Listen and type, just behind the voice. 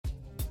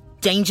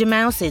Danger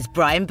Mouse is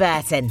Brian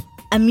Burton,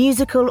 a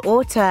musical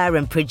auteur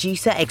and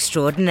producer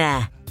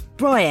extraordinaire.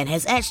 Brian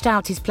has etched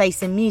out his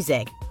place in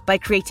music by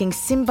creating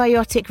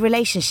symbiotic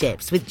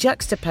relationships with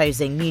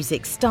juxtaposing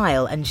music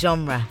style and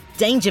genre.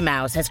 Danger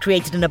Mouse has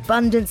created an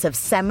abundance of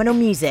seminal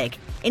music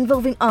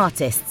involving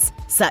artists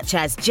such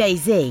as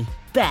Jay-Z,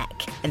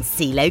 Beck, and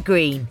CeeLo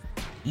Green.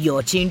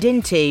 You're tuned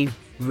into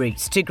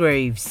Roots to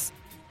Grooves.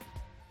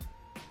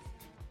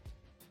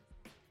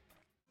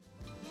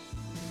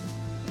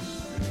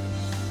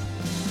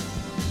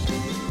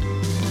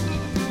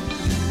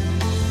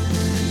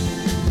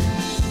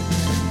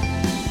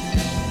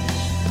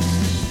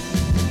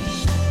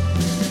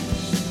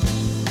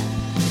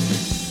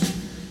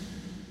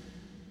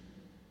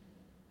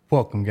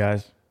 Welcome,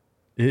 guys.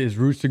 It is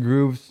Roots to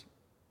Grooves.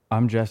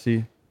 I'm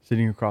Jesse.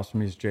 Sitting across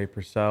from me is Jay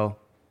Purcell.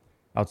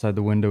 Outside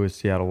the window is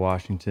Seattle,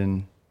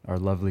 Washington, our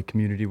lovely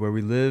community where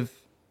we live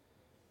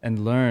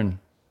and learn.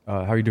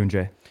 How are you doing,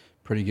 Jay?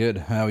 Pretty good.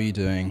 How are you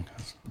doing?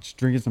 Just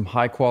drinking some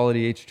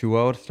high-quality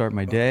H2O to start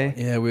my day.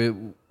 Yeah,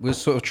 we're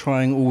sort of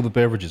trying all the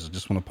beverages. I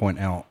just want to point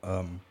out,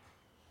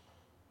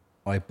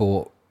 I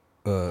bought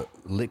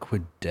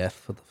Liquid Death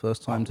for the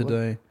first time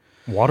today.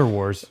 Water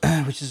Wars.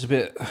 Which is a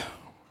bit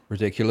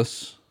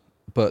ridiculous.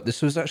 But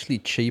this was actually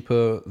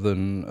cheaper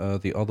than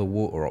the other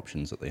water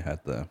options that they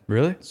had there.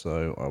 Really?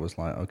 So I was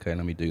like, okay,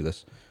 let me do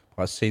this.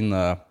 I've seen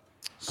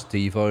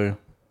Steve-O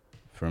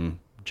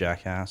from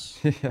Jackass.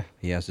 Yeah.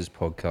 He has his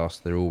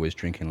podcast. They're always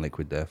drinking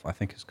Liquid Death. I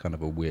think it's kind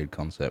of a weird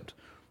concept.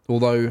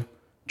 Although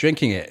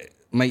drinking it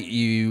make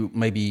you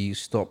maybe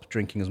stop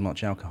drinking as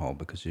much alcohol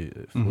because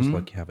it feels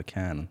like you have a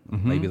can.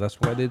 Maybe that's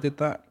why they did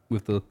that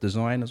with the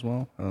design as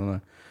well. I don't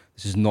know.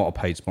 This is not a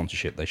paid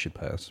sponsorship. They should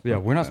pay us. Yeah,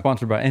 we're not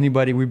sponsored by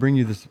anybody. We bring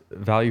you this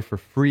value for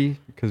free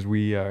because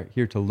we are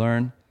here to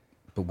learn.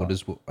 But I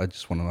just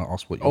want to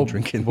ask what you're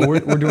drinking. But we're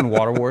doing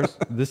Water Wars.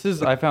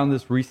 I found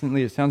this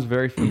recently. It sounds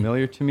very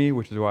familiar to me,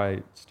 which is why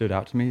it stood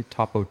out to me.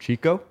 Topo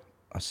Chico.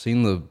 I've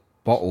seen the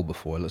bottle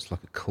before. It looks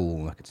like a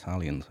cool,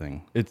 Italian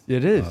thing. It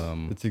is.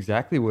 It's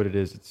exactly what it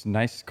is. It's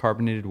nice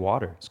carbonated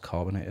water. It's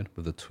carbonated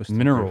with a twist.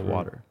 Mineral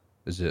water.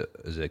 Is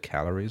it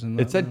calories in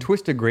that? It said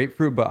twisted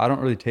grapefruit, but I don't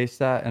really taste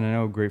that, and I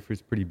know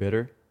grapefruit's pretty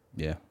bitter.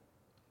 Yeah.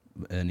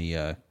 Any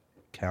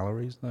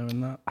calories though in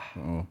that?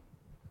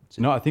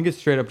 No, I think it's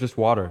straight up just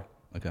water.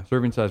 Okay.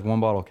 Serving size, 1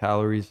 bottle,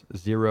 calories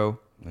 0.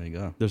 There you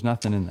go. There's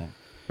nothing in there.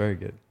 Very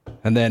good.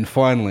 And then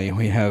finally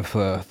we have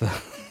the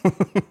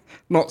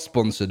not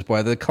sponsored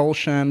by the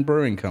Colshan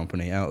Brewing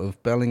Company out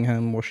of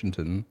Bellingham,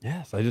 Washington.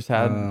 Yes, I just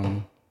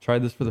had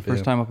tried this for the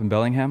first time up in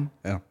Bellingham.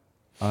 Yeah.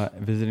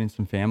 Visiting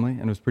some family,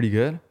 and it was pretty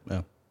good.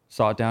 Yeah.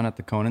 Saw it down at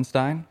the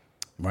Konenstein.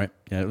 Right.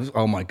 Yeah. It was.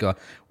 Oh my God.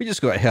 We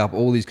just got to help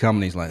all these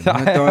companies like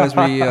that, guys.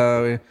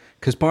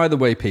 Because by the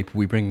way, people,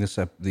 we bring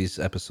these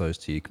episodes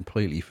to you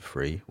completely for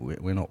free.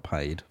 We're not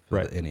paid for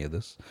any of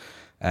this,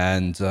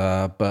 and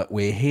but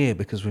we're here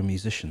because we're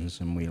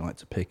musicians and we like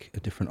to pick a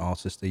different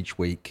artist each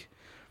week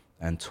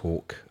and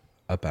talk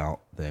about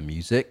their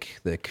music,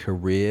 their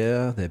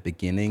career, their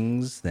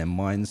beginnings, their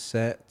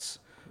mindset.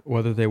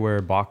 Whether they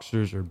wear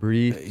boxers or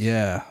briefs.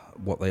 Yeah,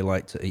 what they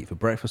like to eat for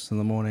breakfast in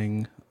the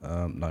morning.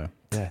 No.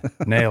 Yeah,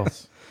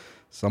 nails.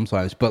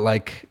 Sometimes, but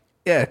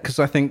because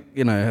I think,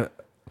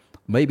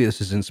 maybe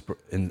this is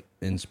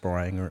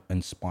inspirational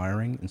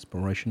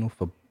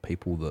for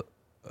people that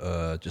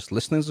are just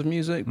listeners of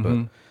music,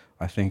 but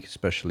I think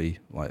especially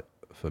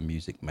for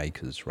music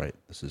makers, right?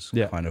 This is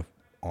kind of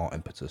our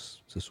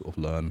impetus to sort of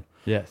learn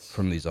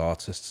from these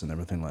artists and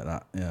everything like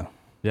that. Yeah.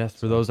 Yes,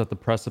 for those at the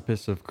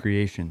precipice of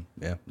creation.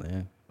 Yeah.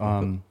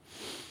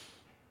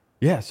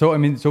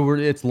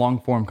 It's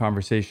long form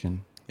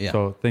conversation. Yeah.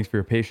 So thanks for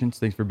your patience.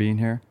 Thanks for being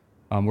here.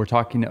 We're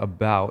talking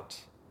about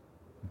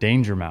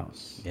Danger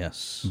Mouse.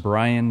 Yes.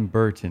 Brian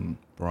Burton.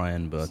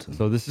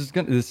 So this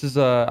is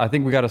I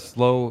think we got a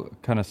slow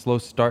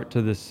start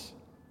to this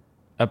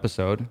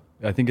episode.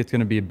 I think it's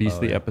gonna be a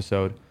beastly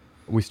episode.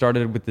 We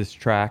started with this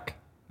track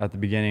at the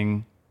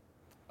beginning.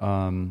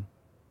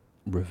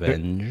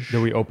 Revenge. That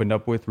we opened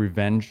up with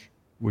Revenge,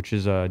 which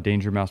is a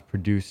Danger Mouse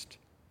produced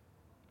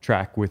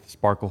track with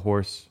Sparkle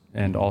Horse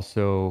and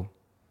also,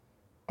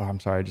 I'm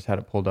sorry, I just had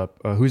it pulled up.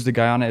 Who's the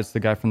guy on it? It's the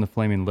guy from the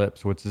Flaming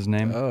Lips. What's his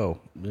name? Oh,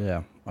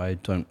 yeah. I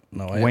don't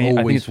know. Wayne,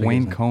 I think it's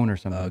Wayne Cohn or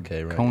something.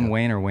 Okay, right. Cohn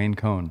Wayne or Wayne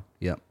Cohn.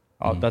 Yeah.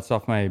 That's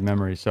off my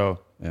memory. So,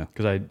 yeah,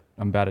 because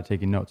I'm bad at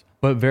taking notes.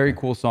 But very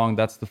cool song.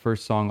 That's the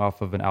first song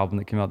off of an album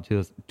that came out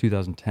in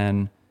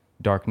 2010,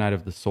 Dark Night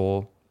of the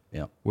Soul.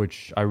 Yeah.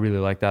 Which I really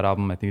like that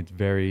album. I think it's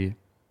very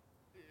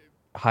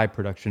high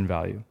production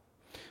value.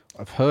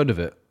 I've heard of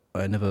it.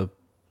 I never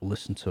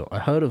listened to it. I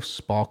heard of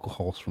Sparkle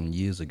Horse from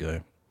years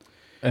ago.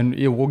 And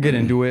we'll get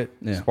into it.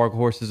 Yeah. Sparkle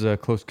Horse is a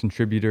close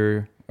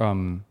contributor.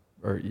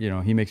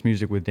 He makes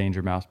music with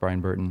Danger Mouse, Brian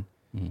Burton.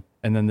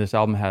 And then this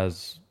album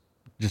has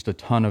just a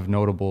ton of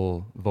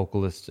notable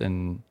vocalists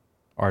and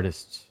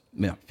artists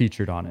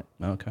featured on it.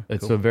 Okay,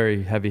 it's cool. a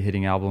very heavy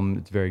hitting album.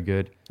 It's very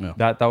good. Yeah.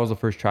 That was the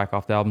first track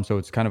off the album, so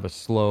it's kind of a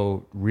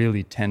slow,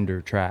 really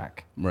tender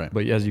track. Right.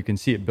 But as you can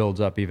see, it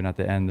builds up even at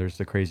the end. There's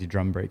the crazy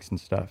drum breaks and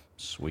stuff.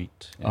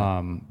 Sweet.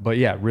 Yeah. But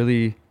yeah,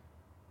 really.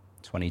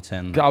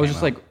 2010. I was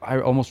just like,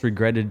 I almost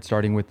regretted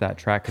starting with that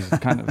track because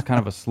it's kind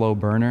of a slow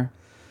burner,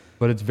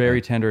 but it's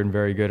very tender and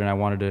very good. And I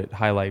wanted to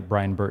highlight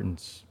Brian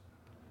Burton's,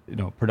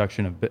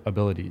 production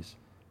abilities.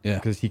 Yeah.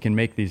 Because he can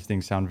make these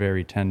things sound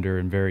very tender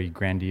and very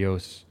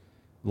grandiose.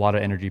 A lot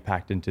of energy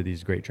packed into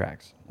these great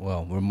tracks.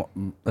 Well,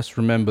 let's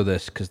remember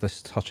this because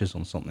this touches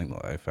on something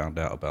that I found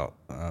out about.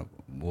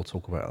 We'll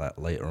talk about that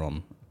later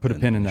on. Put a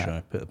pin in that.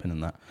 Show. Put a pin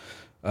in that.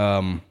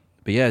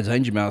 But yeah,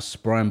 Danger Mouse,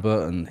 Brian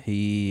Burton,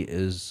 he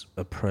is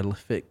a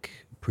prolific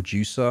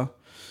producer.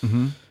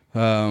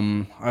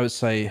 Mm-hmm. I would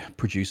say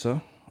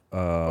producer.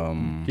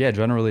 Yeah,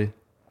 generally.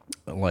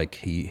 Like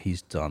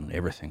he's done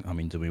everything. I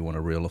mean, do we want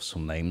to reel off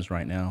some names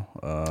right now?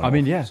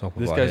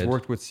 This guy's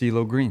worked with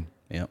CeeLo Green.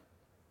 Yeah.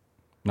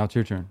 Now it's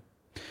your turn.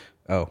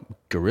 Oh,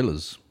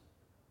 Gorillaz.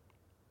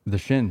 The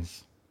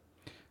Shins.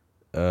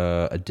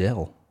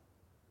 Adele.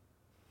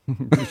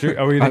 Sure.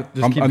 Are we gonna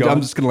just keep going?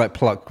 I'm just gonna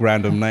pluck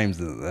random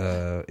names.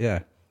 Yeah.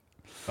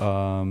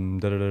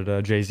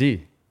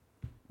 Jay-Z.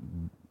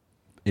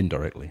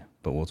 Indirectly,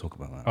 but we'll talk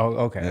about that. Oh,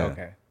 okay, Yeah.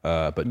 okay.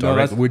 But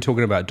direct, we're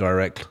talking about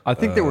direct. I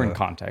think they were in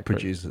contact.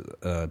 Producer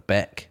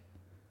Beck.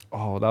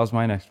 Oh, that was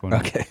my next one.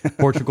 Okay.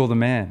 Portugal the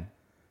Man.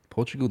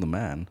 Portugal the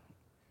Man.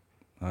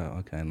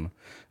 Okay.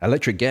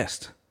 Electric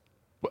Guest.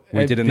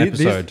 We did an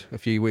episode a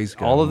few weeks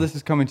ago. All of this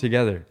is coming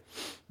together.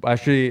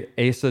 Actually,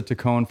 Asa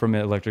Tacone from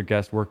Electric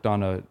Guest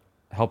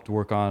helped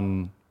work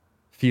on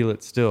Feel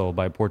It Still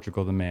by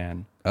Portugal the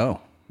Man. Oh.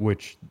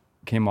 Which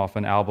came off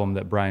an album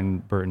that Brian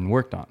Burton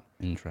worked on.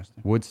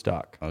 Interesting.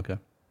 Woodstock. Okay.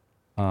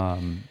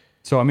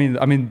 So I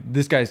mean,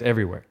 this guy's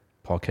everywhere.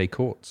 Parquet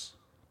Courts.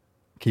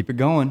 Keep it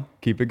going.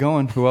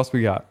 Who else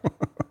we got?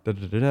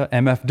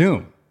 MF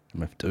Doom.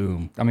 MF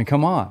Doom. I mean,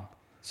 come on.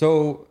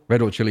 So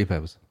Red Hot Chili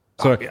Peppers.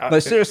 Sorry, no,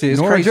 seriously, it's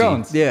Norah crazy.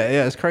 Jones.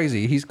 Yeah, it's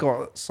crazy. He's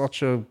got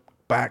such a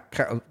back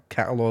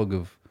catalog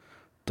of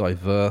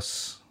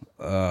diverse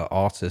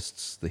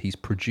artists that he's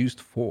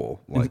produced for.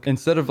 Like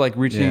instead of like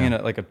reaching in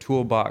a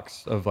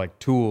toolbox of like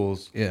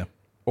tools,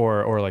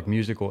 or like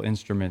musical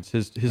instruments,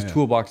 his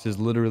toolbox is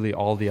literally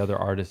all the other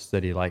artists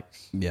that he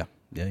likes. Yeah.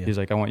 He's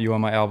like, I want you on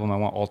my album. I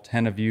want all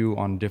 10 of you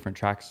on different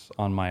tracks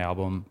on my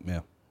album. Yeah.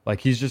 Like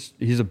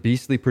he's a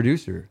beastly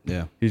producer.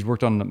 Yeah. He's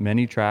worked on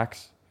many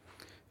tracks.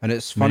 And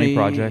it's funny, many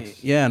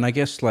projects. Yeah, and I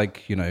guess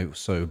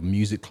so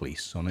musically,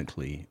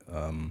 sonically,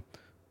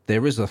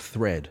 there is a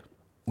thread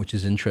which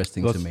is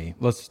interesting to me.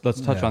 Let's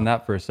touch on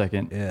that for a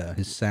second. Yeah,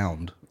 his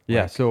sound.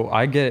 Yeah, so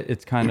I get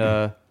it's kind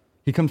of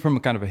he comes from a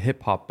kind of a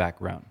hip hop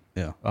background.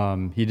 Yeah.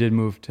 He did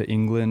move to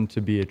England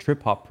to be a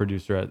trip hop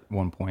producer at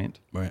one point.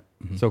 Right.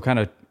 Mm-hmm. So kind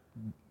of,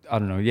 I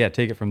don't know. Yeah,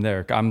 take it from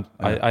there.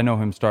 I know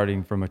him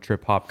starting from a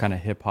trip hop kind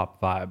of hip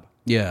hop vibe.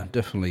 Yeah,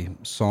 definitely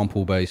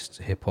sample based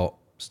hip hop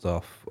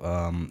stuff.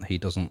 He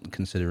doesn't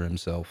consider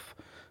himself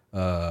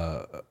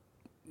a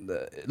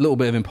little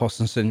bit of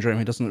imposter syndrome.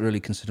 He doesn't really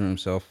consider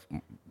himself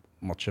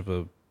much of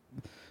a.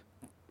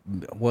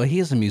 Well, he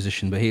is a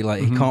musician, but he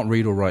can't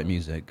read or write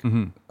music.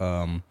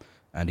 Mm-hmm.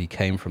 And he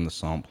came from the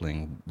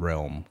sampling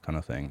realm, kind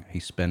of thing. He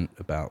spent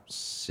about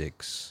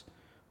 6,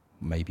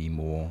 maybe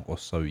more or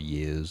so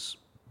years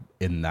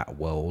in that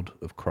world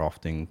of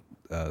crafting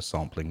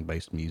sampling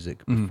based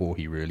music before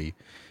he really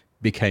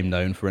became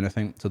known for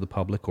anything to the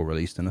public or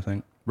released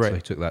anything. Right. So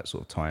he took that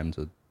sort of time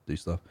to do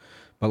stuff.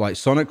 But like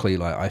sonically,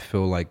 like I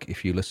feel like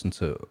if you listen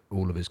to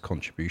all of his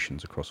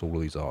contributions across all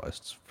of these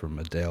artists, from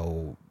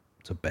Adele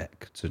to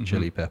Beck to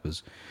Chili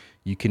Peppers,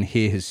 you can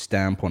hear his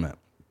stamp on it.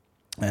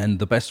 And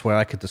the best way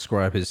I could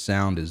describe his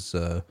sound is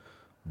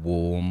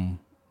warm,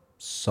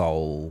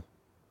 soul,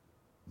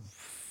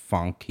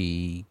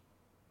 funky,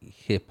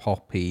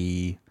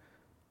 hip-hoppy,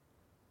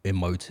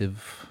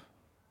 emotive.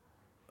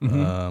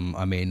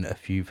 I mean,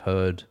 if you've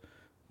heard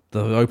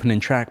the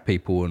opening track,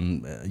 people,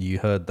 and you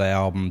heard the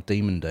album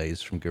Demon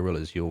Days from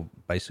Gorillaz, you're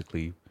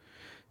basically...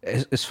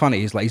 It's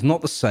funny. He's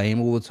not the same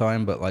all the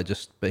time, but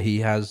he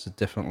has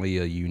definitely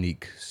a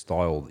unique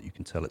style that you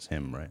can tell it's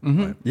him, right?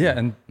 Mm-hmm. Right? Yeah,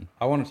 and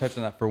I want to touch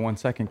on that for 1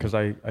 second because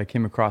I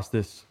came across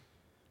this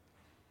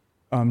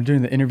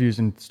during the interviews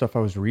and stuff I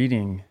was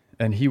reading,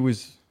 and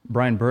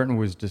Brian Burton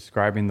was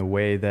describing the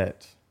way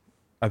that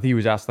I think he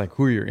was asked like,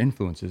 who are your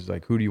influences?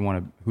 Like, who do you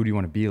want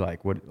to be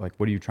like? What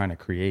are you trying to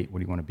create? What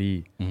do you want to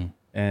be? Mm-hmm.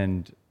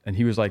 And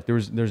he was like,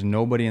 there's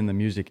nobody in the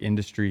music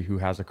industry who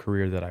has a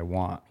career that I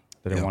want.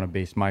 I want to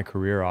base my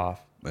career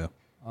off. Yeah.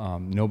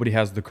 Nobody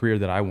has the career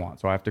that I want,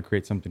 so I have to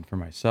create something for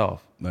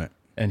myself. Right.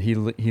 And he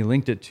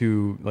linked it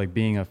to like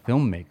being a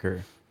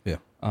filmmaker. Yeah.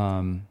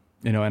 And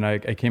I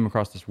came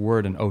across this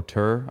word, an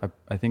auteur.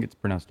 I think it's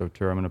pronounced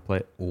auteur. I'm going to play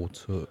it.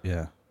 Auteur.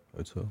 Yeah.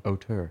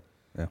 Auteur.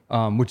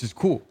 Yeah. Which is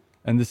cool.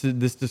 And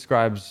this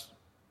describes.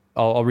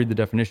 I'll read the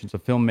definition. It's a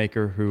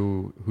filmmaker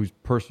whose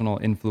personal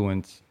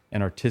influence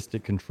and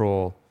artistic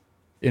control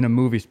in a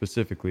movie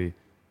specifically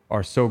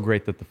are so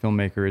great that the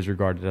filmmaker is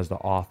regarded as the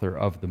author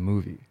of the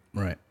movie.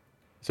 Right.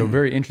 So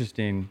very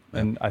interesting.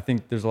 And I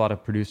think there's a lot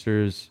of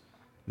producers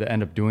that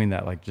end up doing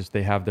that. Like just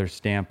they have their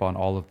stamp on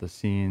all of the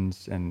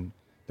scenes and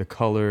the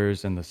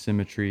colors and the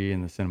symmetry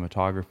and the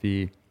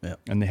cinematography. Yeah.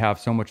 And they have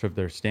so much of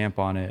their stamp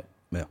on it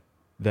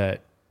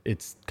that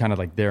it's kind of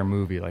like their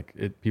movie. Like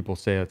people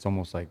say it's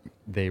almost like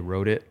they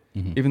wrote it,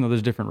 even though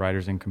there's different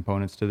writers and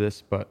components to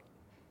this. But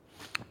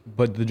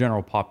the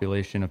general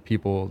population of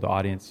people, the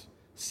audience,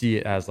 see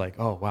it as like,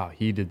 oh, wow,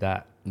 he did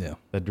that. Yeah.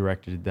 That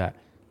director did that.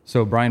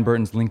 So Brian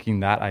Burton's linking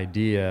that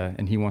idea,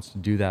 and he wants to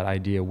do that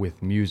idea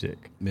with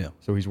music. Yeah.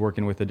 So he's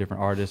working with a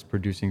different artist,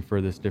 producing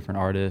for this different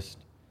artist,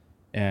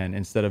 and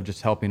instead of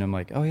just helping him,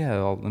 like, oh yeah,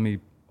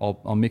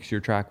 I'll mix your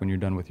track when you're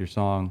done with your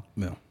song.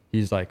 Yeah.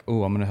 He's like,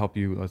 oh, I'm gonna help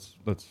you.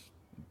 Let's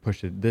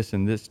push it this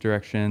in this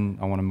direction.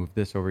 I want to move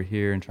this over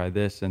here and try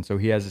this. And so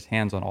he has his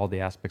hands on all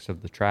the aspects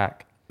of the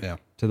track. Yeah.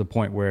 To the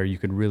point where you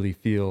could really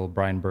feel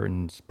Brian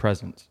Burton's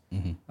presence.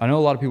 I know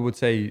a lot of people would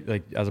say,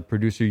 like, as a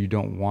producer, you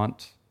don't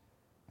want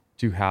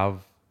to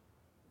have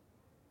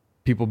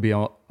people be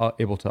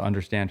able to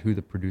understand who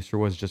the producer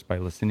was just by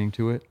listening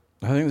to it.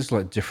 I think there's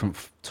like different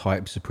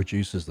types of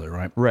producers, though,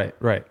 right?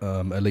 Right.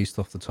 At least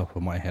off the top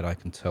of my head, I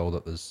can tell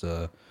that there's,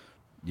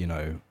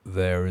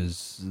 there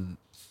is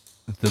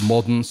the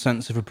modern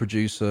sense of a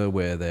producer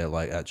where they're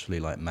like actually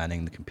like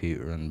manning the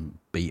computer and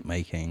beat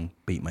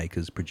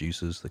makers,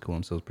 producers. They call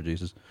themselves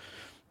producers.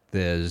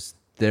 There is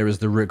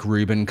the Rick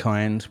Rubin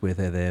kind where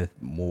they're there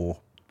more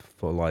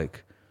for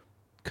like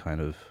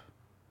kind of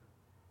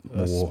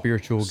a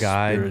spiritual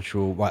guy,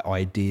 like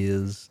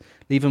ideas.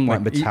 Even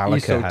like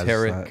Metallica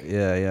esoteric.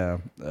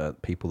 has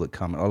people that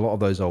come. A lot of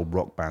those old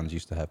rock bands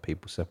used to have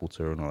people.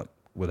 Sepultura and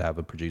would have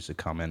a producer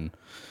come in.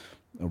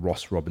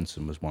 Ross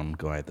Robinson was one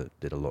guy that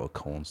did a lot of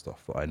Korn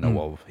stuff that I know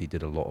of. He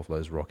did a lot of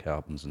those rock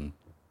albums, and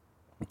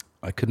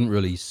I couldn't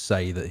really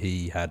say that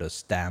he had a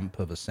stamp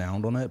of a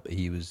sound on it, but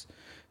he was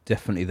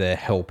definitely there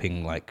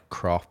helping like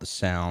craft the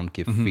sound,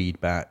 give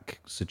feedback,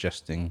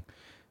 suggesting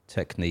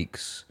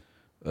techniques,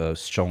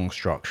 strong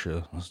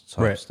structure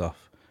type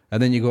stuff.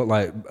 And then you got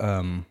like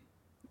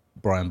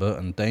Brian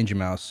Burton, Danger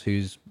Mouse,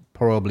 who's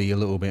probably a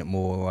little bit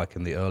more like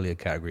in the earlier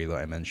category that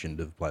I mentioned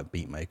of like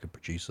beat maker,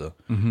 producer,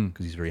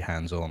 because he's very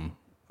hands-on.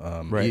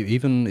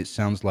 Even it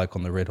sounds like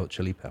on the Red Hot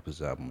Chili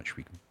Peppers album, which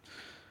we can,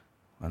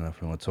 I don't know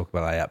if we want to talk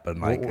about that yet, but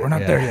like we're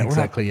not there yet.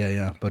 Exactly,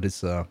 yeah. But it's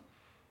so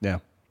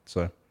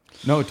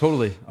no,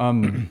 totally.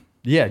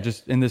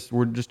 Just in this,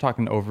 we're just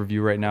talking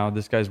overview right now.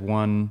 This guy's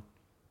won,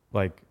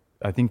 like,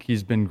 I think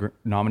he's been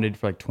nominated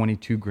for like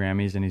 22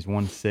 Grammys, and he's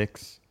won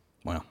 6.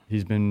 Wow.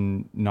 He's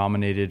been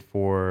nominated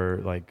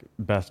for like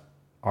best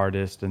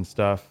artist and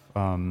stuff.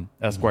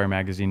 Esquire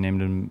magazine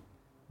named him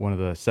one of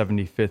the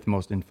 75th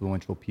most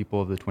influential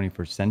people of the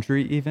 21st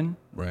century, even.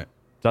 Right.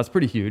 So that's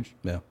pretty huge.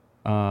 Yeah.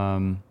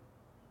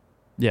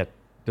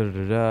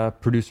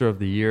 Producer of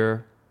the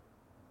year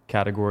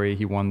category,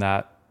 he won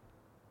that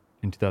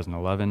in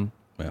 2011.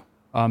 Yeah.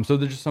 So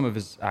there's just some of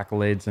his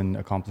accolades and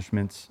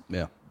accomplishments.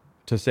 Yeah.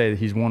 To say that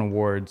he's won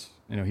awards,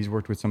 he's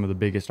worked with some of the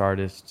biggest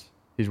artists.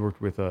 He's worked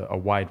with a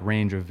wide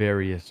range of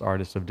various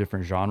artists of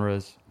different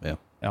genres.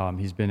 Yeah.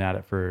 He's been at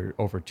it for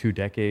over 2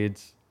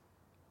 decades.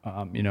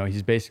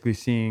 He's basically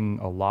seeing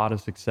a lot of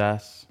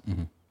success,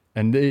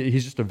 and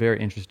he's just a very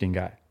interesting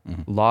guy.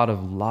 A lot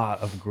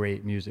of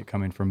great music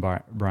coming from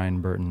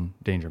Brian Burton,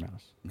 Danger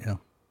Mouse. Yeah.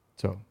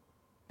 So,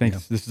 thanks.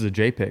 Yeah. This is a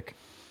J pick.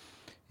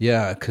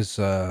 Yeah,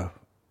 because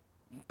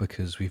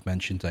we've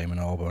mentioned Damon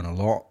Albarn a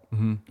lot.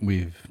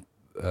 We've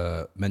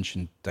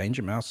mentioned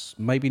Danger Mouse,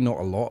 maybe not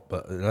a lot,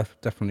 but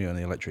definitely on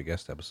the Electric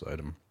Guest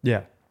episode.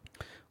 Yeah.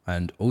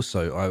 And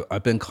also,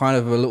 I've been kind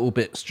of a little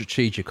bit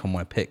strategic on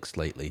my picks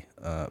lately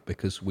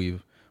because we're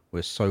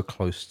so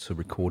close to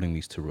recording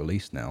these to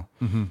release now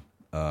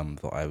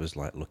that I was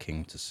like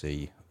looking to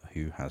see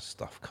who has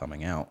stuff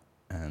coming out.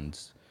 And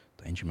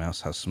Danger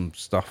Mouse has some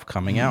stuff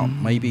coming out,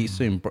 maybe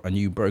soon, a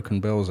new Broken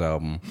Bells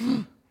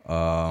album.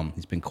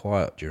 He's been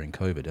quiet during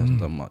COVID. He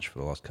hasn't done much for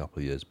the last couple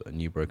of years, but a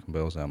new Broken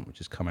Bells album,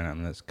 which is coming out in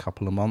the next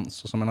couple of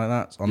months or something like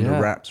that. It's under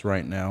wraps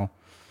right now.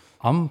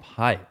 I'm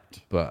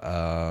hyped.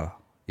 But...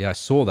 yeah, I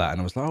saw that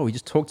and I was like, oh, we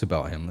just talked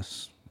about him.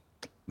 Let's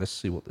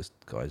see what this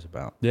guy's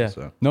about. Yeah.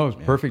 So, no, it's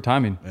perfect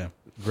timing. Yeah.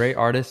 Great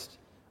artist.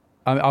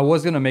 I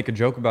was going to make a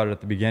joke about it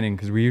at the beginning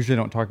because we usually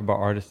don't talk about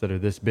artists that are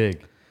this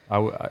big.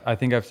 I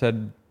think I've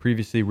said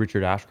previously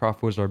Richard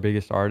Ashcroft was our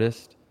biggest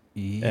artist.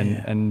 Yeah.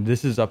 And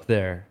this is up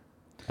there.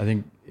 I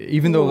think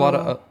even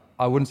though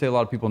I wouldn't say a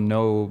lot of people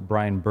know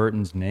Brian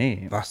Burton's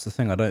name. That's the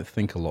thing. I don't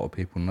think a lot of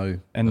people know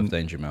of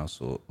Danger Mouse,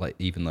 or like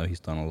even though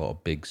he's done a lot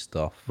of big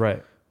stuff.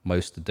 Right.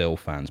 Most Adele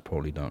fans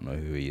probably don't know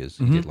who he is.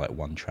 He did like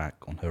one track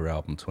on her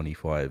album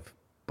 25,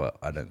 but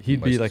I don't.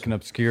 He'd be like an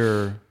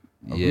obscure.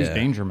 Who's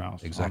Danger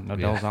Mouse? Exactly. On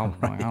Adele's album.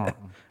 Like, I don't know.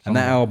 And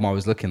that album, I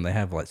was looking. They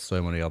have like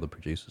so many other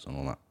producers on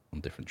all that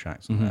on different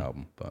tracks on the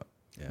album, but.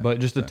 Yeah, but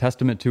just a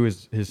testament to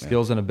his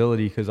skills and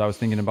ability, because I was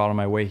thinking about on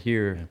my way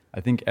here. Yeah.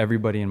 I think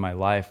everybody in my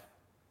life,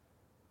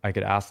 I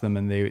could ask them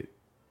and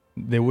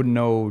they wouldn't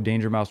know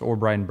Danger Mouse or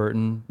Brian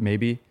Burton,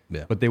 maybe.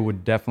 Yeah. but they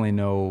would definitely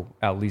know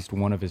at least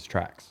one of his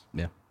tracks.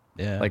 Yeah.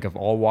 Yeah. Like of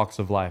all walks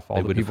of life, all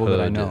They the would have people that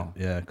I heard know.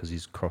 it, yeah, because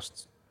he's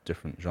crossed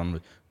different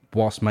genres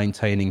whilst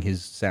maintaining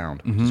his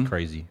sound, which is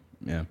crazy.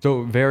 Yeah.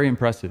 So very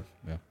impressive.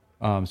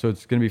 Yeah. So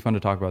it's going to be fun to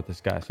talk about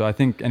this guy. So I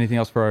think anything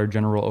else for our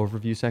general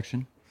overview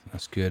section?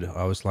 That's good.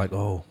 I was like,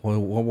 oh,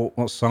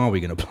 what song are we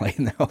going to play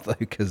now, though?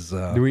 Because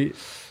We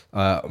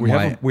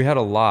had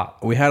a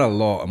lot. we had a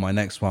lot, and my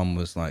next one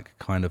was like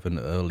kind of an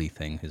early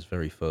thing, his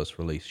very first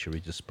release. Should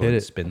we just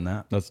spin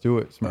that? Let's do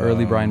it. Some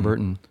early Brian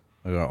Burton.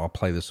 I'll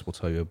play this. We'll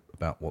tell you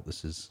about what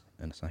this is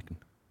in a second.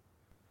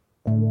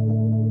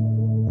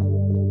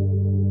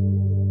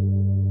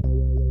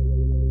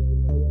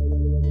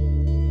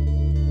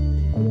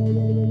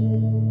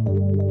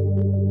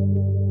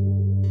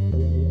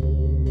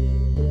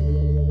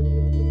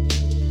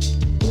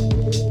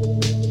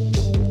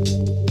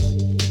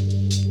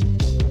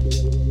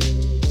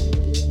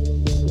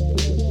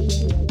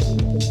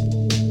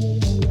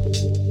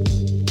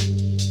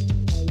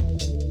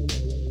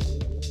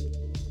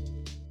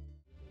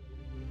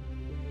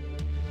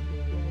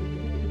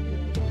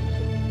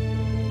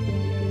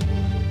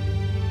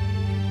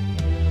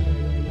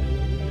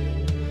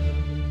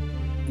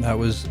 That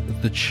was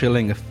the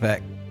Chilling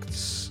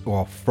Effects,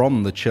 or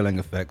from the Chilling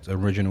Effects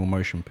original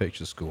motion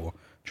picture score,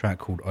 track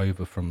called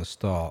Over from the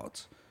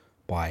Start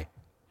by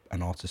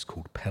an artist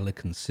called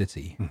Pelican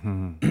City,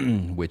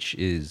 which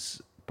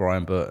is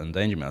Brian Burton,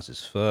 Danger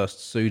Mouse's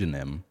first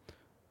pseudonym.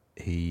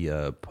 He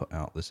put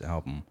out this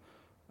album,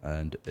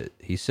 and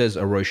he says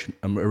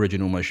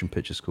original motion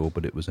picture score,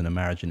 but it was an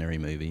imaginary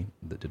movie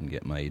that didn't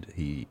get made.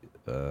 He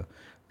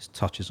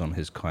touches on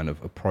his kind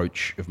of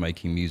approach of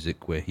making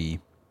music, where he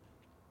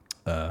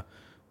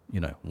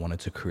wanted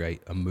to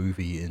create a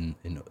movie in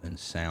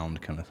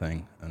sound kind of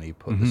thing, and he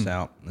put this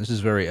out. This is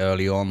very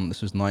early on.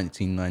 This was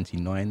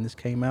 1999. This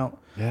came out.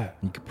 Yeah.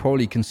 You could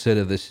probably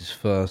consider this his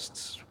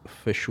first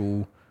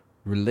official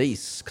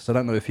release, because I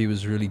don't know if he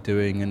was really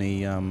doing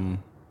any.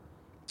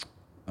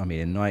 I mean,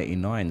 in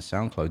 '99,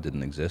 SoundCloud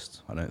didn't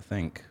exist, I don't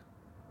think.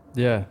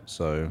 Yeah.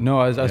 So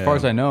No, as far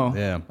as I know.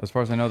 Yeah. As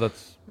far as I know,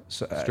 that's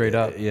straight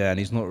up. Yeah, and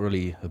he's not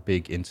really a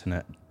big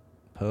internet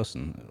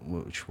person,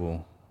 which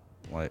will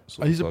like.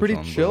 Sort He's of a pretty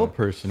touch on, chill but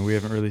person. We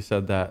haven't really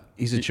said that.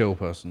 He's a chill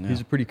person. Yeah.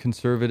 He's a pretty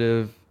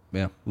conservative,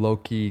 yeah.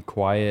 low-key,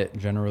 quiet,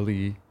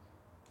 generally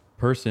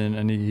person,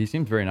 and he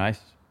seems very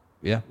nice.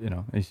 Yeah. You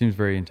know, he seems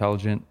very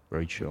intelligent,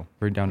 Very chill.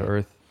 very down to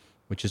earth.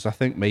 Which is, I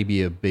think,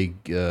 maybe a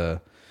big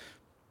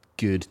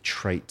good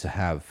trait to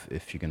have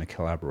if you're going to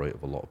collaborate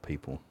with a lot of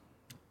people.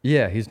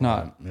 Yeah, he's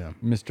not Yeah.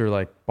 Mr.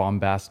 like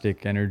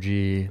bombastic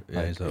energy. Yeah,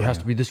 like, he's it has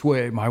to be this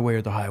way, my way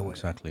or the highway.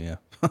 Exactly, yeah.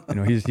 You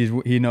know,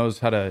 he knows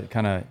how to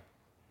kind of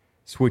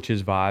switch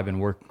his vibe and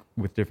work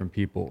with different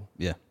people.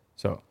 Yeah.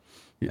 So,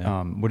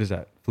 Yeah. what is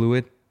that?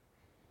 Fluid?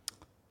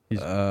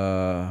 He's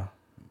I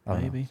don't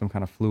know, maybe. some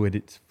kind of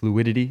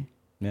fluidity.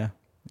 Yeah.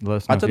 Let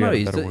us know I if don't you know.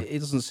 have a better word. He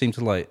doesn't seem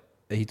to like.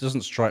 He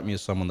doesn't strike me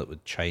as someone that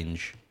would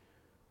change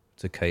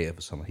to cater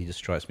for someone. He just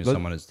strikes me as But-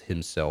 someone as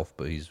himself,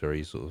 but he's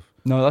very sort of.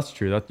 No, that's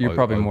true. You're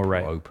probably more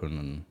right. Open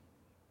and.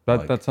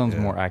 That like, sounds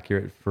yeah. more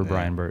accurate for Yeah.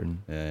 Brian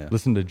Burton. Yeah, yeah.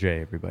 Listen to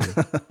Jay, everybody.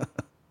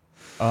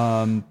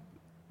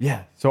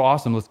 Yeah, so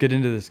awesome. Let's get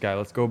into this guy.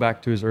 Let's go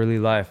back to his early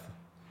life.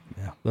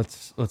 Yeah.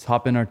 Let's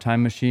hop in our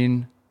time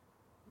machine,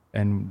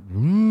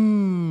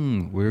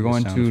 and we're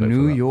going sound to effect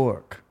New for that.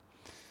 York.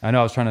 I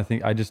know. I was trying to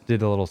think. I just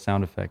did a little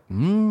sound effect.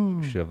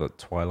 Should have a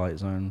Twilight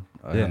Zone.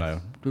 I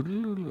Yes. don't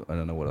know. I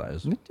don't know what that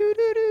is. Some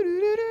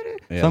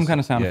Yes. kind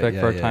of sound Yeah, effect yeah,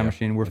 for our yeah, time yeah.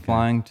 machine. We're Okay.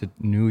 flying to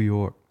New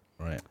York.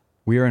 Right.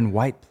 We are in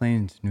White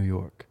Plains, New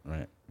York,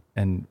 Right.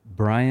 and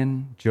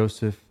Brian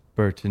Joseph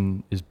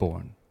Burton is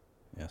born.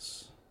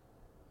 Yes.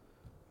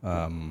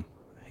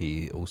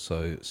 He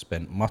also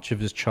spent much of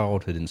his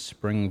childhood in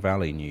Spring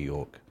Valley, New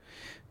York.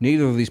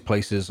 Neither of these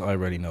places I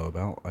really know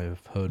about.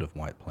 I've heard of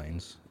White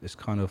Plains. It's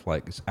kind of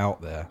like it's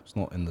out there. It's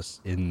not in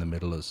the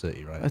middle of the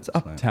city, right? That's It's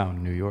like-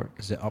 uptown New York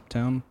is it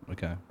uptown?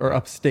 Okay. or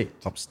upstate,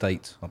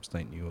 Upstate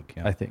New York.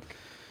 Yeah. I think.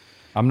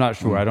 I'm not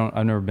sure.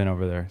 I've never been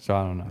over there, so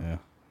I don't know. Yeah.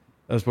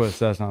 That's what it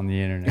says on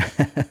the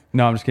internet.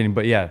 No, I'm just kidding.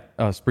 But yeah,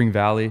 Spring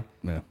Valley.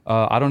 Yeah.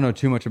 I don't know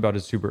too much about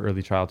his super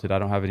early childhood. I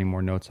don't have any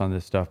more notes on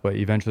this stuff. But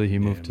eventually he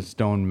moved to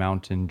Stone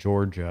Mountain,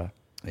 Georgia,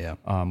 Yeah.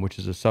 which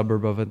is a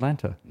suburb of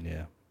Atlanta.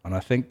 Yeah. And I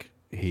think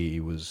he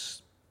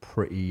was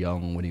pretty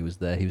young when he was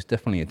there. He was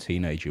definitely a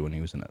teenager when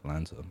he was in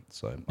Atlanta.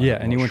 So Yeah,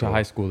 I'm and he not went to sure.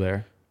 high school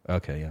there.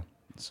 Okay. Yeah.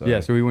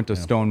 So So he went to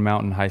Stone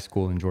Mountain High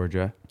School in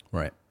Georgia,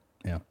 right.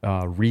 Yeah.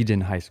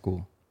 Redan High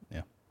School,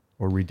 Yeah.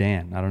 or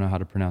Redan. I don't know how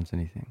to pronounce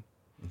anything.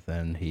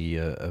 Then he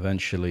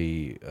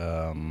eventually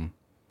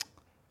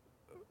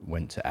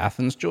went to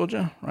Athens,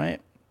 Georgia, right?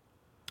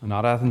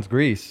 Not Athens,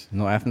 Greece.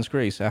 Not Athens,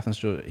 Greece. Athens,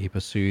 Georgia. He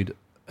pursued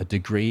a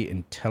degree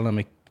in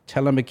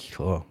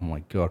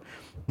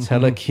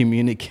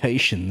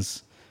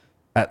telecommunications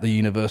at the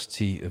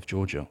University of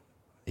Georgia.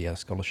 He had a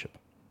scholarship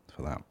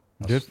for that.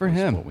 Good for that's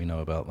him. What we know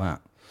about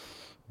that.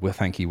 Well,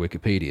 thank you,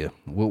 Wikipedia.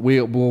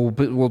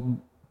 We'll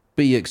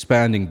be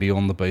expanding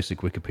beyond the basic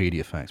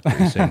Wikipedia facts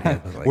pretty soon.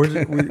 Here,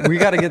 like, we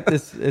got to get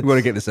this. we want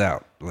to get this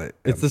out. Like,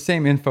 it's the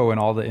same info in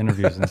all the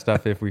interviews and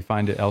stuff. If we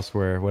find it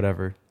elsewhere,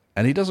 whatever.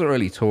 And he doesn't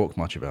really talk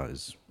much about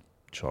his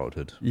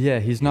childhood. Yeah,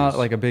 he's not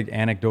like a big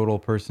anecdotal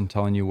person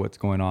telling you what's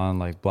going on,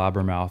 like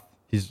blabbermouth.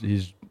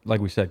 He's like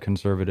we said,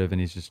 conservative,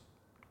 and he's just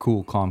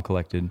cool, calm,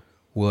 collected.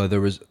 Well,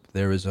 there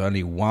is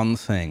only one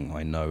thing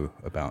I know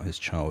about his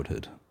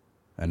childhood,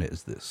 and it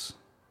is this.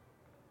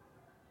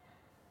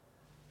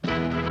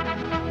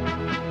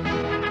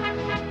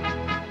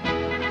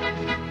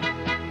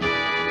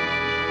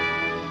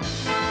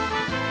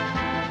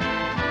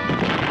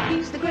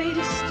 He's the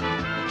greatest.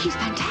 He's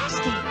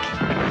fantastic.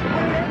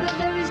 Wherever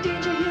there is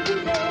danger, he'll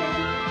be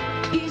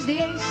there. He's the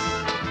ace.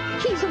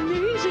 He's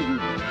amazing.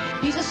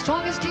 He's the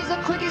strongest. He's the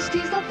quickest.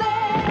 He's the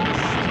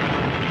best.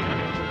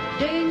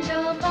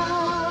 Danger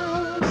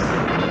Mouse.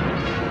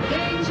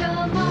 Danger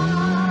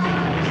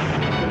Mouse.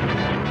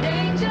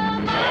 Danger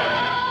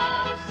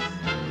Mouse.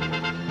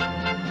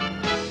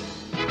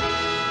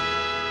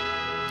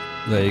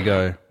 There you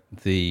go.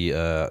 The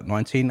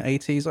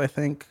 1980s, I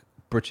think,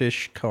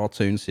 British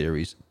cartoon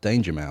series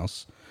Danger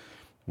Mouse,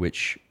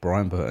 which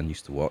Brian Burton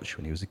used to watch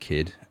when he was a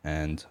kid,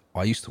 and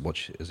I used to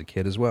watch it as a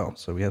kid as well.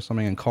 So we have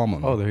something in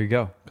common. Oh, there you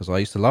go. Because I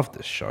used to love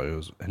this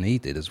show, and he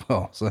did as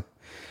well. So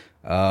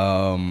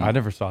I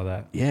never saw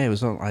that. yeah, it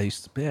was on. I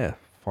used to, yeah,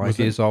 5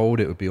 years old.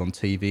 It would be on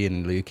TV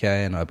in the UK,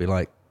 and I'd be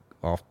like,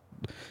 if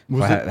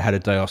I had a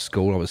day off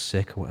school, I was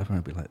sick or whatever,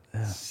 I'd be like,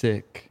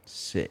 sick.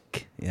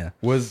 Yeah.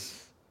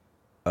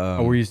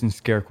 We're using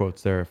scare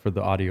quotes there for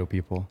the audio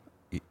people.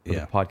 For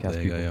Yeah. the podcast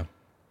there you people. go,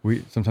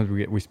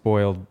 yeah. We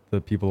spoiled the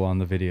people on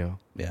the video,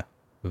 Yeah.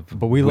 With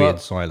but we weird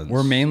love silence.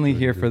 We're mainly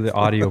here for the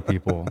audio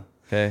people.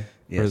 Okay,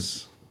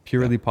 Yes. For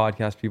purely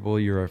podcast people,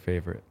 you're our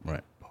favorite.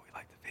 Right. But we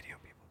like the video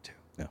people too.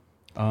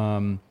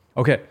 Yeah.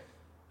 Okay,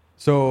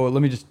 so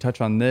let me just touch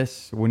on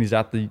this. When he's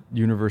at the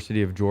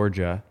University of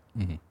Georgia,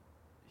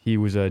 he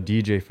was a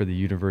DJ for the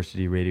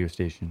university radio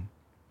station,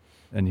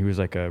 and he was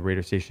like a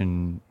radio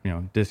station,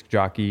 disc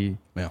jockey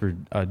for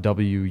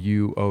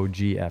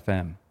WUOG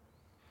FM.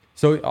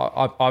 So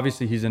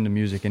obviously he's into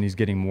music, and he's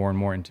getting more and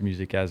more into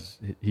music as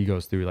he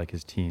goes through like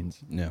his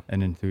teens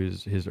and into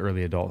his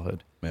early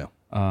adulthood. Yeah.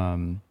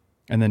 And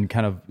then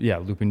kind of,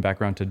 looping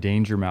back around to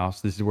Danger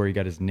Mouse, this is where he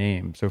got his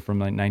name. So from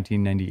like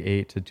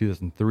 1998 to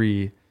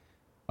 2003,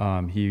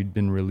 he'd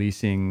been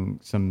releasing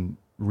some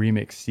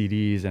remix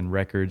CDs and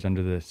records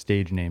under the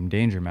stage name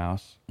Danger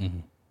Mouse.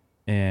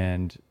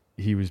 And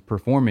he was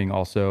performing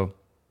also.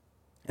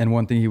 And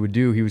one thing he would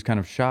do, he was kind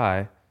of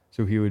shy,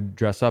 so he would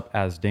dress up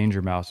as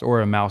Danger Mouse or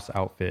a mouse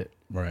outfit,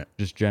 Right.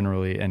 just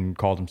generally, and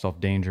called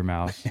himself Danger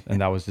Mouse. And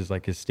that was his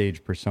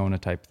stage persona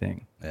type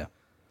thing. Yeah.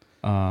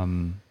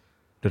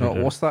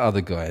 Da-da-da. What's that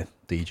other guy,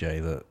 DJ,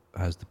 that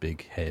has the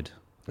big head?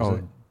 Is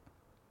it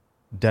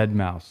Dead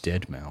Mouse.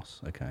 Dead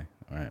Mouse. Okay.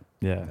 All right.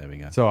 Yeah. There we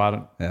go. So I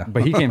don't. Yeah.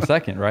 But he came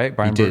second, right?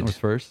 Brian He Burton did. was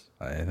first.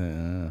 I I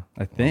I'm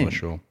think. not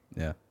sure.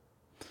 Yeah.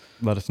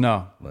 Let us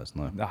know. Let us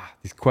know.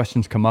 These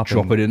questions come up.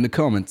 Drop it in the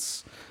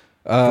comments.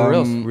 For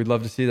real. We'd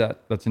love to see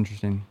that. That's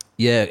interesting.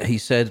 Yeah, he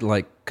said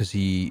because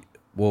he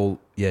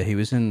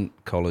was in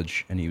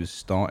college and he was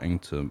starting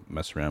to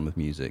mess around with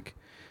music,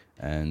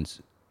 and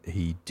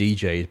he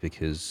DJ'd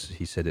because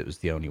he said it was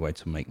the only way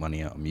to make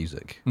money out of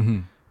music.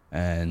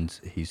 And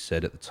he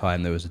said at the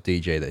time there was a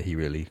DJ that he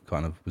really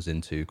kind of was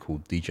into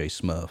called DJ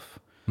Smurf.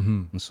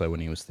 And so when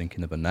he was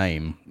thinking of a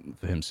name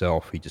for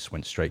himself, he just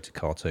went straight to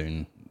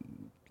cartoon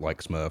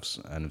like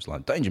Smurfs and it was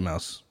like Danger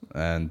Mouse.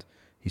 And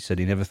he said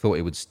he never thought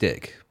it would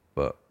stick,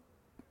 but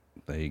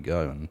there you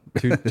go. And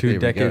Two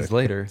decades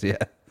later. Yeah.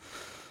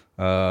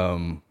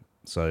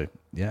 So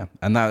yeah,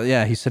 and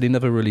he said he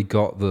never really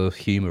got the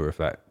humor of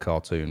that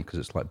cartoon because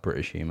it's like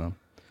British humor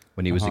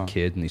when he was a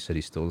kid, and he said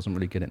he still doesn't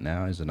really get it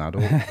now as an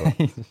adult.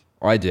 But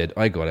I did.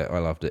 I got it. I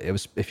loved it. It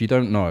was, if you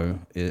don't know,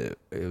 it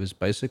was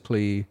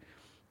basically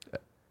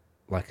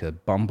like a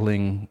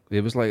bumbling.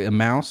 It was like a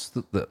mouse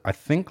that I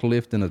think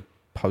lived in a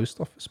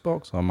post office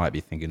box. I might be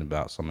thinking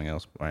about something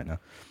else right now.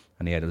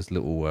 And he had this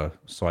little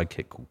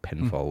sidekick called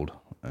Penfold,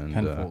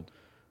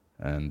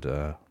 and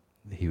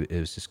it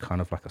was just kind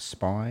of like a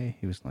spy.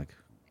 He was like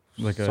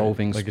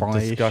solving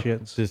spy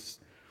shit.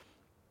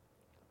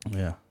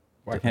 Yeah.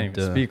 I can't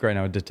even speak right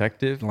now. A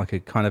detective? Like a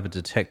kind of a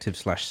detective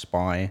 /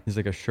 spy. He's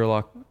like a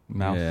Sherlock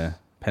mouse. Yeah.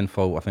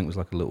 Penfold, I think, was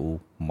like a little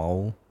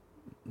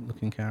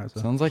mole-looking character.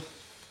 Sounds like...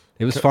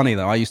 It was funny,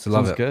 though. I used to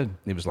love it. Good.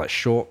 It was like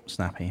short,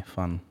 snappy,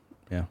 fun.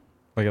 Yeah.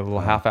 Like a little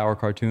half-hour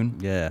cartoon?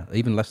 Yeah.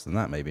 Even less than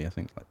that, maybe. I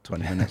think like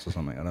 20 minutes or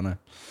something. I don't know.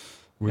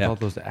 With all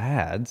those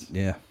ads.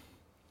 Yeah.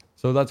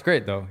 So that's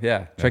great, though.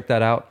 Yeah. Check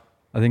that out.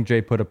 I think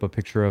Jay put up a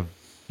picture of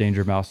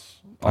Danger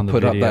Mouse on the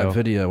video. I put up that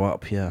video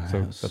up, yeah.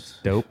 So that's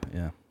dope.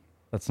 Yeah.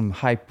 That's some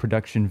high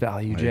production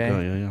value, Jay.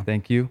 There you go, yeah.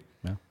 Thank you.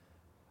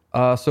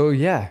 Yeah. So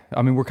yeah,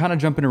 I mean, we're kind of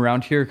jumping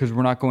around here because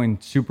we're not going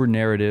super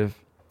narrative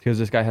because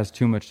this guy has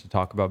too much to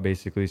talk about,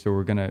 basically. So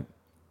we're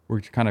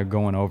kind of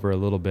going over a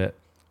little bit,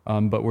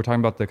 but we're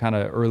talking about the kind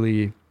of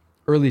early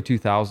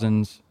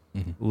 2000s,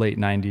 late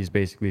 90s,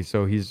 basically.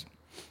 So he's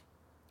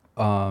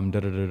Da da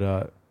da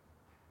da.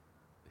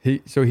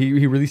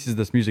 He releases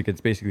this music.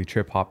 It's basically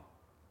trip hop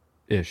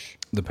ish.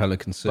 The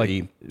Pelican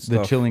City Like the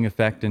stuff. Chilling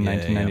Effect in Yeah,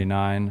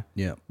 1999.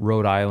 Yeah.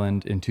 Rhode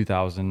Island in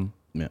 2000.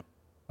 Yeah.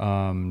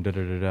 Da da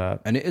da da.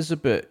 And it is a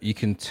bit, you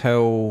can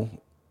tell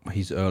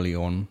he's early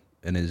on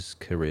in his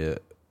career,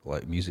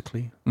 like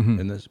musically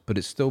in this, but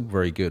it's still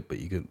very good. But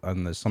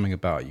and there's something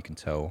about it you can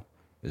tell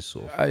is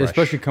sort of fresh.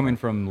 Especially coming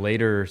from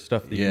later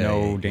stuff that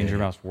Yeah, Danger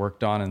yeah. Mouse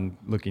worked on, and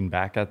looking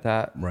back at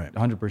that, Right.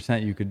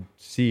 100% you could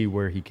see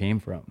where he came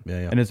from.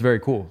 Yeah, yeah. And it's very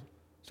cool.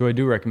 So I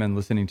do recommend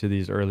listening to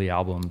these early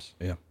albums,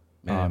 Yeah.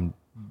 Yeah,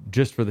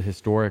 just for the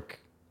historic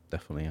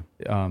definitely.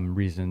 Yeah.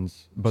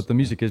 reasons. But the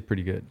music is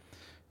pretty good.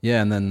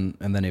 Yeah, and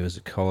then he was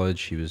at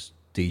college. He was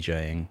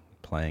DJing,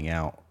 playing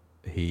out.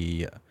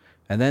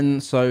 And then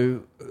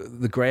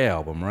the Grey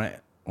album, right?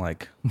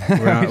 Like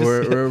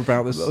we're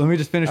about this. Let me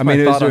just finish. I my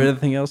mean, thought is there on-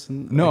 anything else?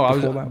 No,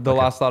 the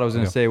last thought I was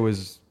going to Okay. say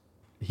was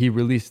he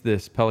released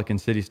this Pelican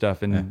City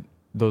stuff, and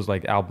those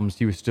like albums.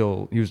 He was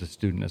a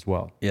student as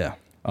well. Yeah,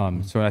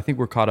 So I think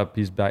we're caught up.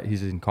 He's back.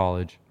 He's in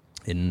college.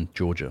 in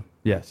Georgia.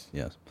 Yes.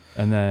 Yes.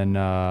 And then,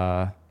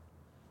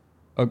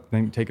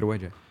 then take it away,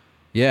 Jay.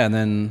 Yeah, and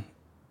then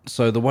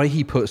so the way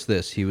he puts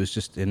this, he was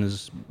just in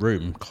his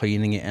room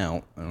cleaning it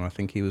out, and I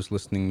think he was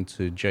listening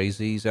to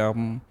Jay-Z's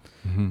album.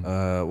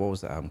 What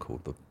was that album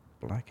called? The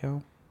Black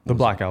Album. The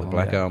Black Album. The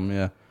Black yeah. Album,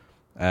 yeah.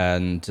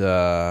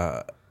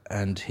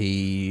 And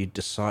he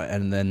decided,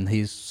 and then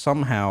he's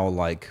somehow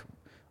like,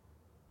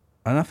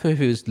 I don't know if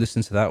he was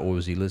listening to that or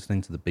was he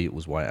listening to the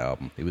Beatles' White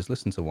Album. He was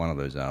listening to one of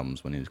those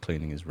albums when he was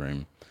cleaning his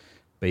room,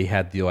 but he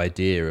had the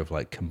idea of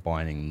like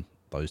combining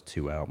those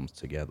two albums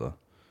together,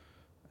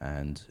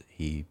 and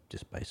he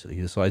just basically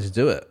decided to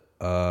do it.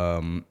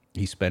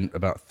 He spent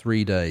about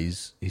 3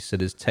 days. He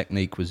said his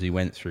technique was he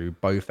went through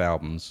both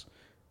albums,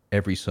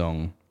 every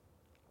song,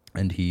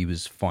 and he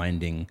was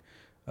finding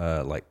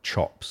like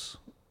chops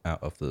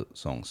out of the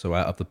song. So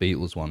out of the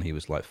Beatles one, he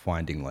was like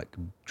finding like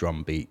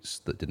drum beats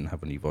that didn't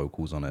have any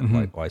vocals on it,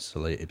 like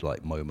isolated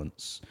like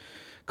moments,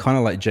 kind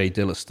of like Jay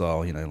Dilla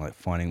style, you know, like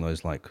finding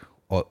those like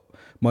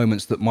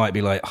moments that might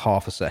be like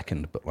half a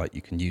second, but like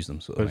you can use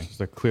them sort But of it's thing.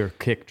 just a clear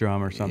kick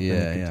drum or something you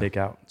can take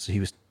out. So he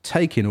was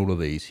taking all of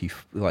these. He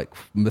like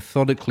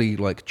methodically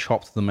like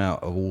chopped them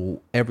out of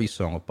every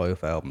song of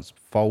both albums,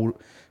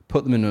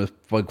 put them in a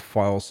like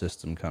file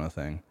system kind of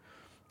thing,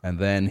 and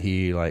then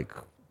he like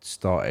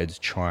started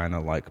trying to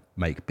like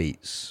make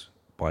beats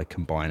by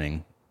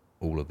combining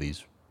all of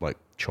these like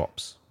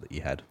chops that he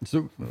had.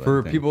 So With for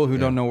everything. people who Yeah.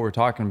 don't know what we're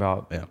talking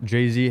about, Yeah.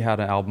 Jay-Z had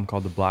an album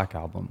called the Black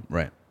Album.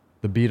 Right,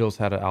 The Beatles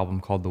had an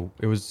album called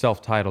it was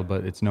self-titled,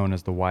 but it's known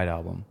as the White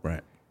Album.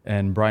 right,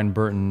 And Brian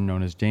Burton,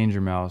 known as Danger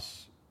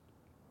Mouse,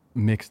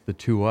 mixed the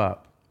two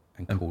up.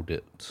 and called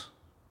it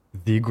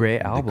The Grey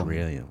the Album.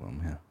 Grey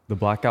Album. Yeah, The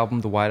Black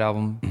Album, the White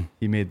Album,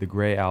 he made the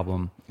Grey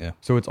Album. Yeah.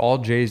 So it's all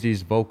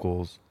Jay-Z's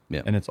vocals,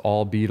 Yeah. and it's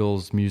all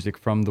Beatles music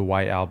from the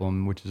White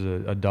Album, which is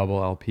a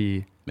double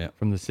LP Yeah.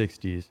 from the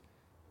 60s.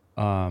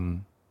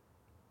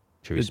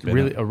 Should we It's spin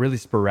really it? a really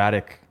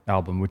sporadic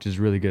album, which is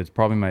really good. It's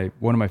probably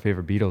one of my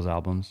favorite Beatles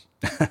albums.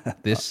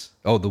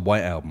 the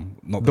White Album,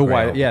 not The Grey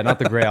White, Album. yeah, not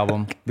the Grey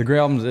Album. The Grey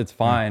Album, it's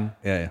fine.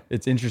 Yeah, yeah.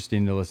 It's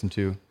interesting to listen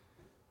to,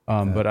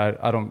 but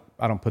I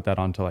don't put that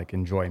on to like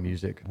enjoy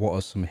music. What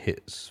are some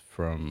hits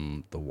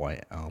from the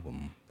White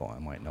Album that I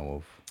might know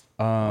of?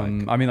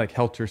 I mean, like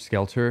Helter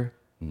Skelter,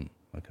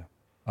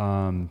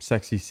 Okay.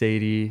 Sexy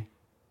Sadie,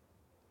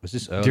 Was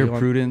this early Dear on?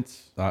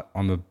 Prudence.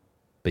 I'm a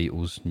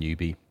Beatles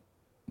newbie.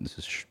 This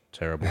is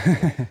terrible.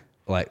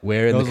 Like,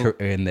 where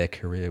in their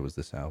career was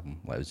this album?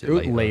 Like, was it It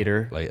was later?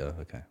 later. Later,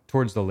 okay.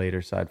 Towards the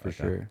later side for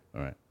sure,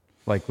 All right.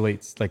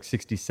 like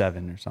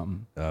 67 or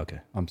something. Okay.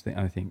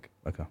 I think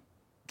Okay.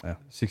 Yeah.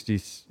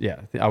 60s.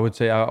 Yeah, I would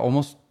say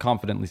almost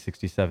confidently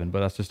 67, but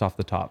that's just off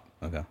the top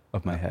Okay.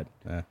 of my head.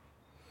 Yeah.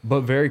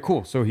 But very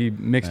cool. So he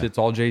mixed it's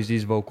all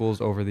Jay-Z's vocals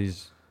over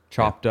these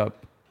chopped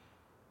up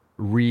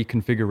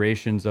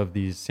reconfigurations of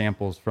these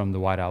samples from the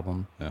White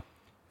Album, Yeah.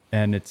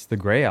 and it's the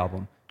Grey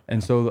Album.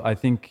 And so I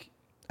think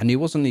And he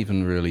wasn't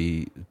even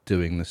really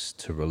doing this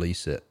to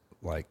release it.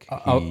 Like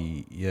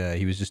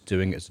he was just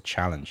doing it as a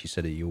challenge. He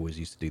said he always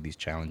used to do these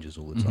challenges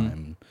all the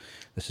time.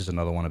 This is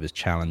another one of his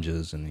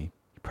challenges, and he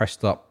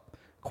pressed up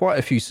quite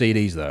a few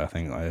CDs though. I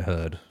think I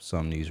heard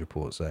some news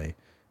report say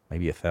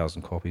maybe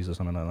 1,000 copies or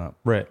something like that.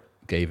 right.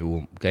 Gave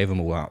them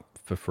all out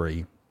for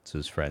free to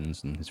his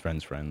friends and his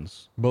friends'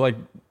 friends. But like,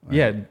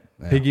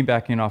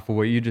 piggybacking off of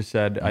what you just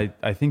said,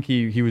 I think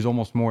he was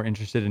almost more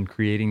interested in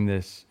creating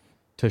this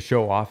to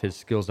show off his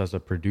skills as a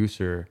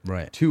producer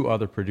Right. to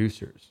other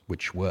producers.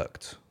 Which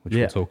worked, which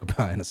Yeah. we'll talk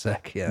about in a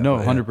sec. Yeah, No,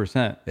 but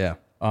 100%. Yeah,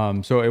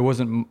 So it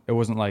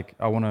wasn't like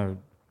I want to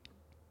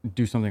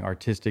do something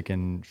artistic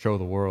and show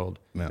the world.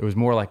 Yeah. It was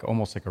more like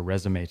almost like a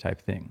resume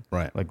type thing.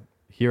 Right. Like,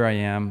 here I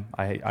am.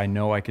 I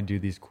know I could do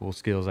these cool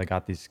skills. I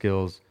got these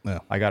skills. Yeah.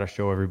 I got to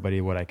show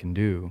everybody what I can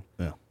do.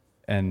 yeah,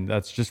 And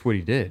that's just what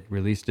he did.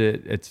 Released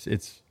it.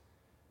 It's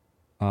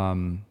I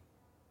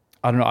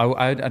don't know.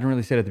 I didn't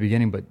really say it at the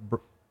beginning, but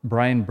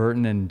Brian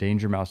Burton and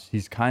Danger Mouse,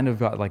 he's kind of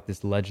got like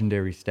this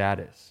legendary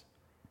status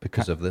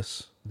because of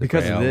this.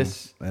 Because of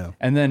this. Yeah.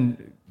 And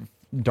then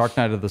Dark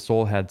Knight of the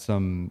Soul had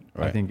some,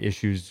 I think,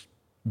 issues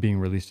being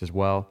released as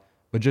well.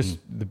 But just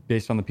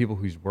based on the people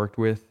who's worked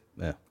with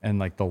and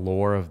like the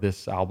lore of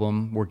this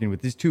album, working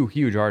with these two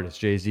huge artists,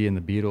 Jay-Z and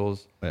the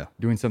Beatles,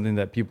 doing something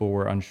that people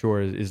were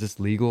unsure, is this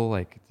legal?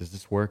 Like, does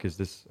this work? Is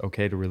this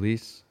okay to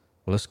release?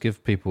 Well, let's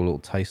give people a little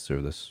taster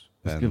of this.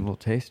 Let's give a little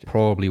taster.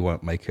 Probably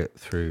won't make it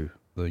through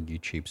the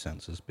YouTube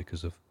censors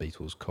because of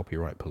Beatles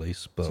copyright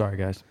police. But sorry,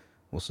 guys.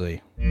 We'll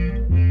see.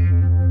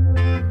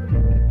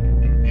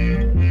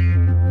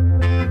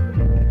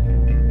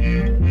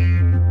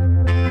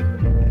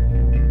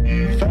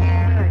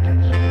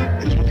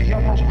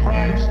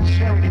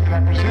 I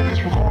present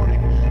this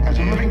recording as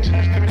a living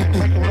testament and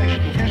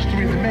recollection of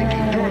history in the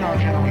making during our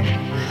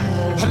generation.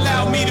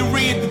 Allow me to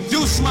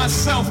reintroduce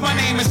myself. My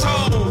name is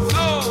Hov.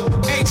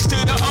 H to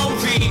the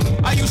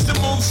OV. I used to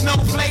move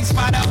snowflakes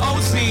by the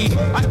OZ.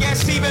 I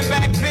guess even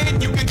back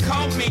then you can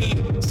call me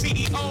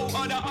CEO of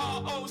the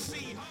ROC.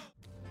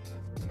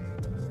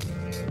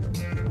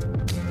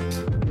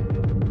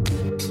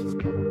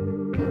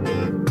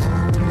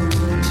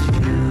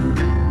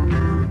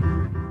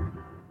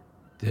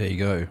 There you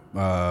go.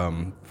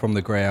 From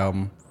the Grey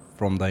Album,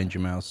 from Danger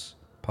Mouse,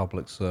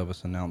 public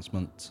service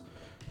announcement,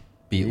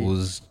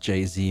 Beatles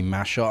Jay-Z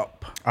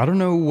mashup. I don't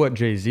know what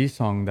Jay-Z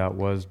song that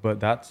was, but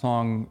that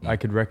song I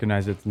could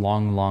recognize. It's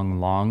Long, Long,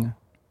 Long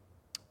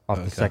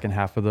off the second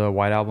half of the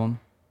White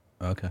Album.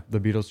 Okay. The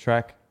Beatles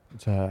track.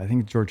 It's, I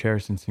think George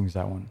Harrison sings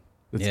that one.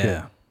 That's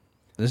good.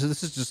 This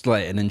is just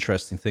like an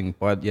interesting thing,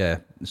 but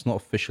it's not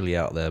officially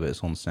out there, but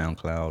it's on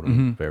SoundCloud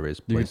and various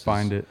places. You can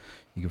find it.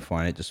 You can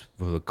find it just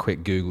with a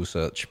quick Google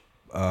search.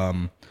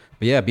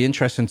 But yeah, it'd be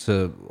interesting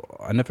to.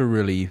 I never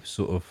really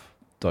sort of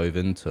dove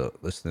into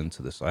listening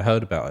to this. I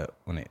heard about it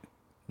when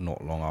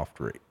not long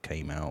after it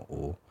came out,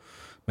 or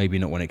maybe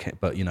not when it came,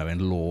 but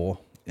in lore,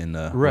 in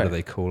what do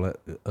they call it,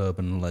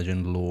 urban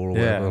legend lore or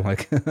whatever.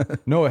 Like,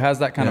 no, it has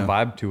that kind of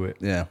vibe to it.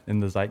 Yeah, in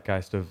the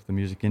zeitgeist of the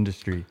music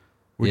industry,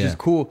 which is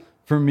cool.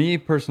 For me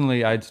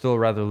personally, I'd still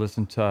rather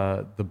listen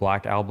to the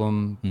Black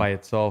Album by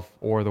itself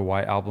or the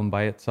White Album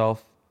by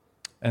itself.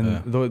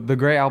 And the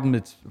Grey Album,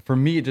 it's for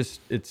me,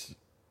 it's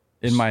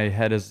in my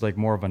head as like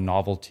more of a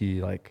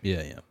novelty, like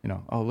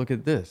oh, look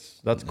at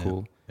this, that's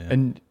cool. Yeah.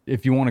 And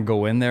if you want to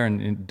go in there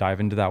and dive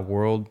into that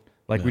world,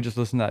 like we just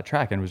listened to that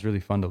track and it was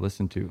really fun to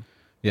listen to.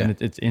 Yeah,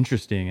 and it's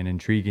interesting and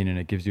intriguing and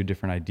it gives you a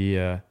different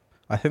idea.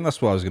 I think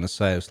that's what I was going to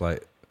say. It's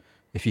like,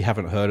 if you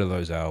haven't heard of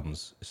those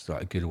albums, it's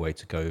like a good way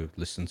to go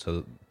listen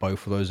to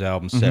both of those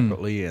albums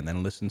separately and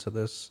then listen to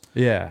this.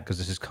 Yeah. Because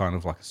this is kind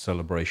of like a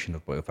celebration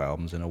of both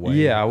albums in a way.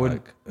 Yeah, I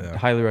would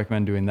highly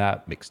recommend doing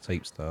that.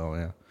 Mixtape style,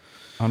 yeah.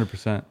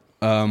 100%.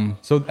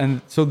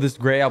 So this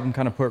Grey Album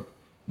kind of put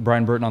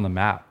Brian Burton on the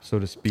map, so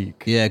to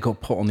speak. Yeah, it got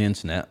put on the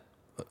internet.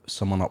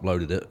 Someone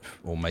uploaded it,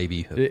 or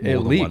maybe more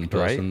than leaked, one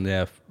person. Right?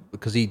 Yeah,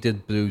 because he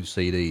did do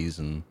CDs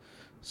and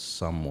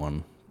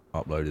someone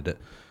uploaded it.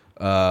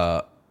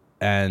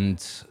 And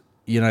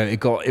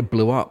it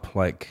blew up.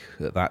 Like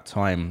at that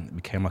time, it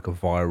became like a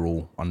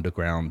viral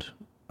underground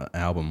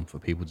album for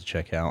people to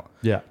check out.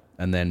 Yeah,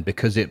 and then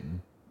because it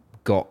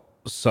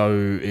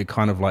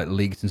kind of like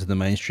leaked into the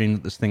mainstream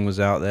that this thing was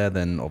out there.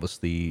 Then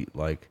obviously,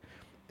 like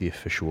the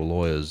official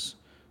lawyers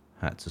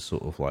had to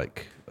sort of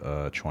like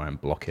try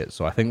and block it.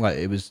 So I think like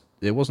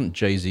it wasn't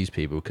Jay-Z's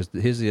people, because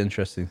here's the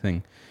interesting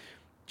thing: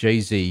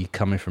 Jay-Z,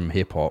 coming from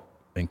hip hop,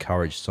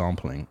 encouraged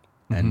sampling,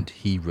 and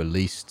he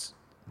released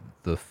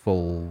the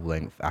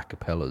full-length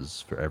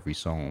acapellas for every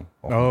song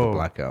on the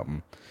Black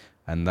Album,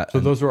 so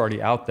those were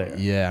already out there.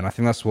 Yeah, and I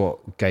think that's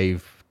what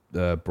gave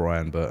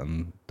Brian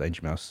Burton,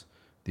 Danger Mouse,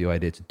 the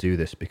idea to do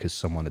this, because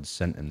someone had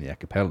sent him the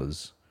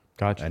acapellas.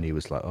 Gotcha. And he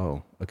was like,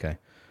 "Oh, okay."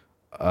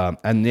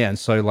 And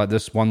so like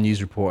this one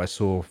news report I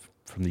saw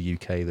from the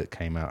UK that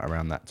came out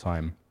around that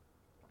time,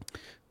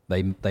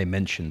 they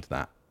mentioned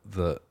that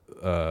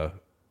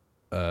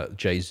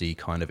Jay-Z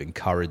kind of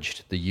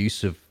encouraged the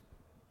use of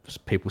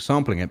people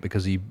sampling it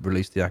because he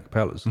released the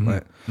acapellas.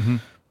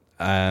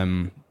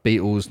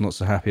 Beatles not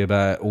so happy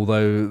about it,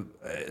 although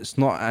it's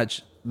not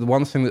actually. The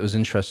one thing that was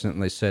interesting that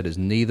they said is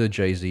neither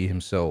Jay-Z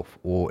himself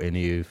or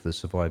any of the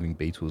surviving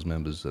Beatles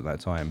members at that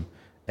time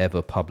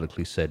ever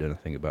publicly said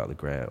anything about the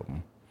Grey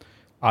Album.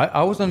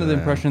 I was under the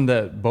impression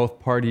that both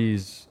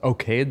parties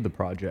okayed the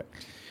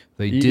project.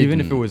 They did, even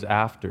if it was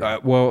after.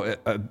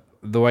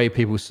 The way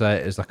people say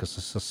it is like a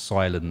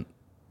silent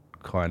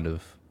kind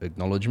of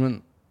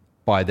acknowledgement.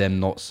 By them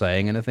not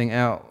saying anything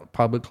out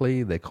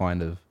publicly, they're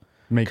kind of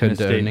making a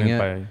statement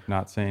by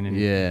not saying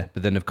anything. Yeah,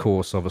 but then of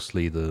course,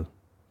 obviously the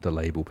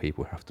label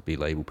people have to be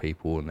label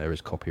people, and there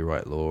is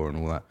copyright law and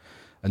all that.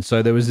 And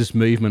so there was this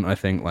movement, I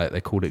think, like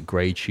they called it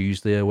Grey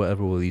Tuesday or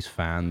whatever, all these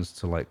fans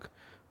to like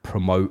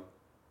promote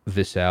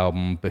this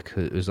album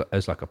because it was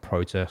as like a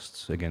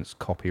protest against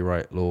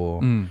copyright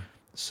law.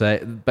 So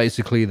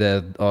basically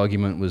their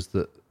argument was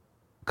that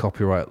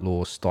copyright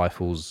law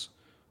stifles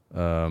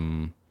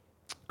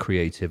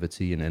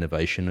creativity and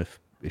innovation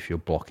if you're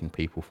blocking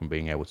people from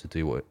being able to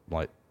do what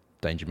like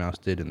Danger Mouse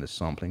did in this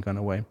sampling kind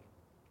of way.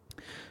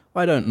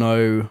 I don't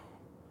know.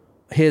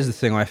 Here's the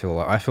thing I feel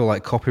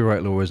like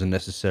copyright law is a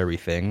necessary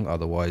thing,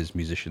 otherwise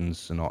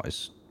musicians and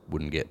artists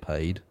wouldn't get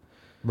paid.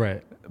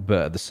 Right.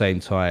 But at the same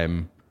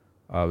time,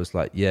 I was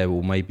like, yeah,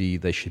 well, maybe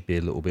they should be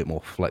a little bit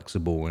more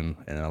flexible in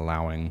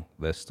allowing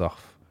their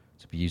stuff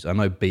to be used. I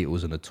know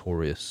Beatles are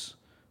notorious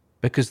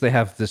because they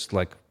have this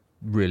like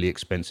really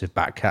expensive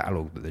back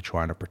catalogue that they're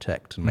trying to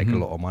protect and make a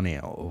lot of money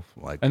out of.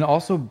 Like, And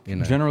also,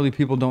 generally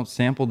people don't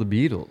sample the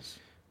Beatles.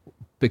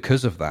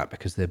 Because of that,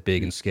 because they're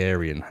big and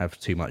scary and have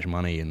too much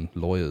money and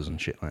lawyers and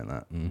shit like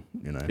that. And,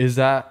 Is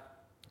that...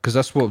 Because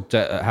that's what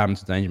happened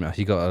to Danger Mouse.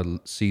 He got a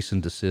cease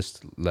and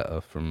desist letter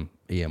from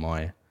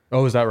EMI.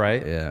 Oh, is that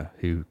right? Yeah,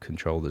 who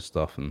control this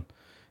stuff, and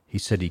he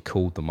said he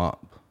called them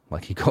up.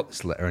 Like he got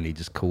this letter and he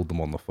just called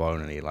them on the phone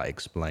and he like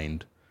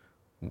explained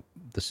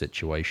the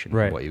situation,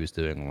 right, what he was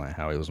doing, like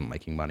how he wasn't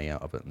making money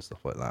out of it and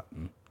stuff like that.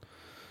 And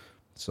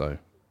so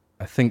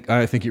I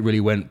don't think it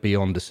really went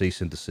beyond a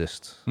cease and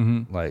desist.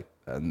 Mm-hmm. Like,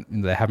 and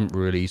they haven't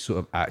really sort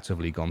of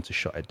actively gone to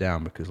shut it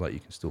down because like you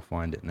can still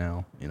find it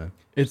now.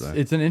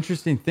 It's an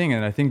interesting thing,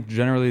 and I think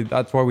generally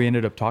that's why we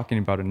ended up talking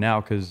about it now,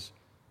 because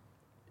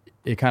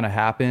it kind of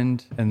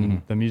happened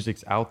and the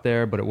music's out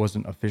there, but it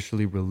wasn't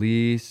officially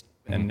released,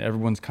 and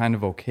everyone's kind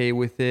of okay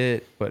with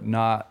it, but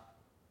not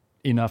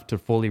enough to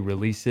fully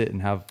release it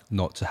and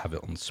not to have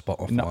it on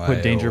Spotify, not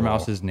put Danger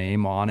Mouse's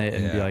name on it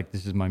and be like,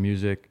 this is my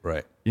music,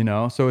 right?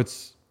 So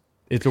it's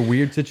a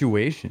weird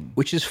situation,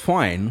 which is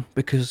fine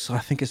because I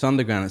think it's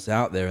underground, it's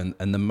out there,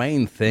 and the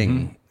main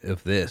thing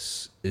of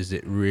this is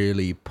it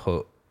really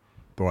put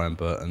Brian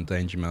Burt and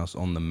Danger Mouse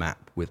on the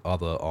map with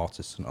other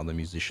artists and other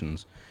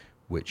musicians,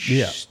 which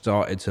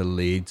started to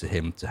lead to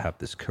him to have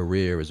this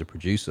career as a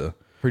producer.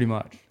 Pretty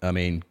much. I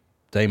mean,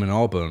 Damon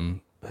Albarn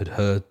had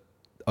heard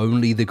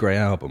only the Grey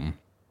Album,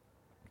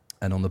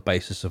 and on the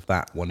basis of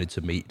that wanted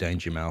to meet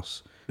Danger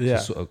Mouse. Yeah.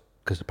 To sort of,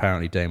 because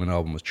apparently Damon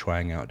Albarn was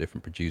trying out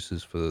different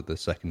producers for the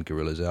second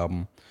Gorillaz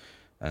album,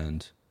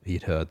 and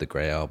he'd heard the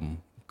Grey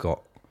Album,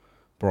 got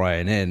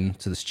Brian in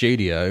to the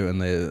studio, and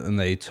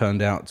they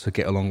turned out to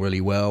get along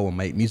really well and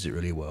make music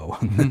really well.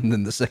 And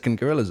then the second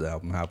Gorillaz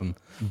album happened.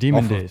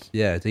 Demon Days.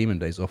 Demon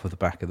Days off of the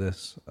back of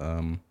this.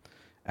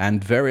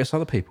 And various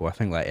other people. I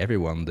think like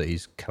everyone that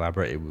he's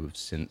collaborated with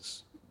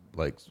since,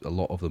 like a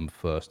lot of them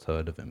first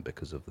heard of him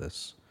because of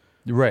this.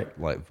 Right.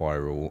 Like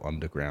viral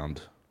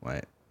underground,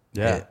 like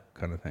hit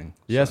kind of thing.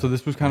 Yeah, so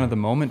this was kind of the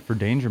moment for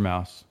Danger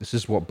Mouse. This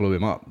is what blew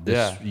him up.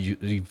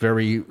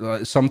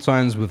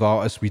 Sometimes with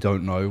artists we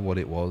don't know what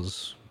it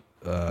was.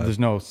 There's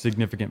no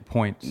significant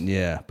points.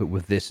 Yeah, but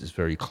with this it's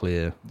very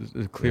clear.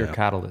 There's a clear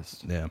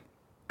catalyst. Yeah.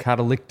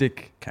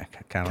 Catalytic.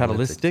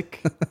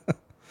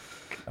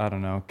 I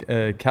don't know.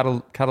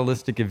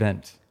 Catalytic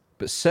event.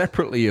 But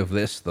separately of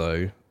this,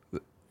 though,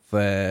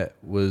 there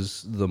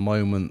was the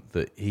moment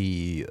that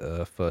he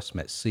first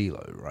met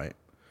CeeLo, right?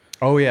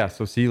 Oh, yeah.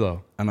 So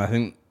CeeLo. And I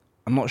think,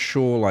 I'm not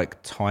sure,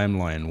 like,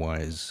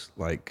 timeline-wise,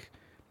 like,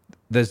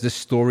 there's this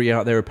story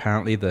out there,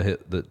 apparently,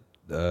 that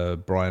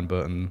Brian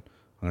Burton,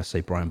 I'm going to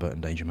say Brian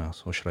Burton Danger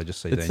Mouse, or should I just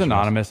say Danger Mouse? It's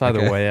synonymous,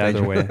 either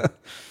way.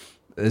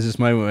 There's this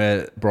moment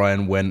where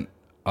Brian went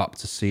up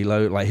to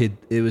CeeLo, like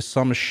it was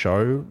some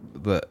show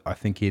that I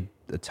think a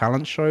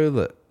talent show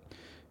that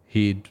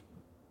he'd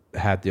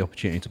had the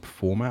opportunity to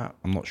perform at.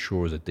 I'm not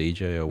sure as a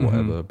DJ or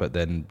whatever, but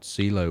then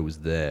CeeLo was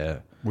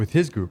there with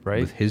his group, right?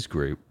 With his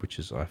group, which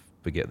is, I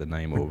forget the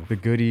name of, the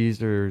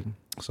Goodies or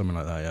something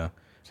like that. Yeah,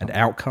 and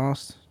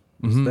Outkast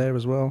was there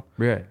as well.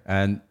 Right,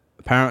 and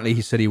apparently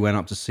he said he went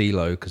up to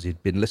CeeLo because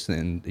he'd been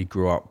listening. He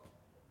grew up.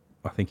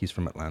 I think he's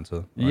from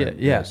Atlanta. Right?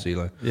 Yeah,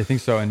 CeeLo. I think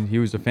so, and he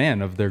was a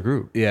fan of their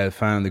group. Yeah,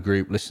 fan of the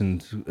group,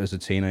 listened as a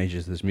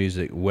teenager to this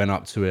music, went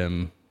up to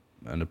him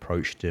and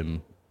approached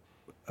him.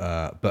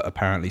 But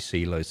apparently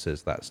CeeLo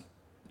says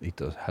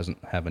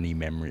hasn't have any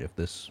memory of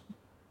this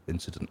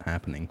incident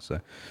happening. So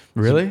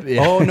really?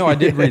 Yeah. Oh, no, I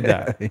did read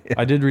that. Yeah.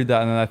 I did read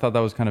that, and I thought that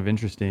was kind of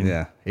interesting.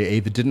 Yeah, it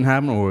either didn't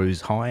happen or he was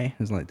high.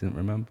 He was like, didn't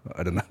remember.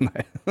 I don't know.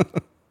 I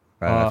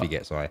don't know if he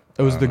gets high.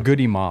 It was the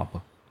Goody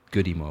Mob.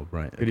 Goody Mob,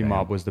 right. Goody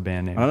Mob was the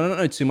band name. I don't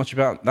know too much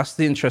about... That's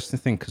the interesting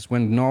thing, because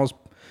when Gnarls...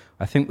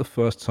 I think the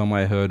first time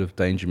I heard of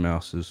Danger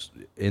Mouse was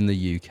in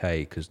the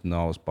UK, because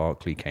Gnarls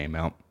Barkley came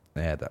out.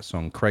 They had that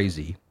song,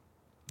 Crazy.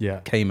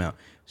 Yeah. Came out.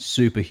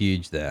 Super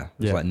huge there.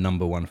 It was like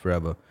 #1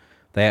 forever.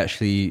 They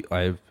actually...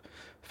 I've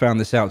found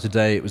this out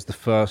today. It was the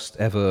first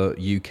ever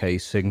UK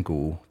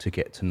single to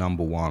get to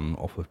 #1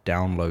 off of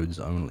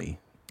downloads only.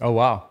 Oh,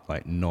 wow.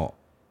 Like, not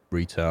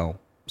retail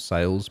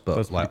sales, but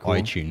that's like cool.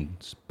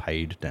 iTunes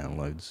paid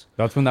downloads.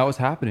 That's when that was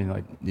happening,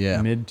 like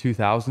mid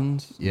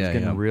 2000s. It was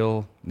getting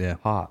real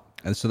hot.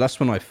 And so that's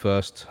when I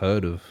first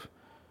heard of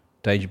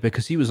Danger,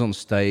 because he was on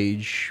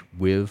stage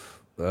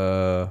with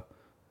CeeLo,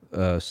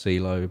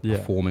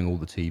 performing all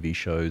the TV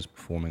shows,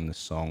 performing the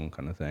song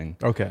kind of thing.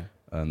 Okay.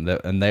 And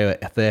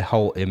their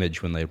whole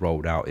image when they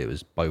rolled out, it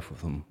was both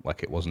of them.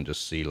 Like, it wasn't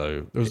just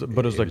CeeLo. It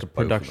was like a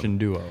production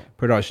duo.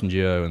 Production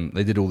duo, and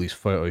they did all these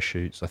photo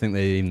shoots. I think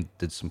they even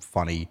did some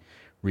funny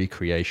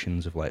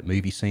recreations of like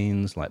movie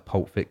scenes, like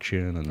Pulp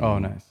Fiction and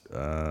nice.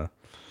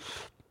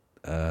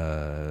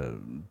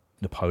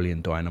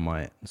 Napoleon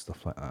Dynamite and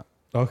stuff like that.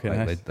 Okay,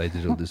 like nice. they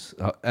did all this,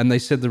 and they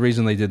said the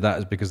reason they did that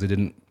is because they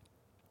didn't.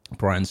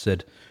 Brian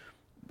said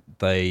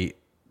they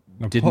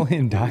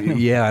Napoleon didn't. Dynamite.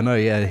 Yeah, I know.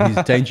 Yeah,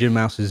 he's Danger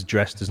Mouse is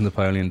dressed as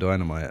Napoleon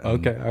Dynamite.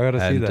 Okay, I gotta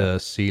see that. And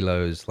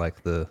CeeLo is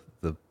like the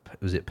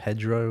was it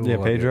Pedro? Yeah,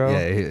 or Pedro.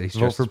 Yeah, he's Vote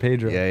dressed for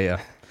Pedro. Yeah.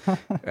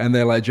 And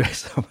they're like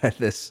dressed up like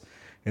this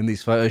in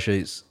these photo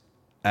shoots.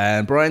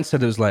 And Brian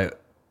said it was like,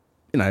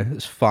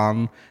 it's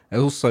fun.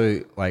 And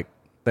also like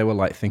they were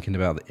like thinking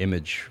about the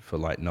image for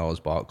like Gnarls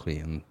Barkley,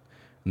 and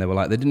they were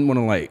like they didn't want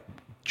to like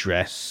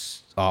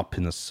dress up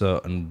in a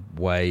certain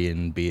way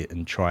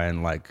and try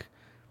and like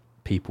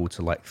people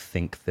to like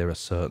think they're a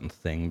certain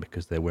thing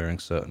because they're wearing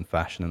certain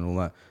fashion and all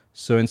that.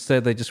 So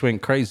instead they just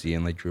went crazy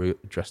and they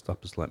dressed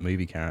up as like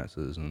movie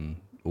characters and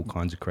all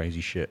kinds of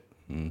crazy shit,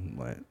 and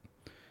like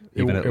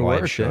even at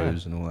live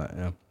shows and all that.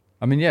 Yeah.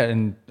 I mean, yeah,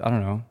 and I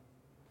don't know.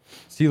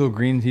 CeeLo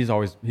Green,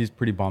 he's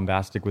pretty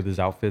bombastic with his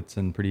outfits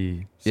and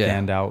pretty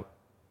stand out.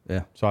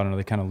 Yeah. So I don't know,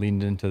 they kind of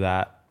leaned into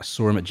that. I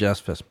saw him at Jazz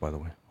Fest, by the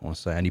way, I want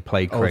to say, and he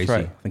played Oh, that's crazy.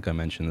 right. I think I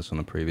mentioned this on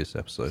a previous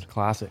episode.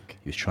 Classic.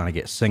 He was trying to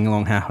get sing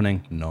along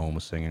happening. No one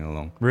was singing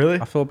along. Really?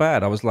 I feel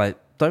bad. I was like,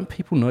 don't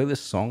people know this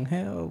song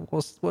here?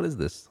 What is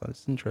this?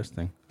 It's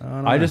interesting.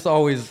 I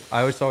always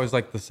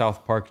like the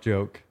South Park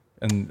joke,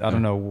 and I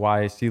don't know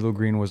why CeeLo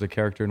Green was a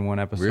character in one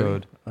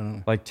episode,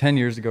 like 10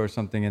 years ago or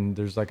something. And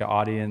there's like an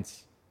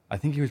audience. I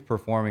think he was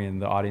performing,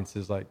 and the audience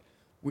is like,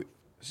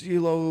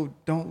 CeeLo,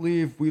 don't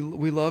leave. We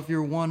love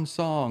your one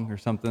song or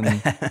something.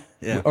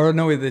 Yeah. Or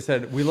no, they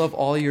said we love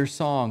all your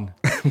song.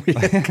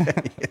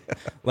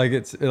 Like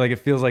it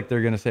feels like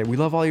they're gonna say we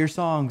love all your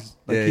songs.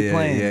 Like keep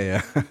playing.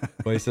 Yeah.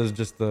 But he says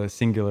just the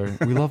singular.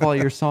 We love all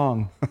your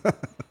song,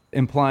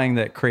 implying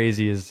that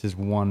Crazy is his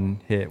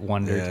one hit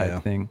wonder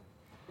type thing.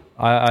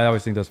 I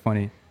always think that's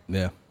funny.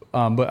 Yeah.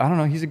 But I don't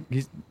know. He's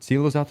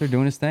CeeLo's out there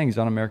doing his thing. He's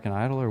on American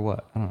Idol or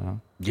what? I don't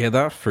know. Yeah,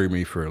 that threw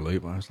me for a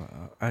loop. I was like,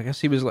 I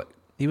guess he was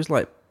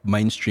like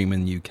mainstream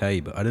in the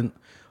UK, but I didn't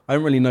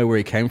really know where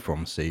he came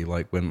from. See,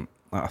 like when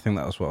I think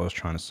that was what I was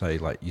trying to say.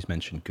 Like you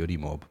mentioned Goody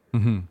Mob.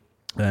 Mm-hmm.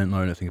 I didn't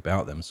know anything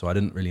about them, so I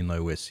didn't really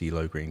know where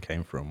CeeLo Green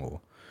came from, or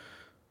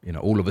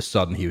all of a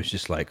sudden he was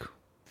just like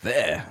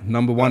there,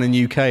 number one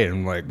in UK,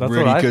 and like That's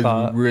what I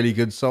thought. really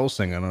good soul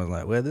singer. And I was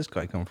like, where'd this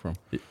guy come from?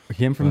 He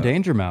came from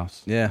Danger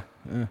Mouse. Yeah.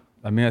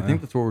 I mean, I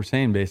think that's what we're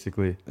saying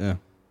basically. Yeah.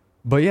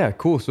 But yeah,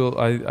 cool. So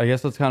I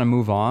guess let's kind of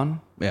move on.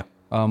 Yeah.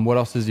 What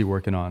else is he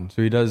working on?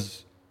 So he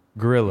does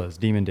Gorillaz,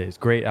 Demon Days,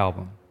 great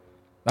album.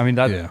 I mean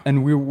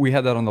and we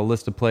had that on the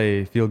list to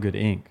play. Feel Good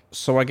Inc.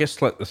 So I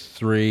guess like the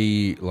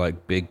three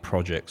like big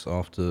projects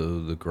after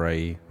the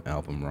Grey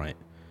album, right,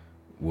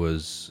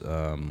 was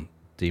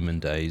Demon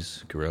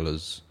Days,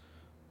 Gorillaz.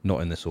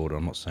 Not in this order.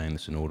 I'm not saying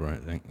this in order. I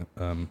think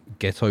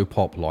Ghetto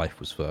Pop Life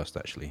was first,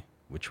 actually,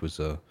 which was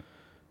a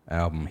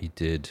album he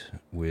did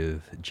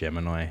with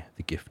Gemini,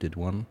 the Gifted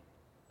One,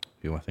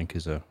 who I think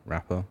is a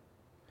rapper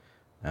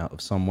out of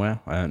somewhere.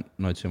 I don't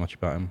know too much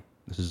about him.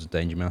 This is a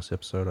Danger Mouse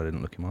episode. I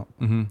didn't look him up.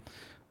 Mm-hmm.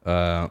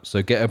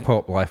 So Ghetto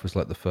Pop Life was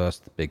like the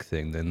first big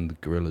thing. Then the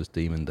Gorillaz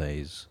Demon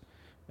Days,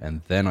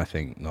 and then I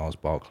think Gnarls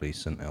Barkley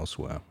Sent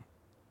Elsewhere.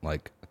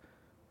 Like,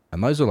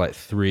 and those are like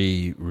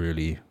three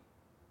really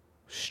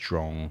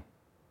strong,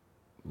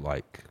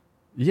 like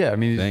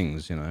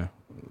things,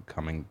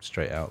 coming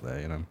straight out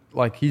there,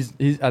 Like he's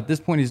at this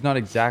point he's not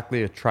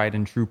exactly a tried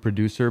and true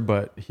producer,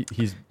 but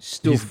he's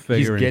still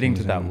he's getting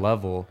to that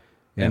level.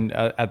 Yeah. And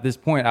at this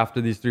point, after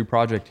these three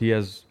projects, he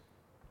has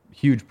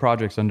huge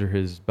projects under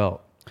his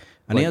belt.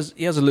 And he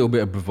has a little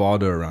bit of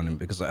bravado around him,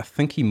 because I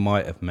think he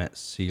might have met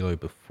CeeLo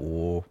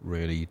before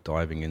really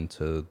diving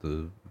into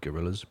the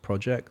Gorillaz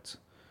project.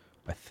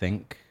 I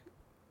think.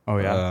 Oh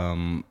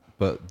yeah.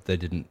 But they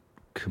didn't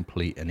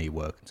complete any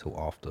work until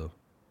after,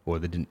 or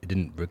it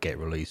didn't get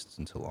released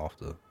until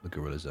after the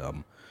Gorillaz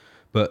album.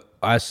 But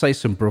I say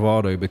some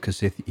bravado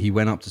because he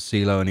went up to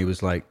CeeLo and he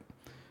was like,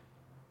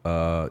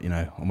 I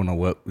want to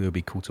work. It would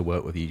be cool to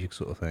work with you,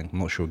 sort of thing. I'm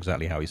not sure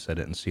exactly how he said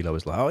it. And CeeLo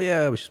was like, "Oh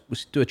yeah, we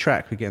should do a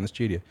track. We get in the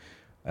studio."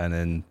 And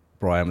then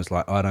Brian was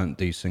like, "I don't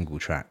do single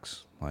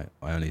tracks. Like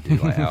I only do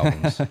like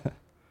albums."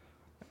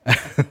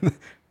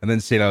 And then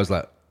CeeLo was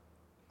like,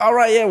 "All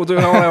right, yeah, we'll do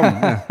an whole album."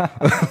 Yeah.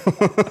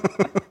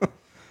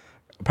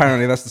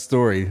 Apparently, that's the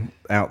story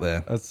out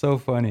there. That's so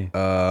funny.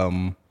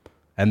 And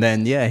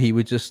then he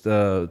would just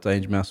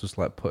Danger Mouse was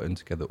like putting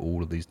together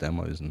all of these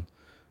demos and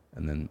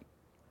then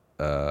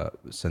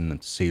send them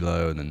to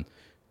CeeLo, and then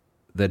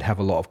they'd have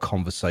a lot of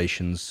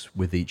conversations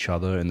with each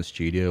other in the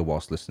studio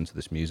whilst listening to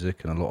this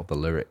music, and a lot of the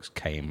lyrics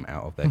came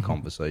out of their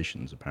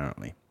conversations,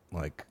 apparently.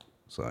 Like,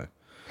 so,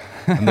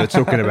 and they're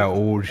talking about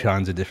all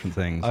kinds of different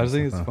things. I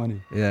think it's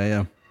funny.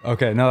 Yeah.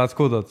 Okay, no, that's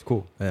cool. That's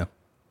cool. Yeah.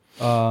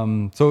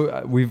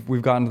 So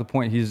we've gotten to the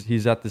point.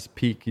 He's at this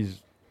peak.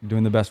 He's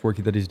doing the best work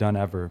that he's done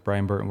ever.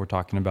 Brian Burton, we're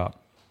talking about.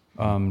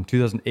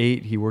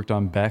 2008, he worked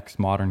on Beck's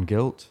Modern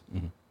Guilt.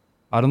 Mm-hmm.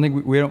 I don't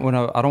think we don't want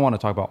to. I don't want to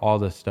talk about all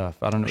this stuff.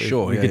 I don't know.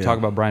 Sure, we yeah, could yeah. talk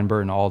about Brian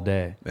Burton all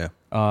day. Yeah.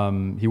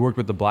 He worked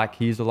with the Black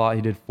Keys a lot.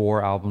 He did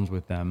 4 albums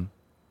with them: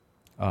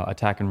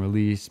 Attack and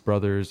Release,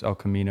 Brothers, El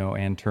Camino,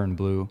 and Turn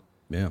Blue.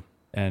 Yeah.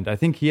 And I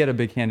think he had a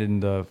big hand in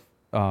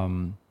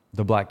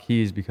the Black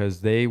Keys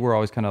because they were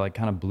always kind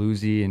of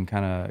bluesy and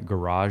kind of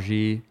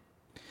garagey.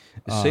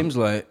 It seems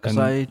like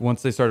And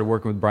once they started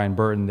working with Brian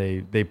Burton,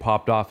 they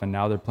popped off, and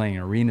now they're playing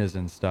arenas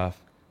and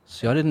stuff.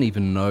 See, I didn't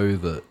even know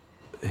that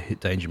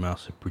Danger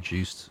Mouse had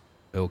produced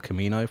El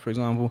Camino, for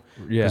example.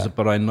 Yeah.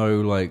 But I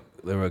know like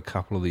there were a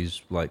couple of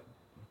these like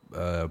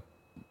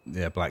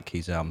Black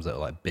Keys albums that are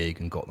like big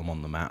and got them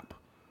on the map.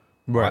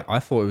 Right. I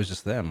thought it was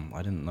just them.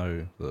 I didn't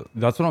know that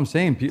That's what I'm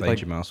saying.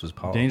 Danger Mouse was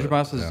part Danger of it.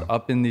 Mouse is Yeah.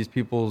 up in these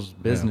people's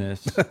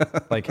business,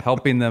 like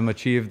helping them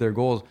achieve their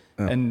goals.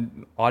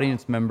 And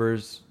audience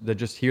members that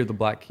just hear the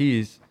Black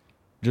Keys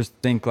just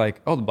think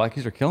like, oh, the Black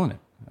Keys are killing it.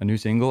 A new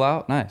single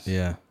out? Nice.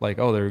 Yeah. Like,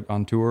 oh, they're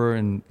on tour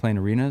and playing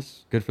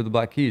arenas? Good for the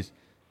Black Keys.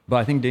 But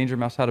I think Danger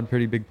Mouse had a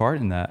pretty big part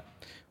in that.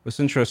 It's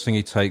interesting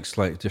he takes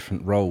like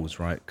different roles,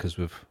 right? Because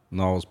with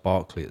Gnarls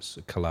Barkley, it's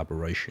a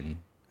collaboration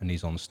and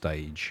he's on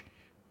stage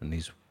and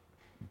he's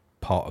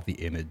part of the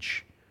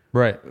image.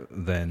 Right.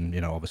 Then,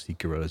 obviously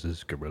Gorillaz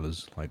is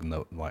Gorillaz. Like,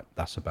 no, like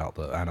that's about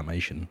the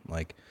animation.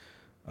 Like,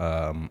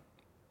 and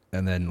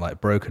then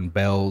like Broken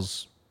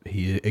Bells,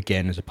 he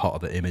again is a part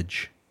of the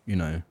image,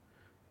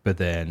 But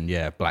then,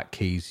 Black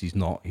Keys, he's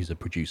not. He's a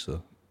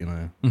producer,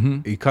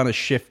 He kind of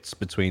shifts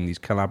between these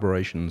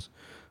collaborations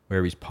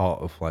where he's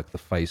part of like the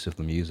face of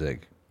the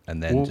music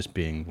and then just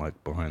being like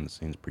behind the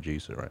scenes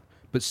producer, right?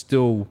 But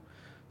still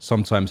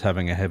sometimes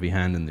having a heavy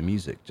hand in the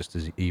music, just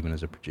as even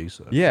as a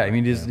producer. Yeah, I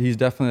mean, he's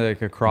definitely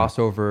like a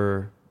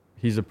crossover.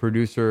 He's a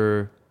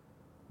producer,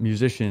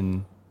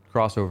 musician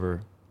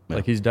crossover. Yeah.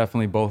 Like he's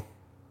definitely both.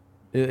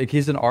 Like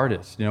he's an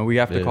artist. We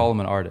have to call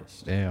him an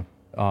artist. Yeah.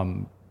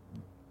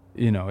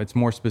 It's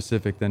more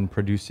specific than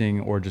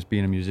producing or just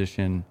being a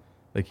musician.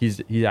 Like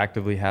he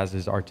actively has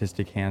his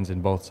artistic hands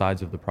in both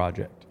sides of the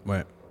project.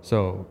 Right.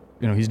 So,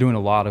 he's doing a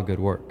lot of good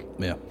work.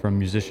 Yeah. From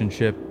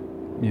musicianship,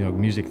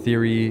 music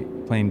theory,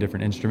 playing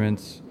different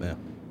instruments. Yeah.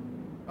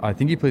 I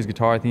think he plays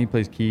guitar. I think he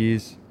plays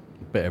keys.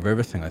 Bit of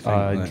everything, I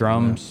think.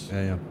 Drums.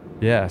 Yeah.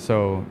 Yeah,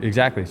 so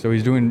exactly. So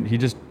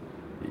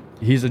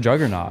he's a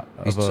juggernaut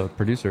of a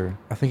producer.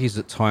 I think he's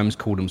at times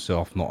called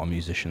himself not a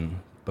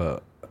musician,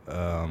 but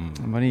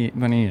But he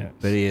is.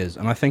 But he is,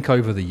 and I think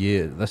over the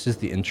years, this is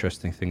the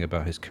interesting thing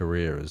about his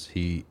career is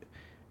he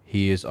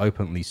has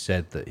openly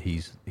said that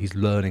he's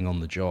learning on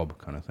the job,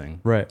 kind of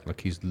thing. Right.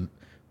 Like he's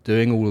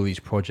doing all of these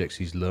projects,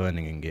 he's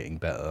learning and getting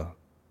better,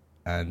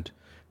 and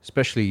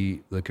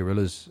especially the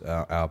Gorillaz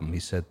album, he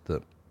said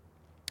that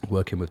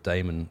working with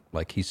Damon,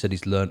 like he said,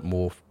 he's learned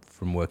more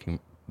from working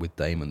with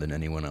Damon than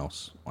anyone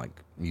else,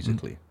 like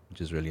musically,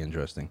 which is really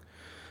interesting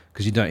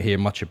because you don't hear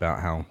much about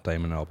how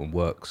Damon album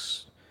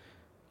works.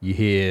 You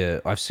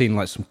hear, I've seen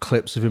like some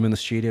clips of him in the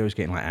studio. He's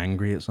getting like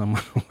angry at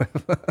someone. Or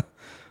whatever.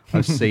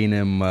 I've seen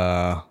him,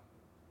 but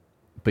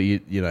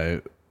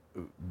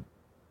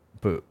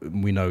but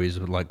we know he's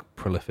like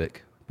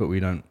prolific, but we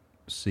don't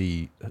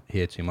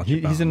hear too much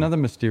about He's him. another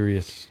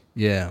mysterious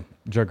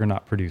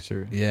juggernaut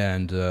producer. Yeah,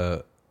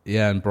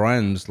 and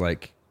Brian's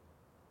like,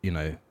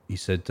 he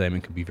said Damon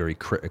could be very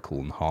critical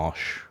and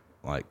harsh,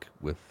 like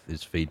with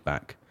his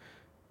feedback,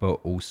 but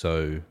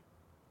also,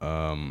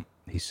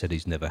 he said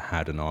he's never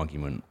had an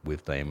argument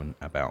with Damon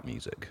about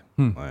music.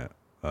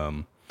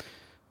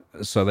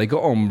 So they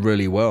got on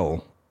really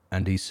well,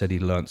 and he said he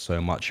learned so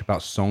much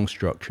about song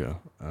structure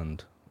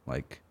and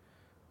I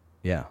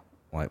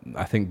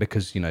think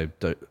because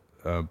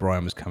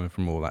Brian was coming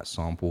from all that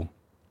sample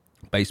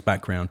bass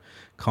background,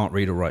 can't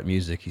read or write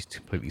music. He's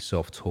completely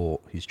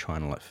self-taught. He's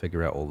trying to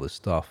figure out all this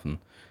stuff, and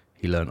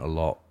he learned a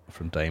lot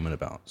from Damon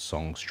about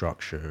song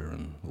structure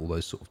and all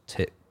those sort of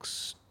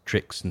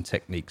tricks and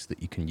techniques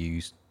that you can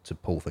use to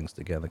pull things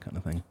together, kind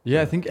of thing.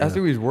 Yeah, I think as he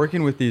was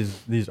working with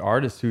these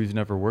artists who he's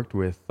never worked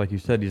with, like you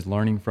said, he's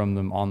learning from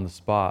them on the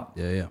spot.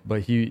 Yeah.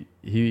 But he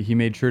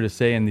made sure to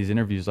say in these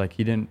interviews, like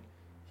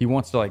he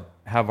wants to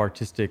have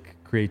artistic,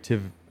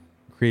 creative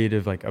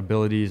like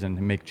abilities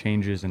and make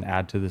changes and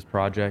add to this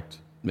project.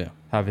 Yeah.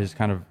 Have his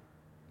kind of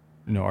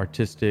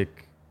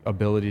artistic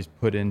abilities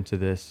put into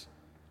this.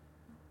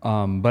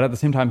 But at the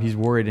same time, he's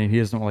worried and he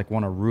doesn't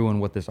want to ruin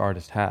what this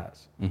artist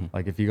has. Mm-hmm.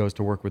 Like if he goes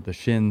to work with the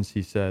Shins,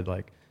 he said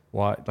the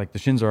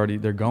Shins are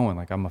they're going.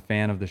 Like I'm a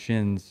fan of the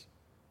Shins.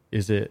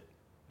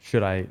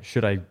 Should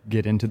I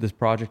get into this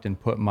project and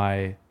put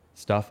my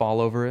stuff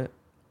all over it?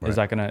 Right. Is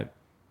that gonna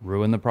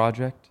ruin the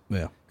project?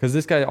 Yeah. Because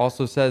this guy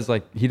also says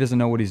he doesn't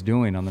know what he's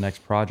doing on the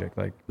next project.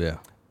 Yeah.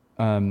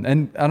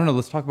 And I don't know.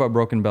 Let's talk about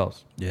Broken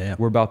Bells. Yeah.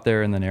 We're about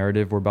there in the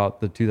narrative. We're about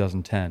the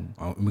 2010.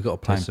 Oh, and we got to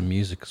play some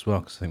music as well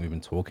because I think we've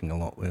been talking a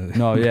lot.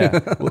 No, yeah.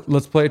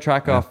 Let's play a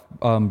track off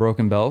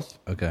Broken Bells.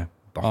 Okay.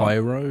 The High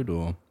Road,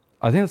 or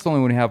I think that's the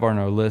only one we have on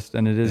our list,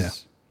 and it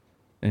is,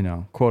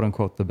 quote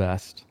unquote, the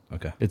best.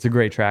 Okay. It's a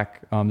great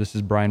track. This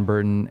is Brian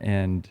Burton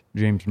and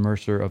James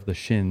Mercer of the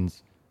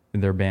Shins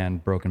in their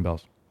band Broken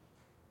Bells.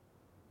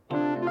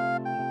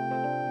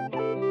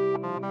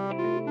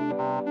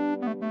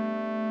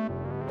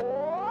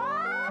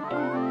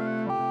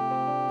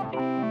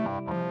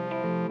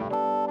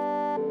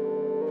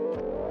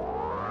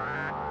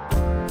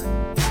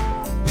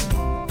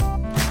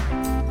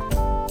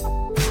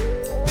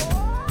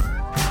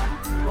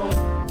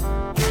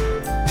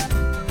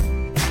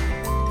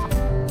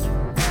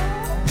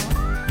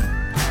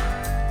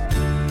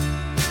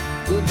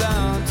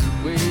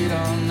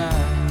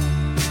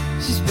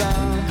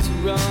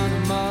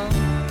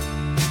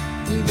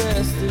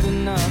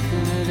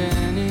 nothing at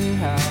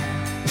anyhow.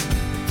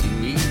 To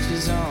each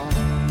his own.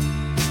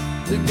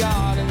 The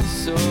garden's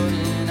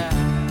sorting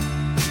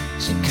out.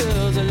 She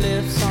curls her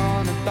lips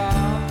on a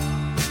bow.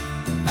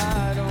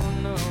 I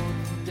don't know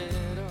if I'm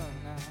dead or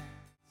not.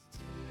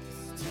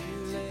 It's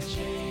too late to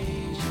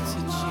change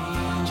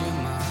your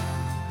mind.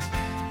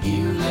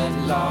 You let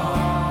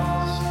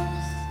lost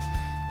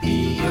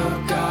be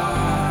your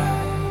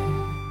guide.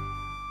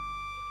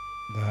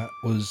 That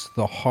was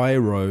The High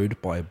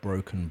Road by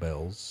Broken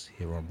Bells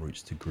here on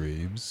Roots to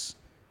Grooves.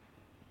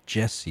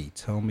 Jesse,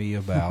 tell me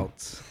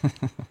about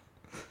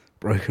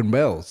Broken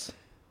Bells.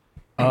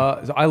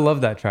 So I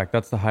love that track.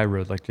 That's The High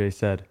Road, like Jay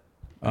said.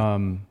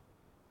 I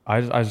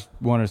just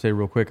want to say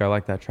real quick, I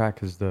like that track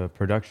because the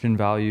production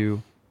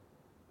value,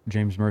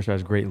 James Mercer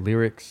has great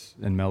lyrics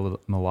and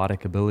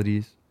melodic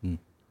abilities.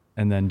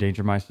 And then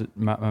Danger Mice.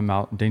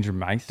 Danger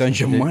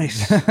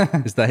Mice?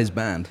 Is that his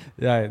band?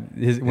 Yeah,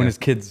 when he has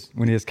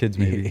kids,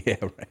 maybe. Yeah,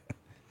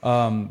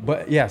 right.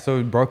 But yeah,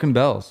 so Broken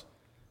Bells.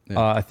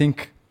 I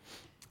think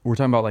we're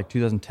talking about like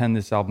 2010.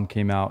 This album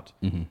came out,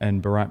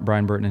 and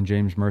Brian Burton and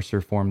James Mercer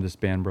formed this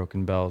band,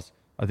 Broken Bells.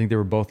 I think they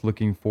were both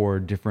looking for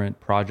a different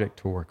project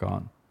to work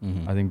on.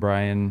 I think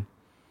Brian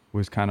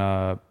was kind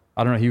of,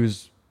 I don't know,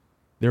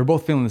 they were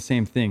both feeling the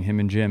same thing. Him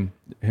and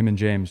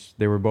James,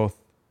 they were both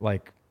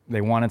like,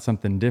 they wanted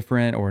something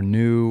different or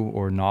new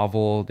or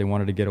novel. They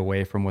wanted to get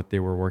away from what they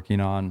were working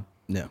on.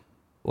 Yeah.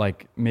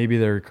 Like maybe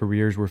their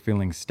careers were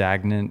feeling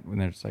stagnant when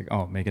they're just like,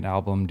 oh, make an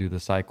album, do the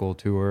cycle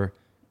tour,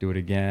 do it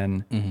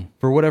again.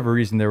 For whatever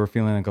reason, they were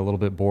feeling like a little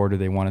bit bored or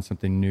they wanted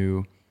something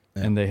new.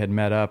 And they had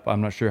met up.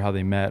 I'm not sure how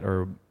they met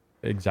or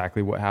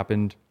exactly what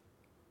happened.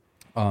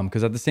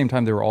 Because at the same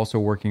time, they were also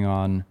working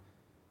on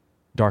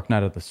Dark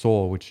Night of the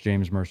Soul, which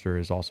James Mercer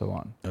is also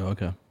on. Oh,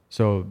 okay.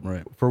 So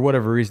for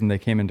whatever reason, they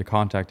came into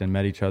contact and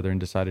met each other and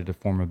decided to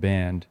form a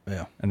band.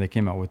 Yeah. And they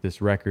came out with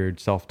this record,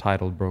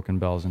 self-titled Broken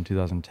Bells in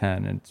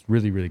 2010. And it's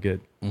really, really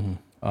good.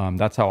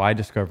 That's how I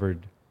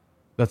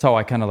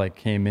kind of like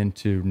came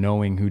into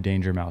knowing who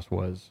Danger Mouse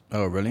was.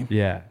 Oh, really?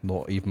 Yeah.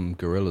 Not even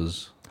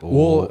Gorillaz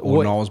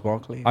or Gnarls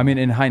Barkley? I mean,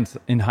 in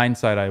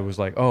hindsight, I was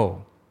like,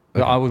 oh.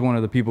 Okay. I was one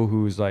of the people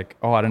who was like,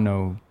 oh, I don't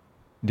know.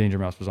 Danger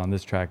Mouse was on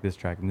this track,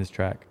 and this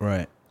track.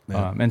 Right.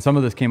 Yeah. And some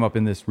of this came up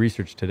in this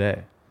research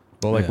today.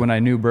 But like when I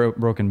knew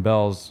Broken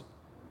Bells,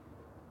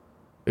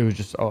 it was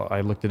just, I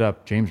looked it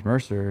up. James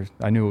Mercer,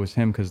 I knew it was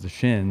him because the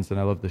Shins, and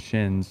I love the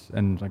Shins.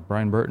 And like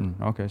Brian Burton,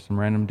 okay, some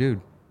random dude.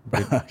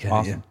 Okay,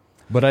 awesome. Yeah.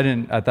 But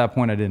at that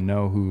point, I didn't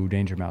know who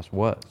Danger Mouse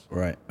was.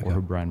 Right. Okay. Or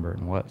who Brian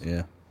Burton was.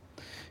 Yeah.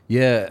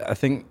 Yeah, I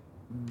think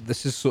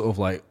this is sort of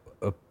like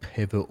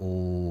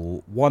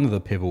one of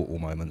the pivotal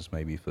moments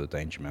maybe for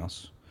Danger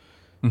Mouse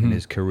in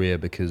his career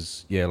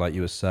because, yeah, like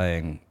you were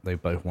saying, they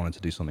both wanted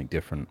to do something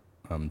different.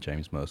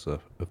 James Mercer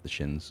of the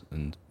Shins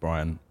and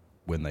Brian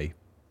when they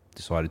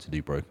decided to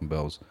do Broken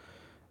Bells.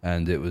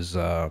 And it was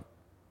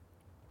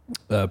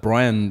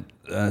Brian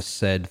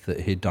said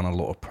that he'd done a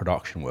lot of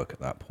production work at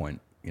that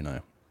point, you know.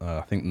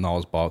 I think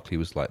Gnarls Barkley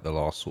was like the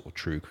last sort of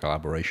true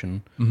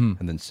collaboration.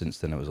 And then since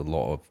then it was a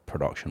lot of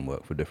production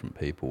work for different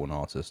people and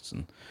artists.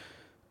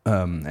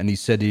 And he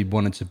said he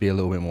wanted to be a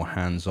little bit more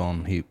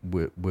hands-on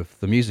with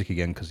the music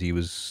again because he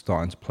was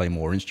starting to play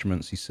more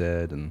instruments, he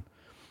said.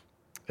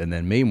 And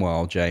then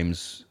meanwhile,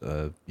 James,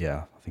 I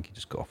think he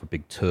just got off a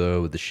big tour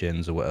with the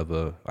Shins or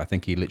whatever. I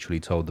think he literally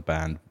told the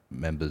band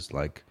members,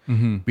 like,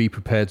 be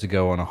prepared to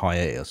go on a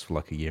hiatus for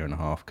like a year and a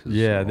half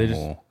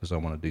because I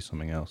want to do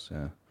something else,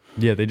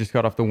 Yeah, they just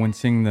got off the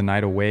Sing the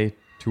Night Away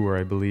tour,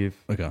 I believe.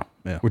 Okay,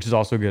 yeah. Which is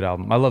also a good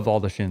album. I love all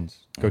the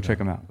Shins. Go check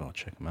them out. I'll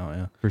check them out,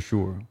 yeah. For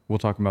sure. We'll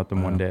talk about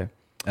them one day.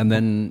 And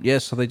then,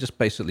 so they just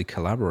basically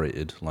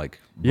collaborated, like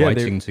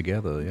writing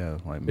together,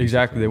 like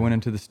exactly. They went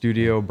into the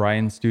studio,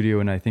 Brian's studio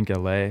in, I think,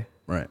 LA.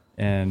 Right.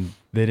 And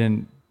they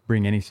didn't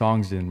bring any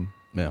songs in,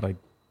 like,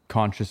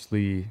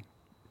 consciously.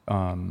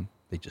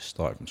 They just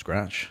started from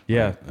scratch.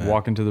 Yeah,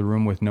 walk into the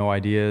room with no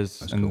ideas.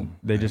 That's and cool.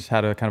 They just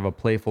had a kind of a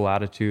playful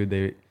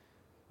attitude.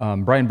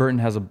 Brian Burton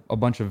has a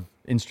bunch of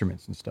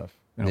instruments and stuff.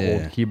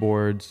 Old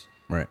keyboards.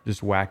 Right. Just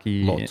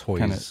wacky. A lot of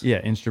toys.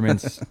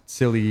 Instruments,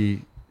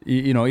 silly...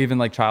 even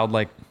like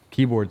childlike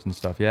keyboards and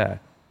stuff,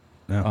 that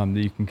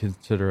you can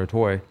consider a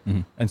toy.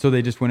 And so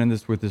they just went in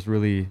with this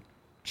really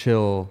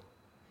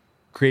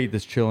create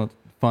this chill,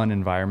 fun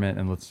environment,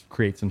 and let's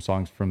create some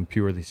songs from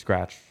purely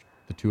scratch,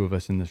 the two of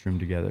us in this room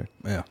together.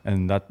 Yeah.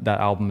 And that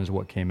album is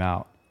what came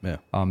out. Yeah.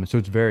 So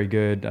it's very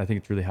good. I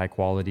think it's really high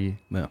quality.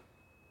 Yeah.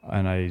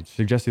 And I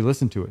suggest you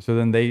listen to it. So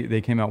then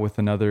they came out with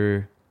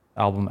another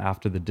album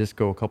after the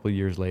disco a couple of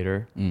years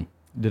later.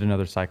 Did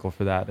another cycle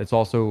for that.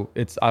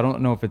 I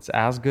don't know if it's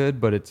as good,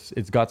 but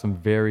it's got some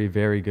very,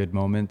 very good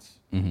moments.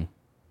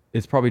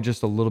 It's probably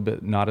just a little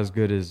bit not as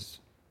good as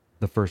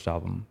the first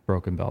album,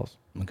 Broken Bells.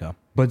 Okay.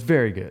 But it's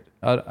very good.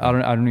 I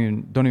don't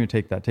even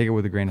take that. Take it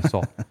with a grain of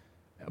salt.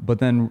 But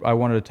then I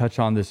wanted to touch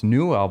on this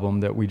new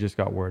album that we just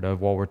got word of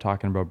while we're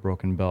talking about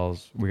Broken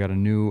Bells. We got a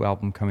new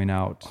album coming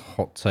out.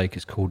 Hot take.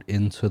 It's called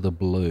Into the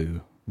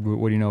Blue.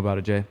 What do you know about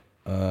it, Jay?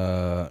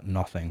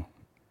 Nothing.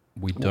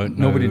 We don't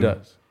know. Nobody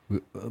does.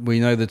 We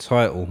know the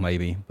title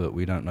maybe, but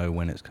we don't know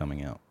when it's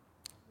coming out.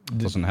 It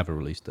doesn't have a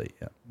release date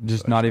yet.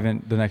 Just not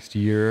even the next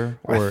year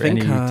or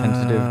any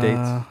tentative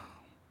dates?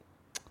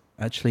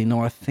 Actually,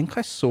 no. I think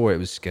I saw it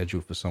was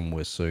scheduled for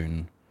somewhere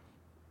soon.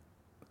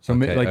 So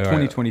Okay, like all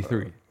right.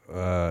 2023.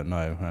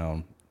 No, hang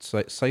on.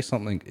 Say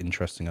something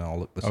interesting and I'll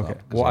look this Okay.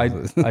 up. Well,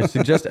 I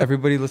suggest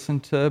everybody listen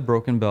to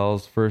Broken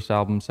Bells' first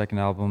album, second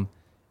album,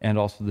 and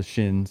also the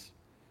Shins.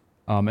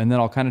 And then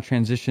I'll kind of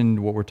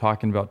transition what we're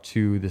talking about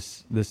to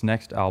this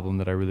next album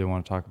that I really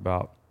want to talk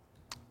about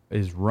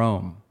is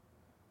Rome,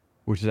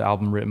 which is an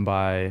album written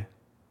by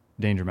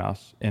Danger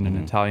Mouse and an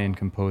Italian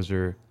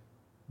composer,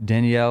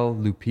 Daniele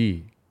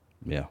Lupi.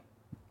 Yeah.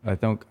 I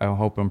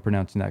hope I'm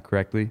pronouncing that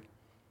correctly.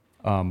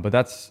 But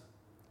that's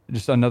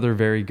just another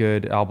very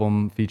good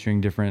album featuring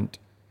different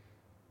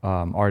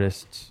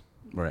artists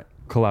Right.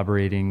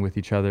 collaborating with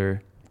each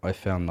other. I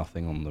found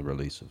nothing on the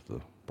release of the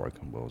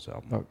Broken Bells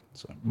album. Oh,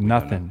 So we don't know.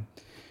 Nothing.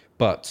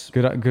 But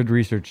Good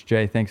research,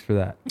 Jay. Thanks for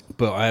that.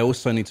 I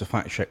also need to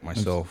fact check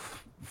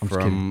myself I'm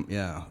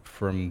just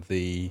from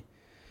the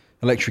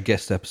Electric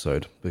Guest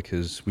episode,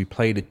 because we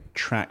played a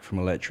track from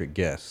Electric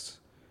Guest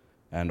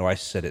and I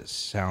said it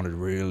sounded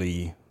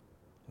really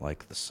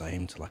like the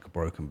same to like a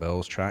Broken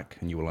Bells track,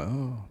 and you were like,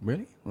 "Oh,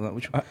 really? Well, that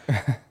which one?"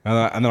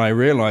 And then I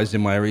realized in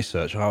my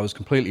research I was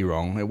completely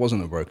wrong. It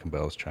wasn't a Broken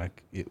Bells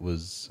track. It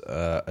was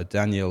a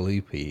Daniele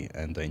Lupi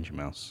and Danger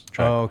Mouse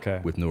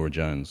track with Norah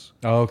Jones.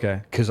 Oh,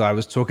 okay. Because I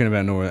was talking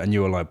about Norah, and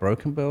you were like,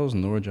 Broken Bells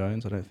and Norah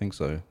Jones? I don't think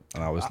so.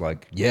 And I was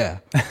like, yeah.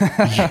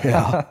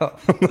 Yeah.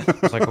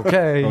 It's like,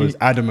 okay. I was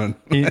adamant.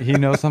 he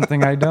knows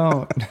something I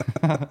don't.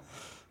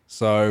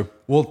 So,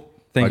 Well,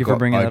 thank you for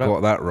bringing that I got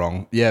up. that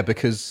wrong. Yeah,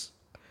 because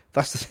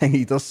that's the thing.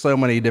 He does so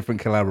many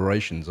different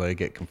collaborations. I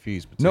get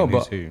confused between No,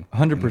 who's but who.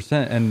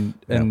 100%.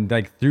 And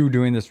like through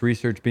doing this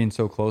research, being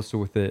so close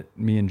with it,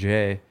 me and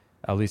Jay,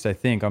 at least I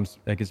think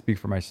I can speak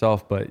for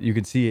myself, but you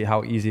can see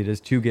how easy it is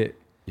to get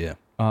Yeah.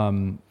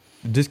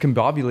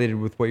 discombobulated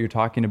with what you're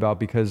talking about,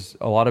 because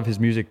a lot of his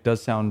music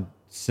does sound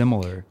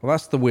similar. Well,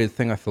 that's the weird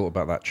thing I thought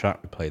about that track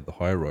we played, The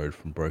High Road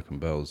from Broken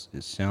Bells.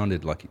 It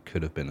sounded like it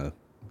could have been a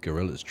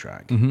Gorillaz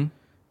track,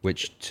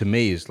 which to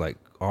me is like,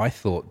 I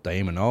thought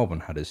Damon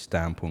Albarn had his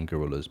stamp on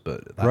Gorillaz,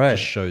 but that Right.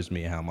 just shows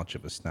me how much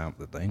of a stamp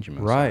that Danger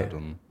Mouse Right. had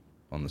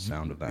on the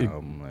sound of that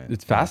album. Like,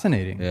 It's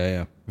fascinating.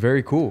 Yeah,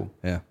 Very cool.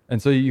 yeah.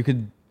 And so you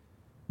could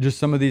just,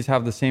 some of these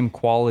have the same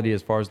quality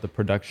as far as the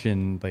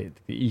production, like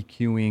the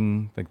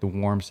EQing, like the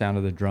warm sound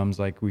of the drums,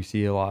 like we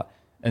see a lot.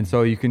 And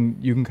so you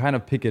can kind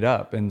of pick it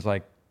up, and it's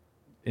like,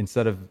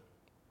 instead of,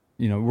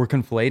 we're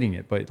conflating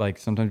it, but like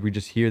sometimes we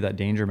just hear that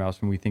Danger Mouse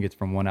and we think it's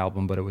from one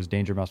album, but it was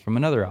Danger Mouse from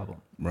another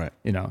album. Right.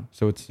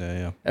 So it's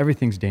Yeah.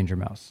 everything's Danger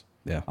Mouse.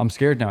 Yeah. I'm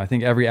scared now. I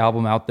think every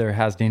album out there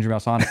has Danger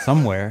Mouse on it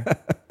somewhere.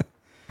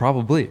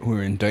 Probably.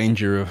 We're in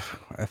danger of,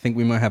 I think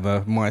we might have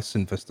a mice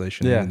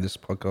infestation in this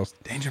podcast.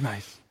 Danger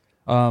Mice.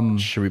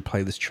 Should we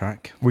play this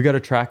track? We got a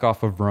track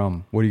off of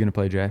Rome. What are you going to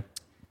play, Jay?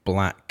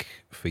 Black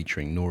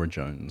featuring Norah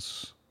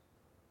Jones.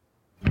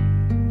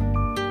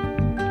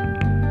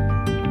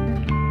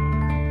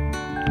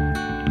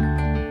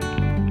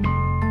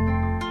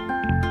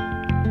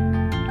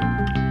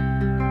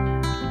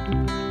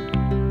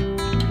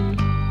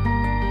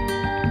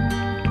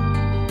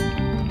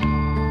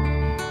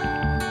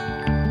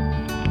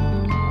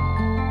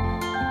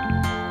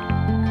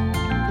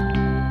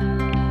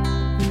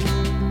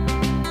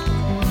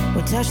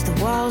 We touched the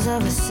walls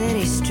of the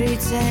city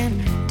streets and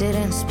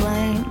didn't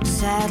explain.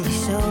 Sadly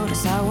showed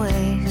us our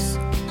ways.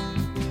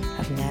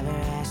 I've never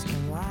asked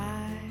him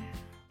why.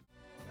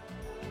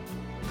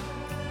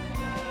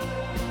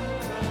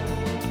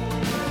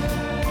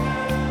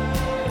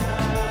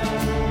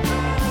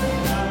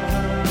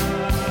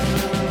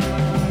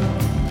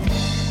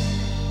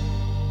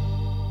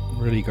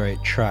 Really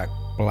great track,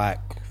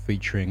 Black,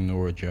 featuring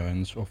Norah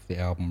Jones off the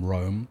album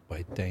Rome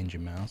by Danger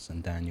Mouse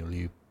and Daniel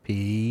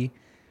Lupi.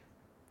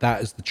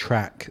 That is the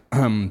track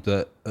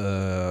that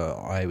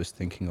I was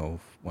thinking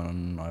of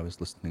when I was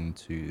listening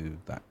to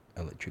that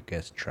Electric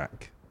Guest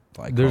track.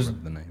 I can't There's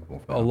remember the name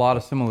of a lot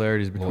of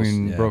similarities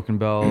between yeah. Broken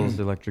Bells,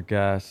 Electric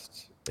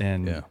Guest,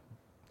 and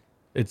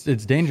it's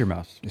Danger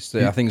Mouse.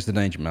 I think it's the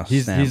Danger Mouse.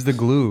 He's the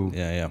glue.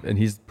 Yeah. And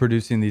he's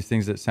producing these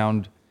things that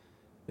sound,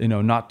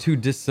 not too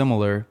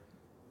dissimilar.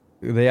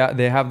 They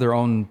have their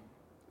own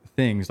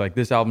things. Like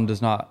this album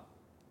does not.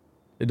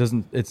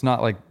 It's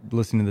not like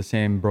listening to the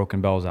same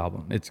Broken Bells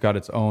album. It's got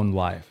its own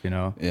life.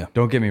 Yeah.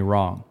 Don't get me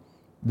wrong.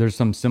 There's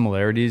some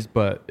similarities,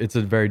 but it's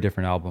a very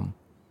different album.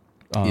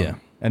 Yeah.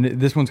 And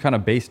this one's kind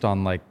of based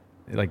on like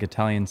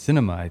Italian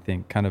cinema, I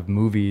think, kind of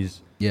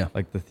movies. Yeah.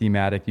 Like the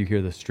thematic, you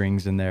hear the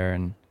strings in there,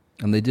 and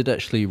they did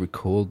actually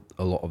record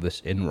a lot of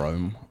this in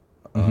Rome.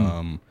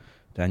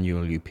 Daniel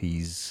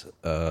Lupi's,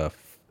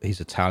 he's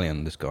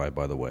Italian, this guy,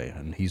 by the way,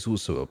 and he's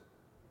also a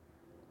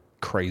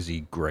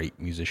crazy great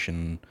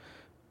musician.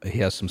 He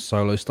has some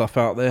solo stuff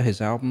out there. His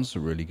albums are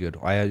really good.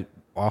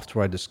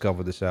 After I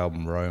discovered this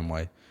album, Rome,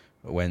 I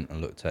went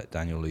and looked at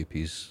Daniel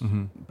Lupi's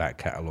back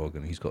catalogue,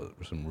 and he's got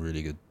some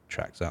really good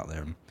tracks out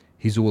there. And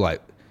he's all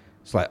like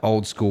It's like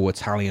old school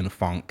Italian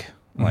funk,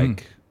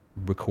 like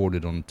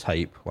recorded on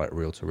tape, like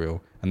reel to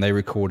reel. And they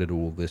recorded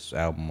all this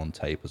album on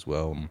tape as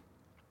well. And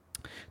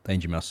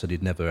Danger Mouse said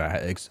he'd never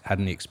had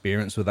any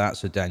experience with that,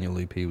 so Daniel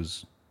Luppi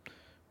was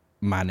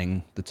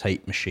manning the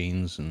tape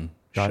machines and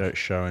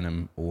showing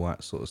him all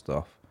that sort of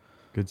stuff.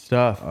 Good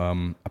stuff.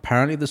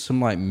 Apparently, there's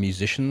some like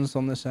musicians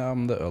on this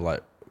album that are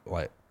like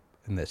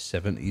in their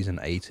 70s and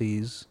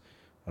 80s.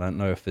 I don't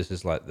know if this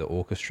is like the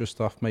orchestra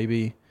stuff,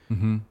 maybe.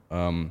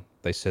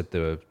 They said they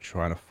were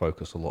trying to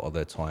focus a lot of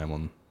their time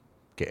on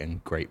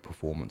getting great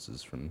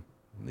performances from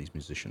these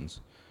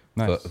musicians,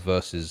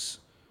 versus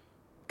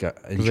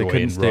enjoying they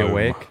couldn't stay Rome.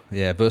 awake.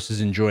 Yeah,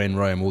 versus enjoying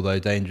Rome. Although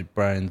Danger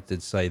Brian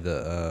did say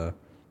that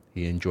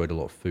he enjoyed a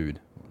lot of food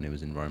when he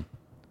was in Rome.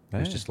 It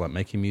was just like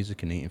making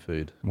music and eating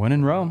food. When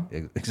in Rome.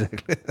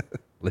 Exactly.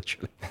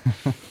 Literally.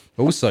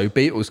 Also,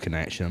 Beatles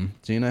connection.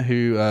 Do you know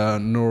who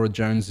Nora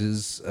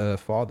Jones's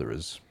father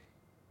is?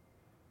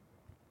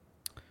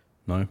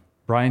 No.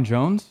 Brian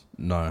Jones?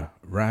 No.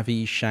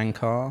 Ravi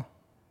Shankar.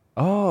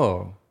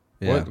 Oh.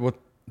 Yeah. What?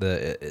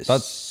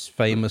 That's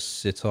famous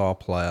sitar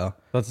player.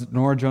 That's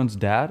Nora Jones'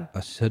 dad?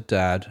 That's her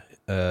dad.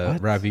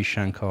 Ravi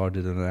Shankar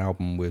did an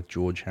album with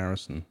George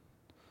Harrison.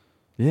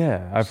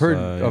 Yeah, I've heard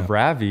of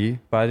Ravi,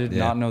 but I did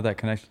not know that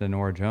connection to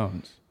Nora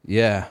Jones.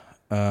 Yeah.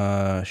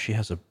 She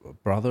has a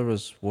brother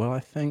as well, I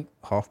think.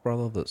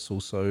 Half-brother that's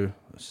also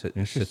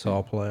a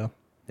sitar player.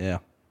 Yeah.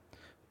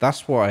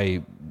 That's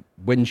why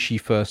when she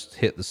first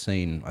hit the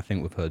scene, I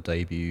think with her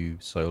debut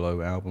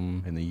solo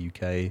album in the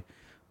UK,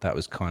 that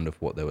was kind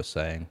of what they were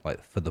saying,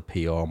 like for the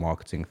PR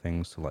marketing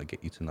things to like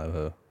get you to know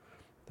her.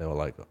 They were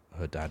like,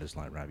 her dad is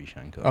like Ravi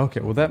Shankar. Okay,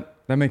 well that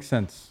makes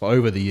sense. But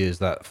over the years,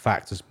 that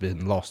fact has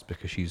been lost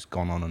because she's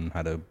gone on and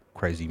had a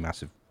crazy,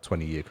 massive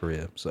 20-year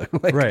career. So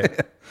like, right.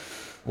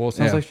 Well, it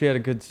sounds like she had a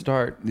good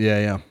start.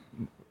 Yeah.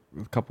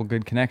 With a couple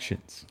good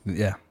connections.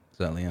 Yeah,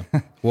 certainly.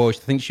 Yeah. Well, I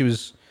think she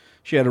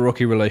had a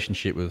rocky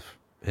relationship with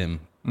him.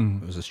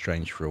 It was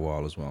estranged for a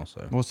while as well.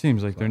 So well, it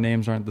seems like their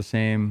names aren't the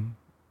same.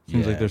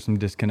 Seems like there's some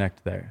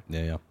disconnect there.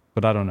 Yeah.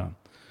 But I don't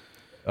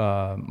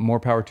know. More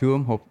power to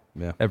them. Hope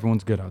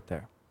everyone's good out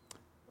there.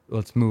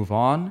 Let's move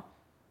on.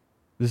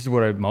 This is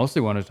what I mostly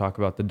want to talk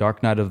about, The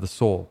Dark Night of the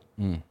Soul.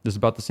 This is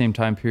about the same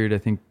time period. I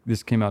think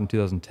this came out in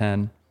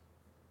 2010.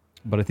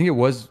 But I think it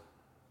was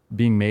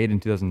being made in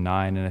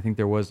 2009. And I think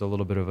there was a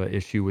little bit of an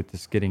issue with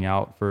this getting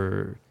out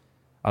for,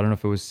 I don't know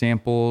if it was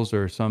samples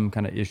or some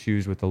kind of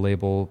issues with the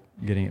label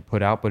getting it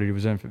put out. But it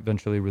was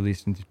eventually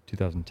released in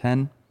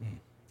 2010.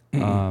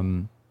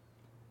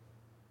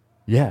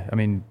 Yeah, I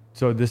mean,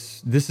 so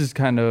this is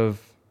kind of,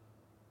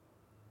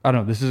 I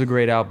don't know, this is a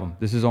great album.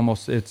 This is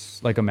almost,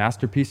 it's like a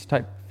masterpiece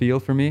type feel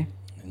for me.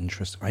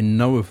 Interesting. I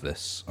know of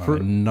this. I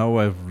know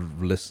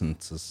I've listened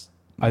to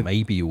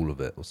maybe all of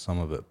it or some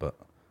of it, but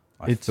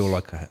I feel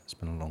like it's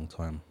been a long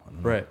time. I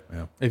don't know. Right.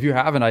 Yeah. If you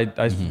haven't,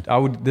 I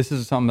would, this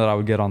is something that I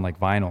would get on like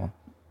vinyl.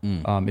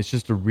 It's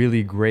just a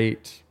really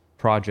great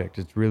project.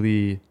 It's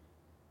really,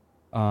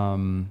 I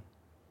mean,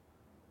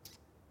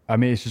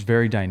 it's just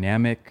very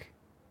dynamic.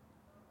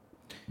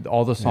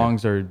 All the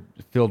songs are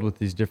filled with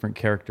these different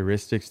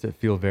characteristics that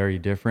feel very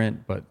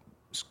different, but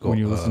when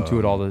you listen to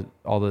it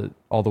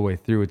all the way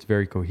through, it's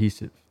very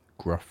cohesive.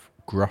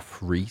 Gruff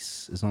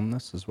Rhys is on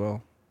this as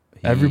well.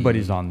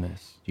 Everybody's on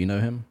this. Do you know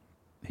him?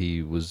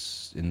 He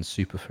was in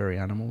Super Furry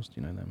Animals.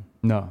 Do you know them?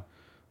 No.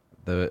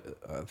 I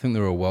think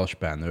they were a Welsh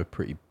band. They were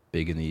pretty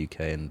big in the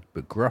UK.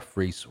 But Gruff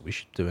Rhys, we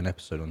should do an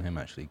episode on him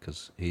actually,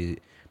 because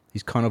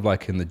he's kind of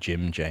like in the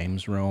Jim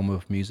James realm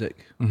of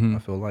music. I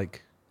feel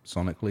like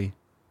sonically.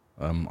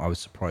 I was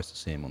surprised to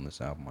see him on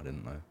this album. I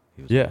didn't know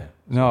he was there.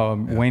 No,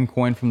 Wayne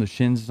Coyne from the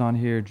Shins is on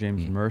here.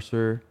 James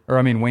Mercer.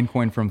 Wayne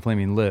Coyne from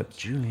Flaming Lips.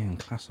 Julian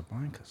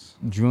Casablancas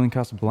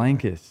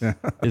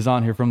is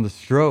on here from The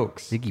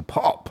Strokes. Iggy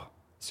Pop.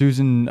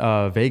 Susan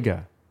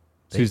Vega.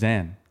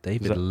 Suzanne.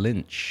 David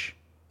Lynch.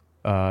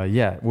 You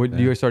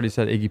guys already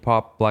said Iggy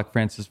Pop. Black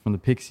Francis from the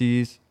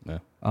Pixies. Yeah.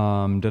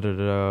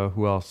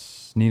 Who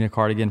else? Nina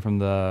Person from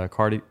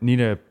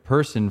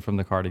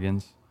the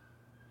Cardigans.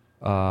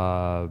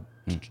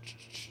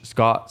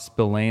 Scott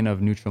Spillane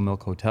of Neutral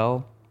Milk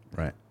Hotel.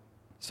 Right.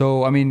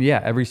 So, I mean,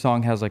 every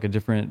song has like a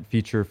different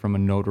feature from a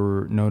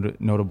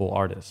notable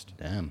artist.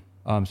 Damn.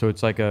 So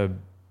it's like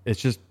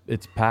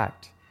it's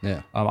packed.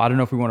 Yeah. I don't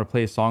know if we want to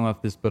play a song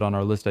off this, but on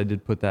our list, I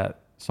did put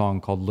that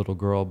song called Little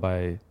Girl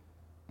by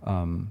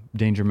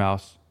Danger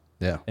Mouse.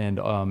 Yeah. And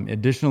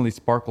additionally,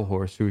 Sparkle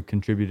Horse, who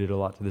contributed a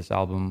lot to this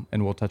album,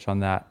 and we'll touch on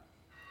that.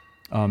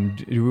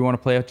 Do we want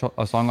to play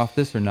a song off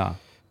this or not?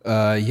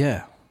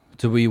 Yeah.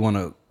 Do we want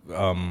to...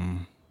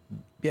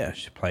 I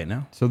should play it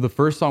now. So the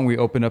first song we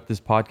opened up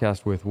this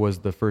podcast with was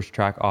the first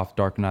track off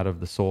Dark Night of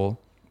the Soul.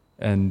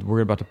 And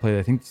we're about to play,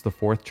 I think it's the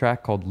fourth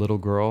track called Little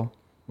Girl,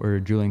 where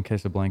Julian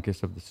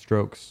Casablancas of the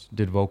Strokes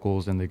did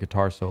vocals and the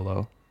guitar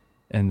solo.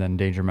 And then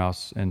Danger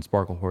Mouse and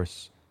Sparkle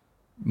Horse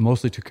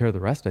mostly took care of the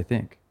rest, I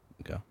think.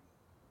 Okay.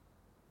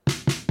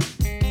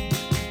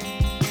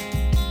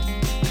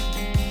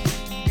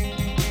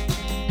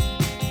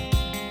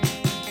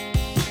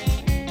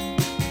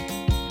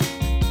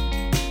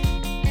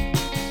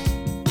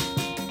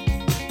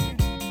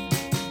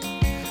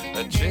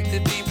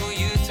 trick the people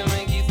use to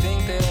make you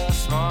think they are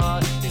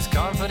smart. It's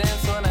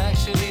confidence when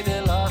actually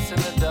they're lost in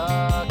the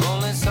dark.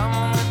 Only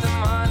someone with the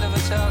mind of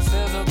a child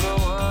says will grow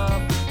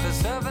up.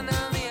 Cause surfing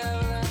down the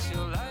avalanche,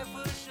 your life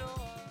will show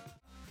up.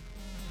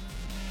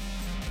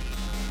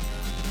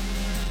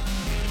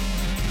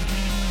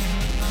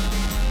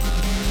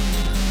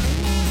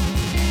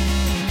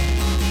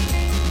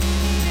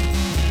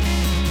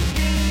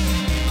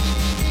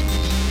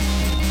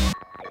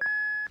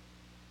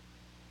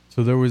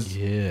 So there was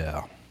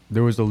Yeah.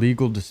 there was a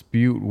legal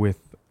dispute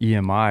with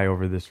EMI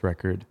over this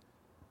record.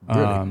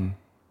 Really?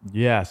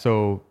 Yeah.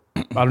 So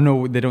I don't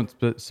know. They don't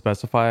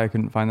specify. I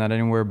couldn't find that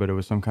anywhere, but it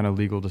was some kind of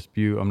legal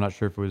dispute. I'm not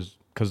sure if it was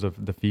because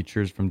of the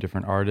features from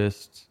different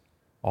artists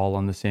all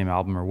on the same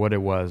album or what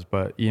it was,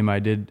 but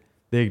EMI did,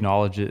 they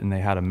acknowledged it and they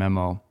had a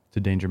memo to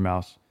Danger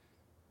Mouse,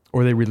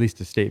 or they released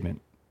a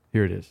statement.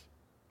 Here it is.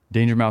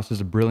 Danger Mouse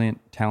is a brilliant,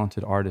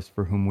 talented artist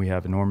for whom we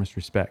have enormous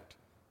respect.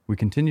 We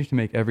continue to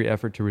make every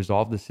effort to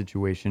resolve this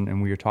situation,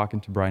 and we are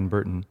talking to Brian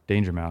Burton,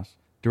 Danger Mouse,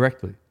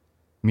 directly.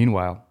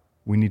 Meanwhile,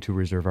 we need to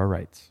reserve our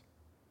rights.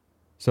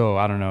 So,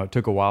 I don't know. It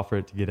took a while for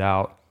it to get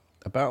out.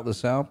 About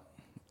this album?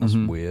 That's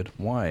weird.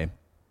 Why? That's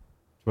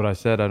what I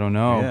said. I don't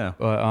know. Yeah.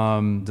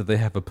 But, Did they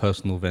have a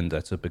personal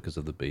vendetta because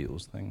of the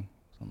Beatles thing?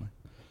 Something?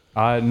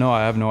 no,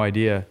 I have no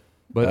idea.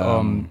 But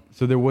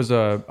so there was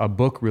a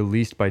book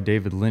released by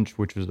David Lynch,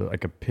 which was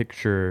like a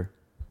picture,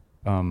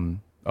 a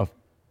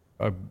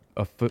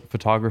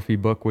photography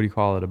book. What do you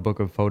call it? A book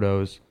of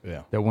photos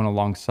that went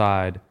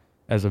alongside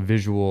as a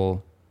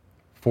visual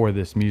for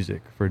this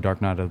music, for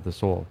Dark Night of the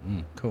Soul.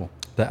 Cool.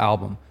 The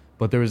album.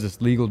 But there was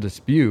this legal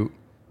dispute,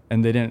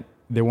 and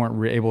they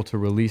weren't able to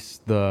release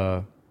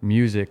the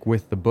music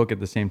with the book at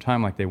the same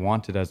time like they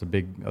wanted as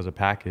a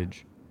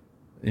package.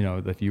 You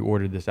know, if you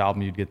ordered this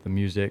album, you'd get the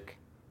music,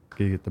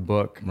 you get the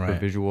book for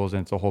visuals,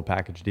 and it's a whole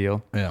package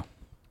deal. Yeah.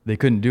 They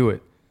couldn't do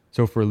it.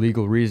 So for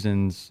legal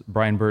reasons,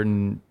 Brian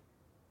Burton,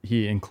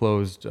 he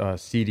enclosed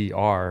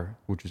CDR,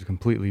 which was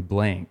completely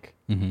blank,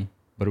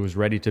 but it was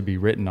ready to be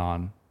written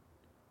on,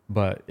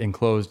 but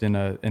enclosed in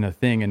a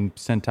thing and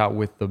sent out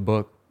with the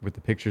book, with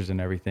the pictures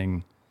and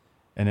everything.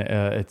 And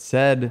it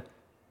said,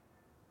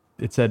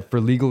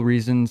 for legal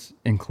reasons,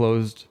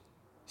 enclosed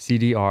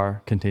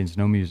CDR contains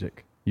no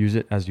music. Use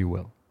it as you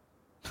will.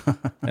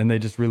 And they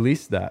just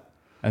released that.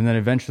 And then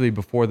eventually,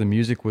 before the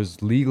music was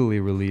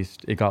legally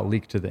released, it got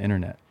leaked to the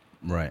internet.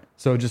 Right.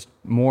 So just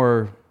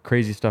more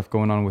crazy stuff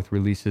going on with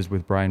releases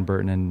with Brian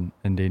Burton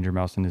and Danger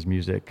Mouse and his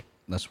music.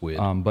 That's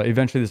weird. But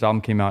eventually this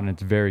album came out and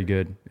it's very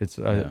good. It's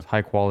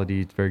high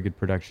quality. It's very good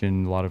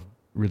production. A lot of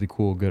really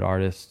cool, good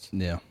artists.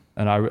 Yeah.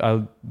 And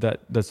I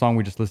that song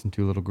we just listened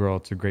to, Little Girl,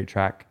 it's a great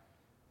track.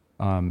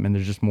 And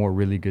there's just more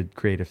really good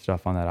creative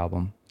stuff on that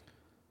album.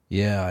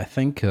 Yeah, I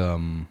think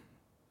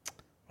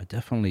I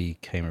definitely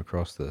came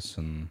across this,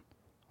 and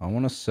I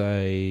want to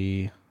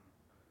say,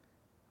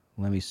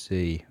 let me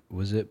see,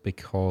 was it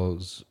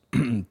because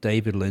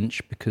David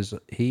Lynch, because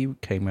he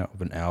came out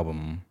with an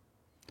album?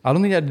 I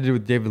don't think it had to do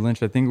with David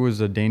Lynch. I think it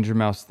was a Danger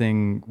Mouse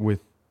thing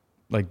with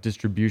like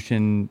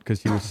distribution,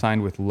 because he was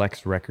signed with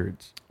Lex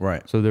Records.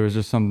 Right. So there was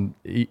just some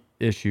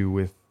issue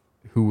with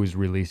who was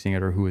releasing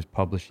it or who was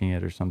publishing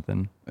it or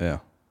something. Yeah.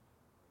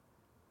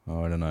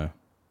 Oh, I don't know.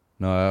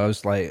 No, I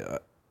was like,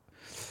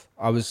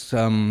 I was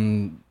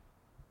talking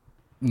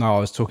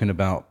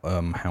about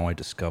how I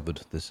discovered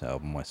this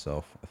album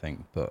myself, I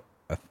think. But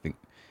I think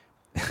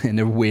in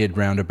a weird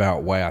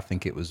roundabout way, I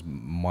think it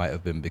might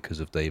have been because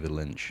of David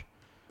Lynch.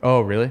 Oh,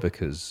 really?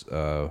 Because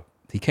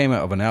he came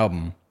out of an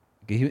album.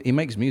 He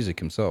makes music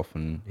himself,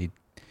 and he did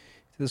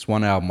this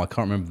one album. I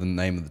can't remember the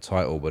name of the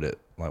title, but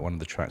one of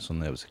the tracks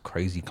on there was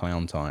Crazy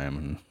Clown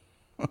Time,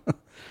 and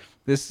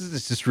this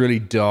is just really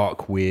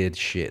dark, weird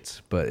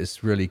shit. But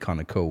it's really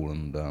kind of cool,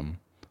 and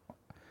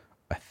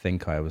I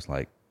think I was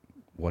like,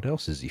 what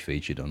else is he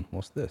featured on?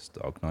 What's this?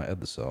 Dark Night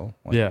of the Soul?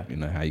 Like, yeah. You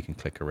know how you can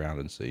click around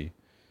and see.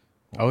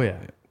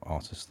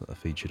 Artists that are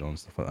featured on,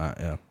 stuff like that.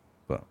 Yeah,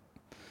 but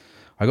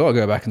I gotta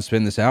go back and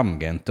spin this album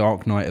again.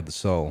 Dark Night of the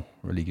Soul,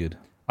 really good.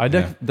 I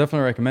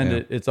definitely recommend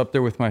it. It's up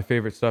there with my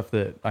favorite stuff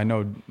that I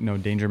know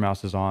Danger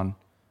Mouse is on.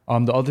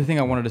 The other thing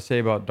I wanted to say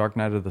about Dark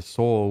Night of the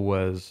Soul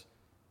was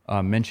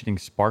mentioning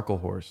Sparkle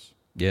Horse.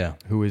 Yeah.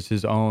 Who is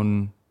his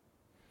own,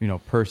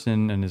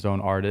 person and his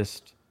own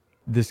artist.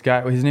 This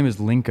guy, his name is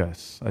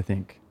Linkus, I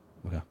think.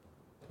 Okay.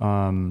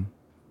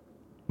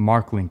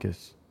 Mark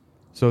Linkus.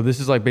 So this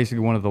is like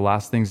basically one of the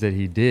last things that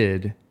he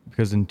did,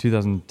 because in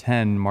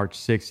 2010, March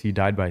 6th, he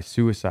died by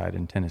suicide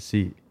in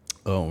Tennessee.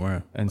 Oh,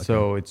 right. And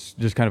so it's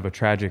just kind of a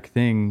tragic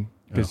thing,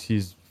 because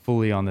he's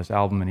fully on this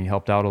album and he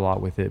helped out a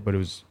lot with it. But it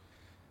was,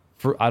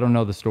 I don't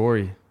know the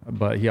story,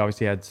 but he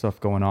obviously had stuff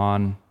going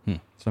on,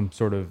 some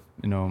sort of,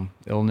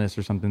 illness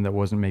or something that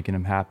wasn't making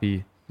him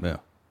happy. Yeah.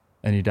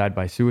 And he died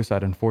by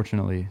suicide,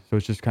 unfortunately. So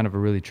it's just kind of a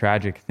really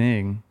tragic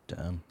thing.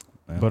 Damn.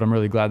 Yeah. But I'm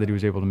really glad that he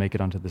was able to make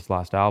it onto this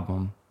last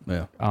album.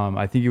 Yeah.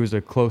 I think he was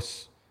a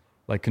close,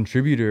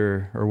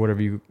 contributor, or what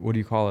do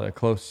you call it? A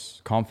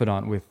close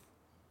confidant with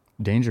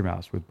Danger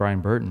Mouse, with Brian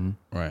Burton.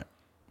 Right.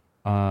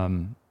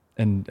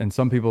 and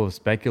some people have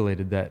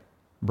speculated that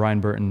Brian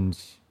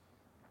Burton's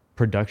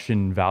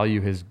production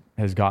value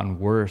has gotten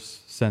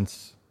worse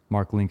since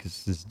Mark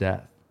Linkous'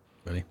 death.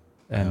 Really?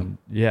 And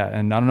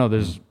and I don't know,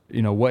 there's,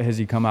 what has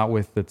he come out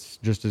with that's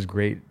just as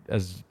great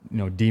as,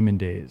 Demon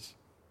Days,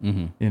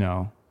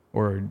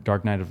 or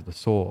Dark Night of the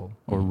Soul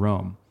or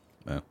Rome.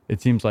 Yeah.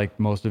 It seems like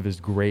most of his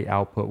great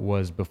output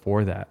was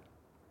before that.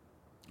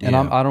 And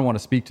I don't want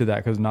to speak to that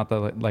because not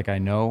that I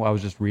know. I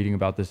was just reading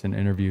about this in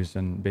interviews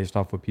and based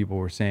off what people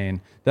were saying.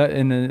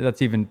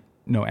 That's even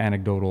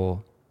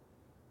anecdotal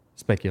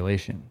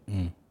speculation.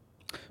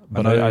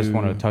 But I just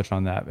wanted to touch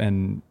on that.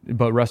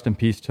 But rest in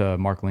peace to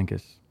Mark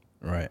Linkous.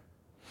 Right.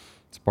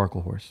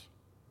 Sparkle Horse.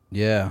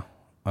 Yeah.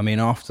 I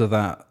mean, after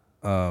that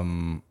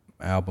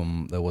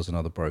album, there was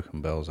another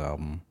Broken Bells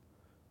album.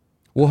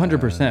 Well,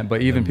 100%.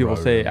 But even people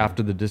say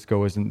After the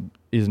Disco isn't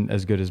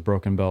as good as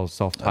Broken Bells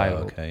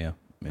self-titled. Oh, okay, yeah.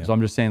 So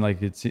I'm just saying,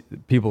 it's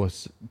people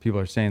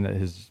are saying that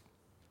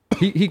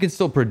he can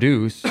still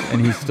produce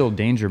and he's still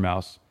Danger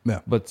Mouse. Yeah.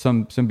 But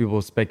some people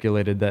have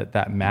speculated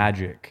that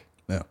magic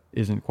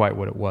isn't quite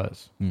what it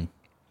was. And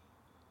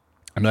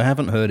I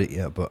haven't heard it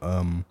yet, but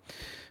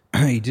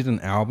he did an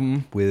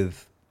album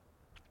with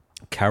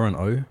Karen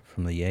O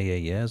from the Yeah Yeah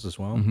Yeahs as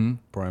well.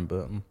 Brian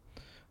Burton.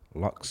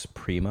 Lux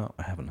Prima.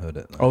 I haven't heard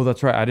it. No. Oh,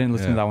 that's right. I didn't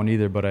listen to that one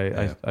either, but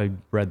I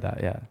read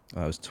that. Yeah.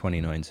 That was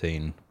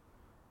 2019.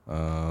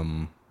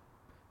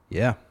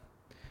 Yeah,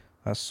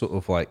 that's sort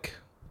of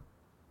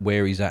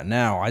where he's at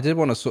now. I did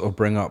want to sort of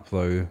bring up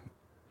though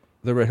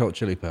the Red Hot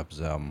Chili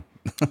Peppers album.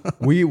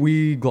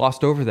 we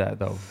glossed over that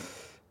though.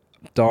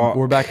 Dark.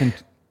 We're back in.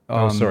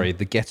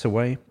 The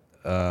Getaway.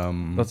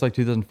 That's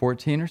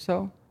 2014 or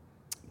so.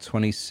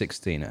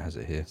 2016. It has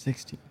it here.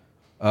 16.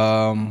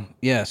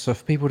 Yeah. So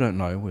if people don't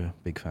know, we're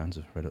big fans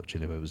of Red Hot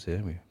Chili Peppers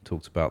here. We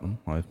talked about them.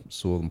 I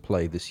saw them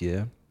play this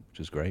year, which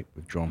was great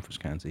with John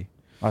Frusciante.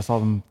 I saw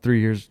them 4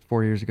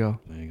 years ago.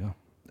 There you go.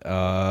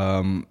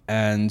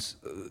 And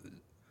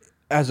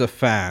as a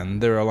fan,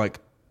 there are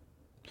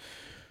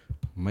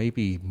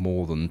maybe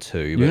more than two.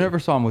 You never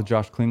saw him with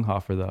Josh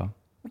Klinghoffer, though.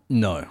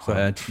 No, so,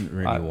 I didn't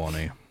really want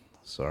to.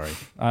 Sorry.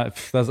 I'm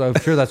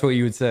sure that's what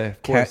you would say.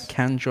 Of course.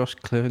 Can Josh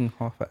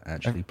Klinghoffer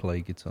actually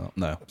play guitar?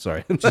 No,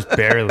 sorry. Just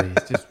barely.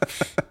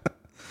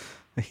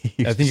 I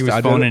think he was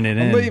phoning it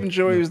in. I'm not even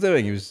sure what he was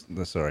doing. He was...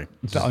 sorry.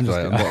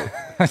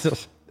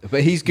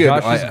 But he's good.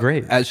 Josh is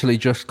great. Actually,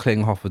 Josh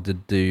Klinghoffer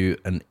did do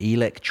an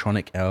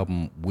electronic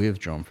album with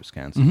John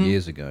Frusciante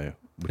years ago,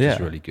 which is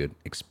really good.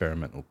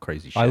 Experimental,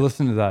 crazy shit. I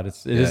listened to that.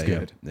 It is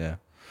good. Yeah.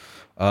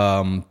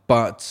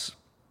 But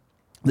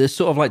there's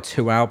sort of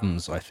two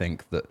albums, I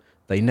think, that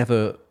they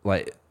never,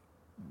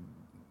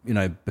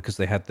 because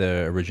they had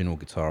their original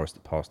guitarist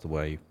that passed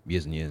away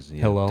years and years,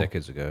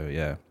 decades ago.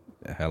 Yeah.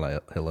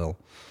 Hillel.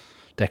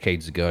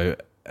 Decades ago.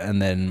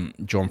 And then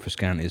John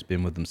Frusciante has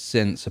been with them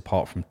since,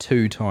 apart from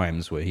 2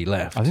 times where he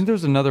left. I think there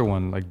was another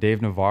one, Dave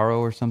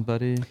Navarro or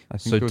somebody.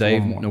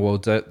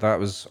 That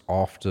was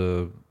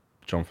after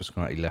John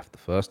Frusciante left the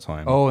first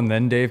time. Oh, and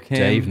then Dave came?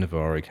 Dave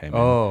Navarro came in.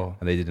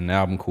 And they did an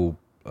album called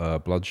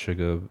Blood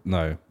Sugar.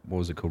 No, what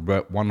was it called?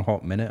 One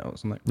Hot Minute or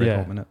something?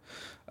 Hot Minute.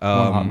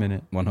 1 Hot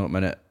Minute. 1 Hot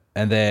Minute.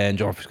 And then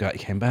John Frusciante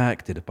came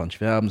back, did a bunch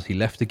of albums. He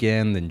left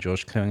again. Then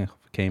Josh Klinghoffer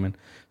came in.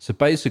 So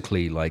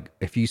basically,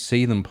 if you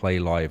see them play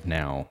live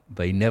now,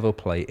 they never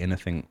play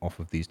anything off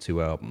of these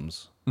 2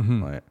 albums.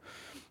 Right?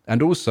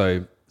 And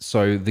also,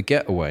 so The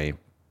Getaway.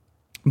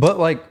 But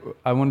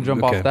I want to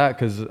jump off that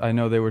because I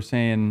know they were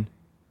saying,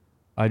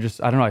 I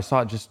don't know, I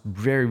saw it just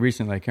very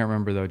recently. I can't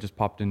remember though. It just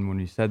popped in when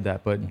you said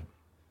that. But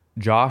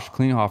Josh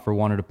Klinghoffer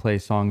wanted to play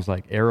songs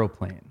like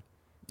Aeroplane.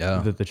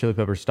 Yeah. That the Chili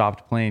Peppers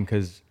stopped playing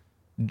because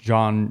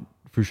John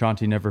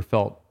Frusciante never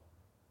felt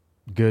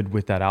good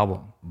with that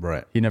album.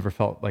 Right. He never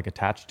felt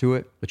attached to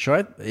it. But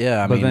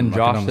then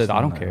Josh said, I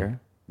don't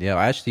care. Yeah,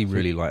 I actually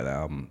really like that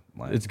album.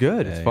 It's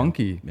good. It's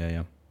funky.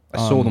 Yeah. I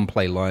saw them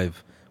play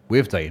live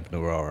with Dave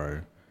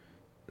Navarro.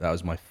 That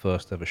was my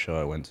first ever show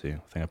I went to. I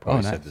think I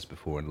probably said this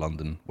before in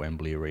London,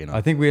 Wembley Arena.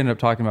 I think we ended up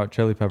talking about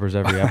Chili Peppers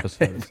every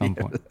episode at some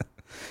point.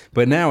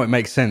 But now it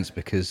makes sense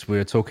because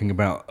we're talking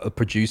about a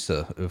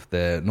producer of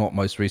their not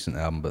most recent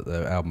album, but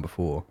their album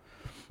before.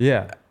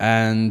 Yeah.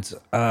 And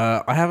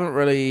I haven't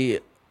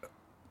really...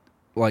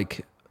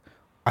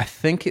 I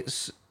think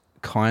it's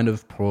kind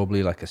of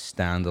probably a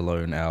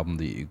standalone album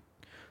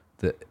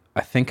that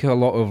I think a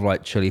lot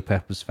of Chili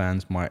Peppers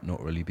fans might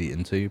not really be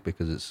into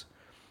because it's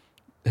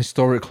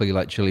historically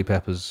Chili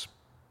Peppers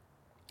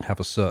have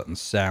a certain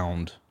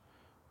sound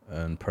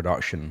and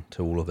production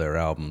to all of their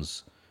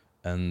albums,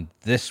 and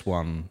this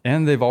one,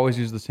 and they've always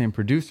used the same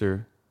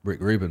producer,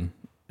 Rick Rubin.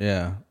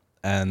 Yeah,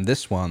 and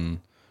this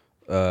one,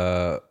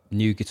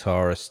 new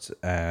guitarist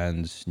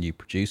and new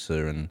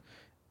producer, and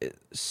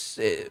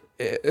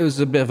it was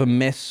a bit of a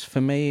miss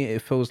for me.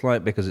 It feels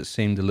because it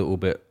seemed a little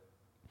bit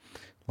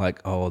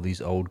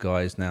these old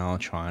guys now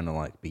trying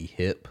to be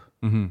hip.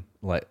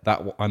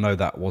 That. I know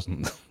that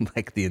wasn't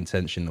the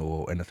intention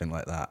or anything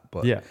like that,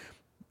 but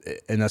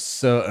in a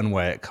certain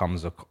way, it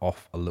comes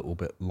off a little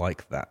bit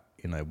like that.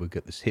 We've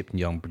got this hip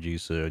young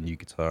producer, a new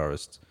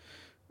guitarist,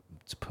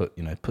 to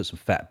put some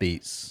fat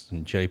beats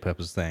and Chili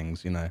Peppers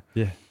things.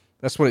 Yeah.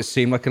 That's what it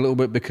seemed like a little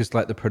bit, because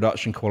like the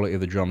production quality of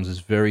the drums is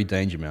very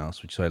Danger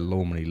Mouse, which I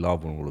normally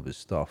love on all of his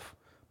stuff.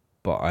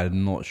 But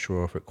I'm not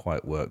sure if it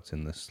quite worked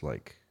in this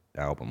like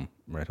album,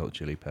 Red Hot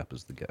Chili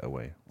Peppers, The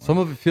Getaway. Some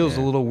of it feels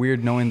a little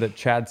weird knowing that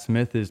Chad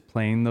Smith is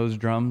playing those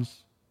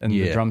drums, and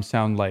the drums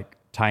sound like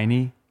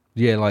tiny.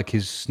 Yeah, like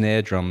his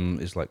snare drum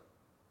is like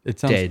it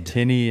sounds dead.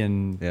 tinny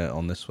and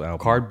on this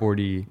album,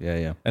 cardboardy.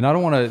 Yeah. And I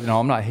don't want to,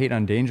 I'm not hating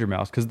on Danger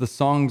Mouse because the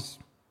songs,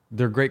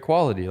 they're great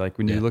quality. Like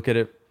when you look at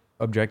it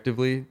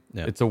objectively,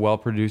 it's a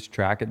well-produced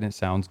track and it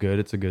sounds good.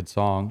 It's a good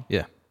song.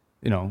 Yeah.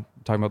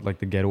 Talking about like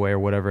The Getaway or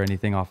whatever,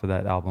 anything off of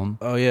that album.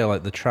 Oh yeah,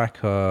 like the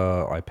track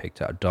I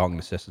picked out, Dark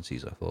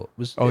Necessities, I thought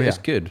it's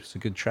good. It's a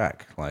good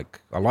track.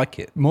 Like I like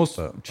it. Most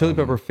Chili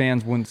Pepper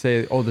fans wouldn't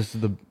say, "Oh, this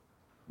is the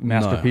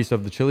masterpiece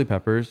of the Chili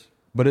Peppers,"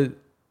 but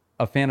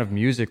a fan of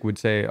music would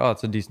say, "Oh,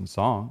 it's a decent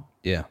song."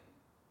 Yeah,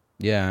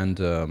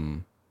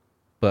 and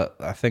but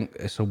I think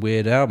it's a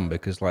weird album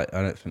because like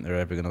I don't think they're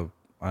ever gonna.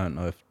 I don't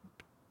know if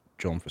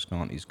John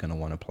Frusciante's gonna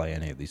want to play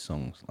any of these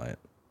songs. Like,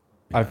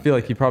 I feel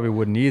like he probably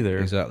wouldn't either.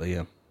 Exactly.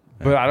 Yeah.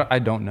 But I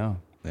don't know.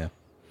 Yeah.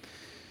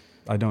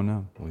 I don't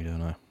know. We don't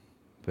know.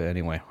 But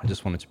anyway, I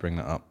just wanted to bring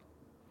that up.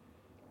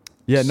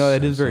 Yeah, no,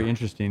 it is very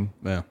interesting.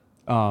 Yeah.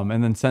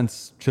 And then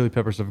since Chili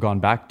Peppers have gone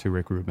back to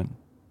Rick Rubin.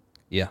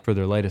 Yeah. For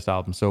their latest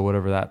album. So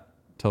whatever that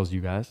tells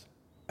you guys.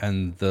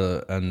 And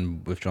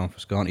with John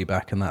Frusciante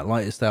back, and that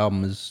latest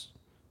album is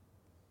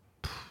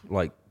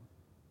like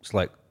it's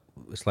like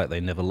they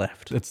never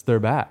left. They're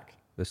back.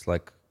 It's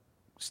like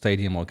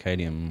Stadium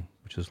Arcadium,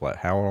 which is like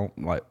how long,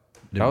 like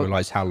didn't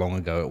realize how long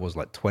ago it was,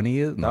 like 20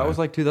 years. That was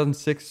like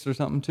 2006 or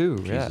something too.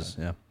 Jesus,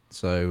 yeah.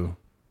 So,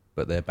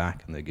 but they're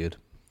back and they're good.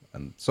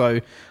 And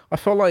so I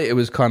felt like it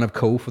was kind of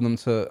cool for them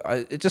to.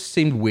 It just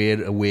seemed a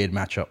weird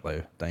matchup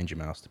though, Danger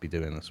Mouse to be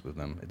doing this with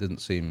them. It didn't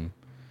seem.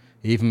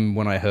 Even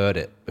when I heard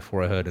it,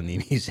 before I heard any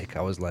music,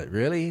 I was like,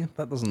 really?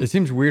 That doesn't... It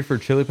seems weird for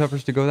Chili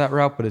Peppers to go that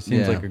route, but it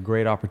seems like a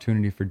great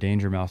opportunity for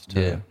Danger Mouse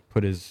to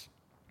put his,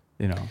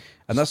 And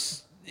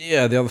that's, the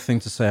other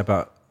thing to say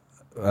about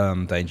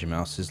Danger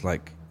Mouse is,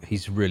 like,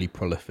 he's really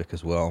prolific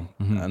as well.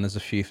 Mm-hmm. And there's a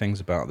few things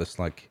about this,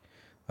 like,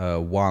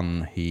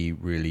 one, he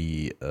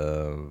really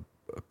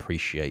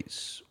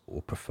appreciates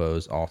or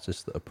prefers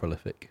artists that are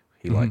prolific.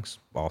 He likes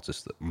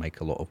artists that make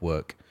a lot of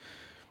work.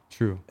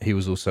 True. He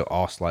was also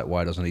asked, like,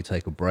 why doesn't he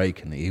take a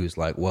break? And he was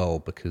like, well,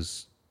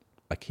 because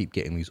I keep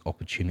getting these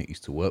opportunities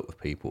to work with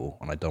people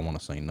and I don't want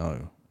to say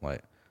no.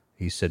 Like,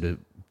 he said,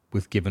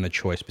 with given a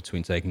choice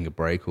between taking a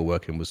break or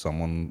working with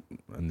someone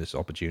and this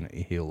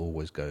opportunity, he'll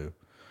always go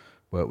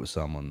work with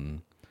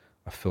someone.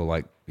 I feel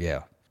like,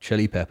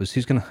 Chili Peppers.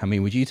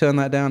 Would you turn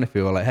that down if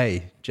you were like,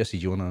 hey, Jesse,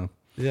 do you want to...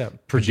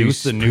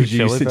 produce the new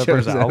Chili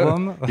Peppers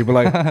album? You'd be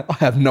like, I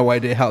have no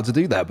idea how to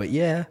do that, but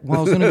yeah. Well,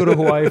 I was going to go to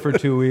Hawaii for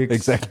 2 weeks.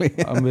 Exactly.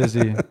 I'm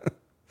busy.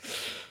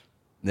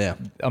 Yeah.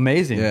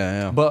 Amazing.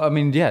 Yeah. But,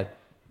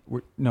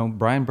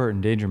 Brian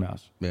Burton, Danger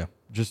Mouse. Yeah.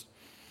 Just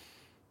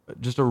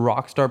a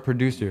rock star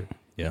producer.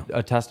 Yeah.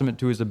 A testament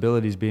to his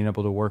abilities being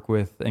able to work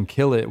with and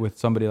kill it with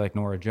somebody like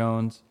Norah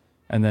Jones.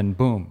 And then,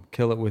 boom,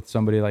 kill it with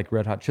somebody like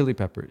Red Hot Chili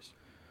Peppers.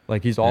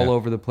 Like, he's all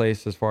over the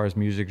place as far as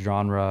music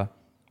genre.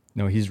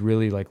 He's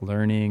really like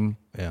learning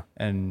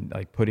and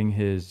like putting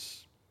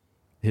his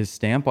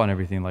stamp on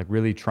everything, like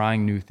really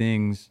trying new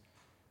things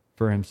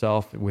for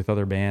himself with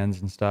other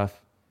bands and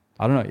stuff.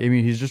 I don't know. I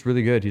mean, he's just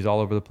really good. He's all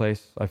over the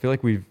place. I feel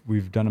like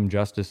we've done him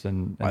justice.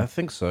 And I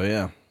think so,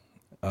 yeah.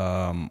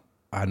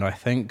 And I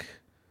think,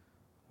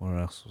 what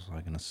else was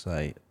I going to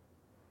say?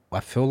 I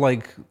feel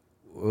like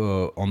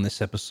on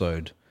this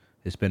episode,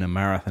 it's been a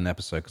marathon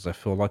episode because I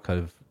feel like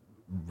I've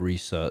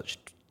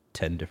researched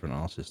 10 different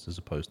artists as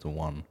opposed to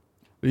one.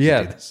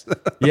 Yeah.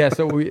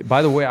 So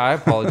by the way, I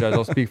apologize.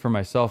 I'll speak for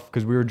myself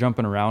because we were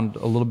jumping around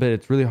a little bit.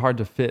 It's really hard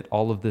to fit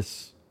all of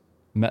this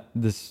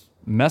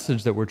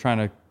message that we're trying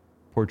to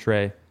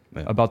portray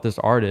about this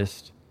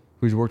artist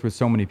who's worked with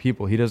so many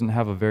people. He doesn't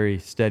have a very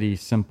steady,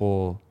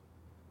 simple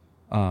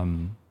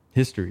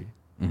history.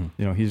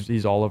 Mm-hmm.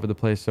 He's all over the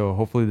place. So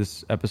hopefully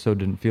this episode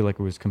didn't feel like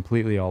it was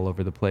completely all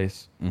over the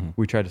place. Mm-hmm.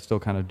 We tried to still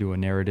kind of do a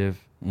narrative,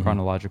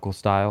 chronological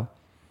style.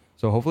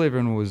 So hopefully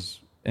everyone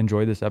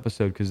enjoy this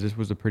episode because this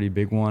was a pretty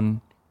big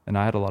one and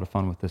I had a lot of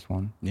fun with this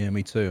one. Yeah,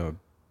 me too.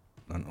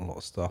 I learned a lot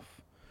of stuff.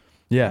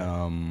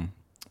 Yeah.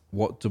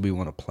 What do we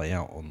want to play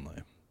out on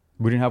though?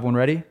 We didn't have one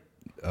ready?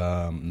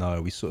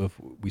 No,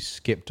 we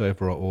skipped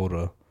over our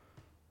order.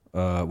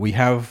 We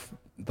have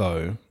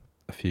though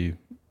a few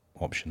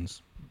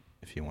options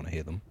if you want to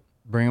hear them.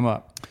 Bring them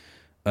up.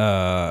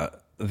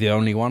 The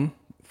Only One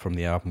from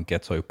the album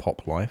Ghetto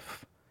Pop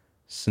Life,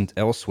 St.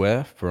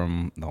 Elsewhere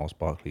from Gnarls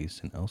Barkley's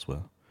St.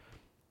 Elsewhere,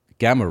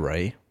 Gamma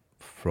Ray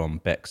from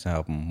Beck's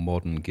album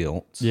Modern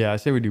Guilt. Yeah, I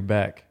say we do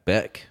Beck.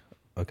 Beck?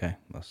 Okay,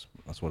 that's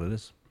what it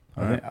is.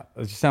 All right.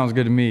 It just sounds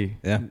good to me.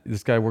 Yeah.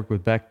 This guy worked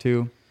with Beck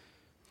too.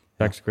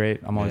 Beck's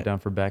great. I'm always down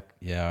for Beck.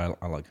 Yeah,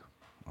 I like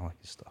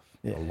his stuff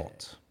a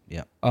lot.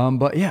 Yeah.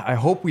 But yeah, I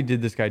hope we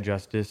did this guy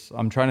justice.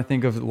 I'm trying to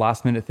think of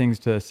last minute things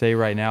to say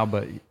right now,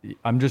 but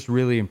I'm just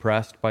really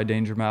impressed by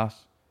Danger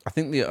Mouse. I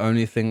think the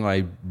only thing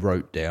I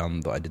wrote down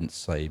that I didn't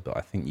say, but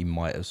I think you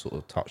might have sort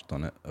of touched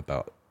on it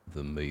about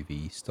the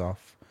movie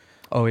stuff.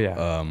 Oh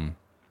yeah.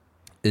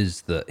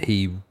 Is that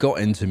he got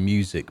into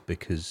music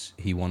because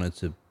he wanted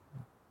to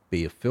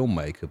be a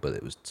filmmaker, but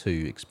it was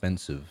too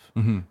expensive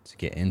to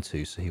get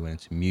into, so he went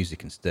into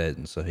music instead.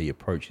 And so he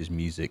approaches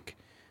music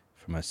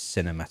from a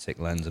cinematic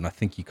lens. And I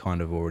think you kind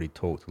of already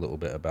talked a little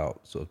bit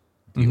about sort of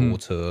the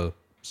auteur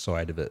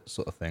side of it,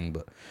 sort of thing.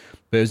 But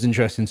it was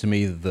interesting to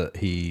me that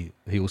he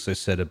also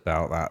said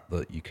about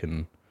that you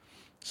can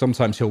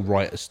sometimes he'll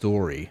write a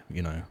story,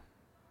 you know,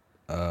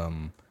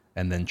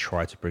 and then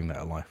try to bring that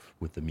to life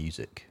with the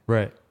music.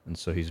 Right. And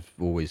so he's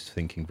always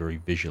thinking very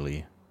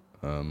visually,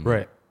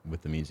 right,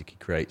 with the music he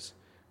creates,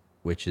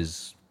 which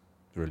is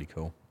really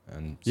cool.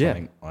 And yeah,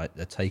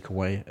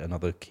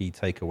 another key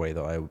takeaway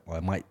that I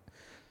might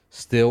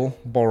still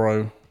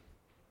borrow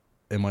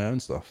in my own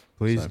stuff.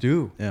 Please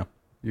do. Yeah.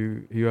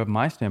 You have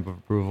my stamp of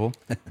approval.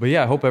 But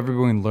yeah, I hope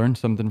everyone learned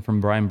something from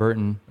Brian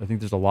Burton. I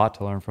think there's a lot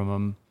to learn from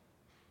him.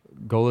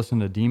 Go listen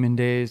to Demon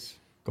Days.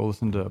 Go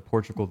listen to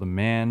Portugal the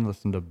Man.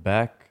 Listen to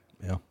Beck.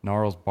 Yeah.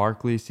 Gnarls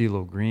Barkley,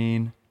 CeeLo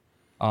Green.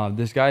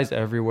 This guy's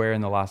everywhere in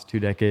the last 2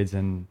 decades,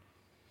 and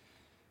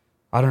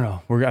I don't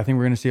know. I think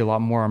we're going to see a lot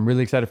more. I'm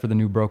really excited for the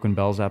new Broken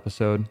Bells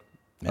episode.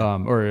 Yeah.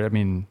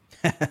 Maybe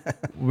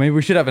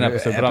we should have an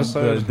episode,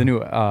 but the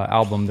new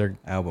album, they're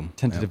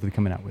tentatively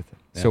coming out with it.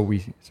 Yeah. So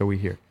we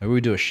hear. Maybe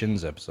we do a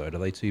Shins episode. Are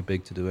they too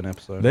big to do an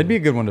episode? They'd be a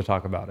good one to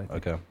talk about, I think.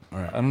 Okay, all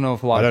right. I don't know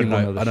if a lot of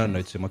people know this. I don't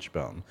know too much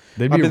about them.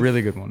 They'd be a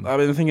really good one. I've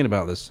been thinking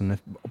about this, and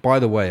by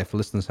the way, if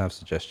listeners have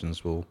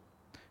suggestions, we'll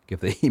give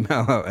the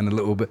email out in a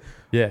little bit.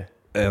 Yeah.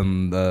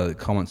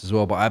 Comments as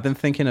well. But I've been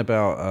thinking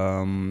about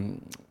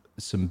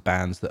some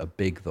bands that are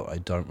big that I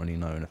don't really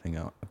know anything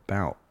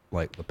about,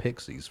 like the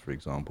Pixies, for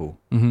example.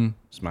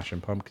 Smashing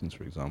Pumpkins,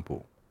 for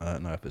example. I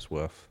don't know if it's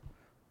worth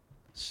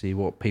see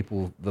what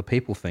the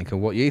people think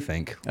and what you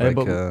think.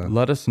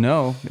 Let us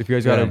know if you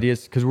guys got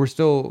ideas, because we're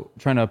still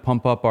trying to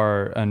pump up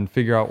and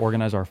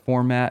organize our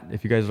format.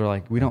 If you guys are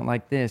like, we don't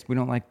like this, we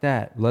don't like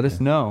that, let us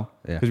know,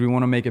 because we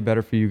want to make it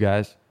better for you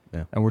guys.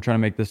 Yeah. And we're trying to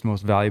make this the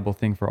most valuable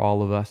thing for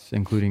all of us,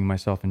 including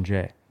myself and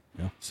Jay.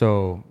 Yeah.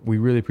 So we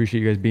really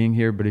appreciate you guys being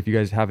here. But if you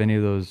guys have any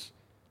of those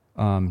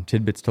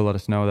tidbits to let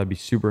us know, that'd be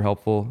super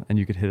helpful. And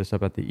you could hit us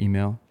up at the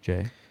email,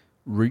 Jay.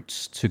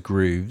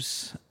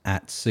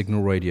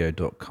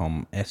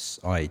 rootstogrooves@signalradio.com,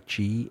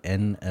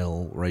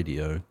 SIGNL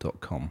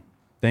radio.com.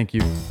 Thank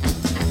you.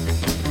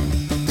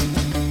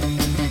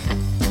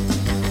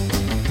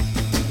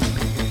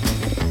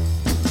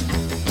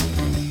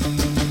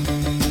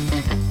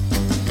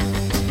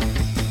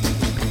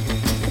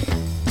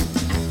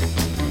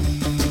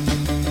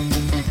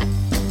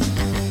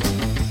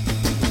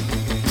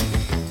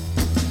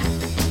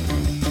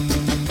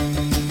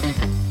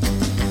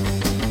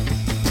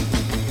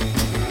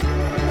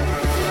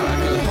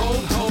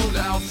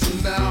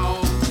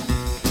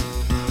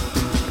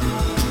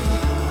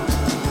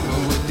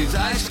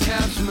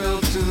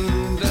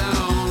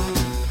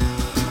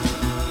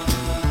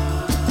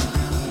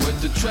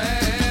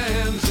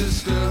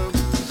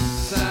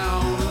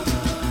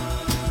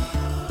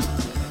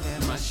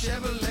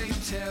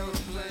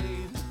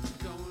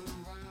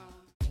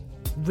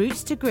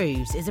 Roots to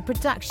Grooves is a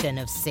production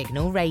of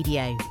Signal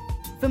Radio.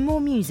 For more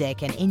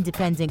music and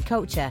independent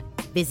culture,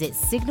 visit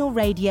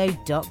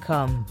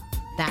signalradio.com.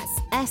 That's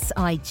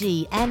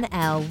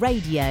SIGNL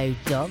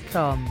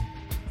radio.com.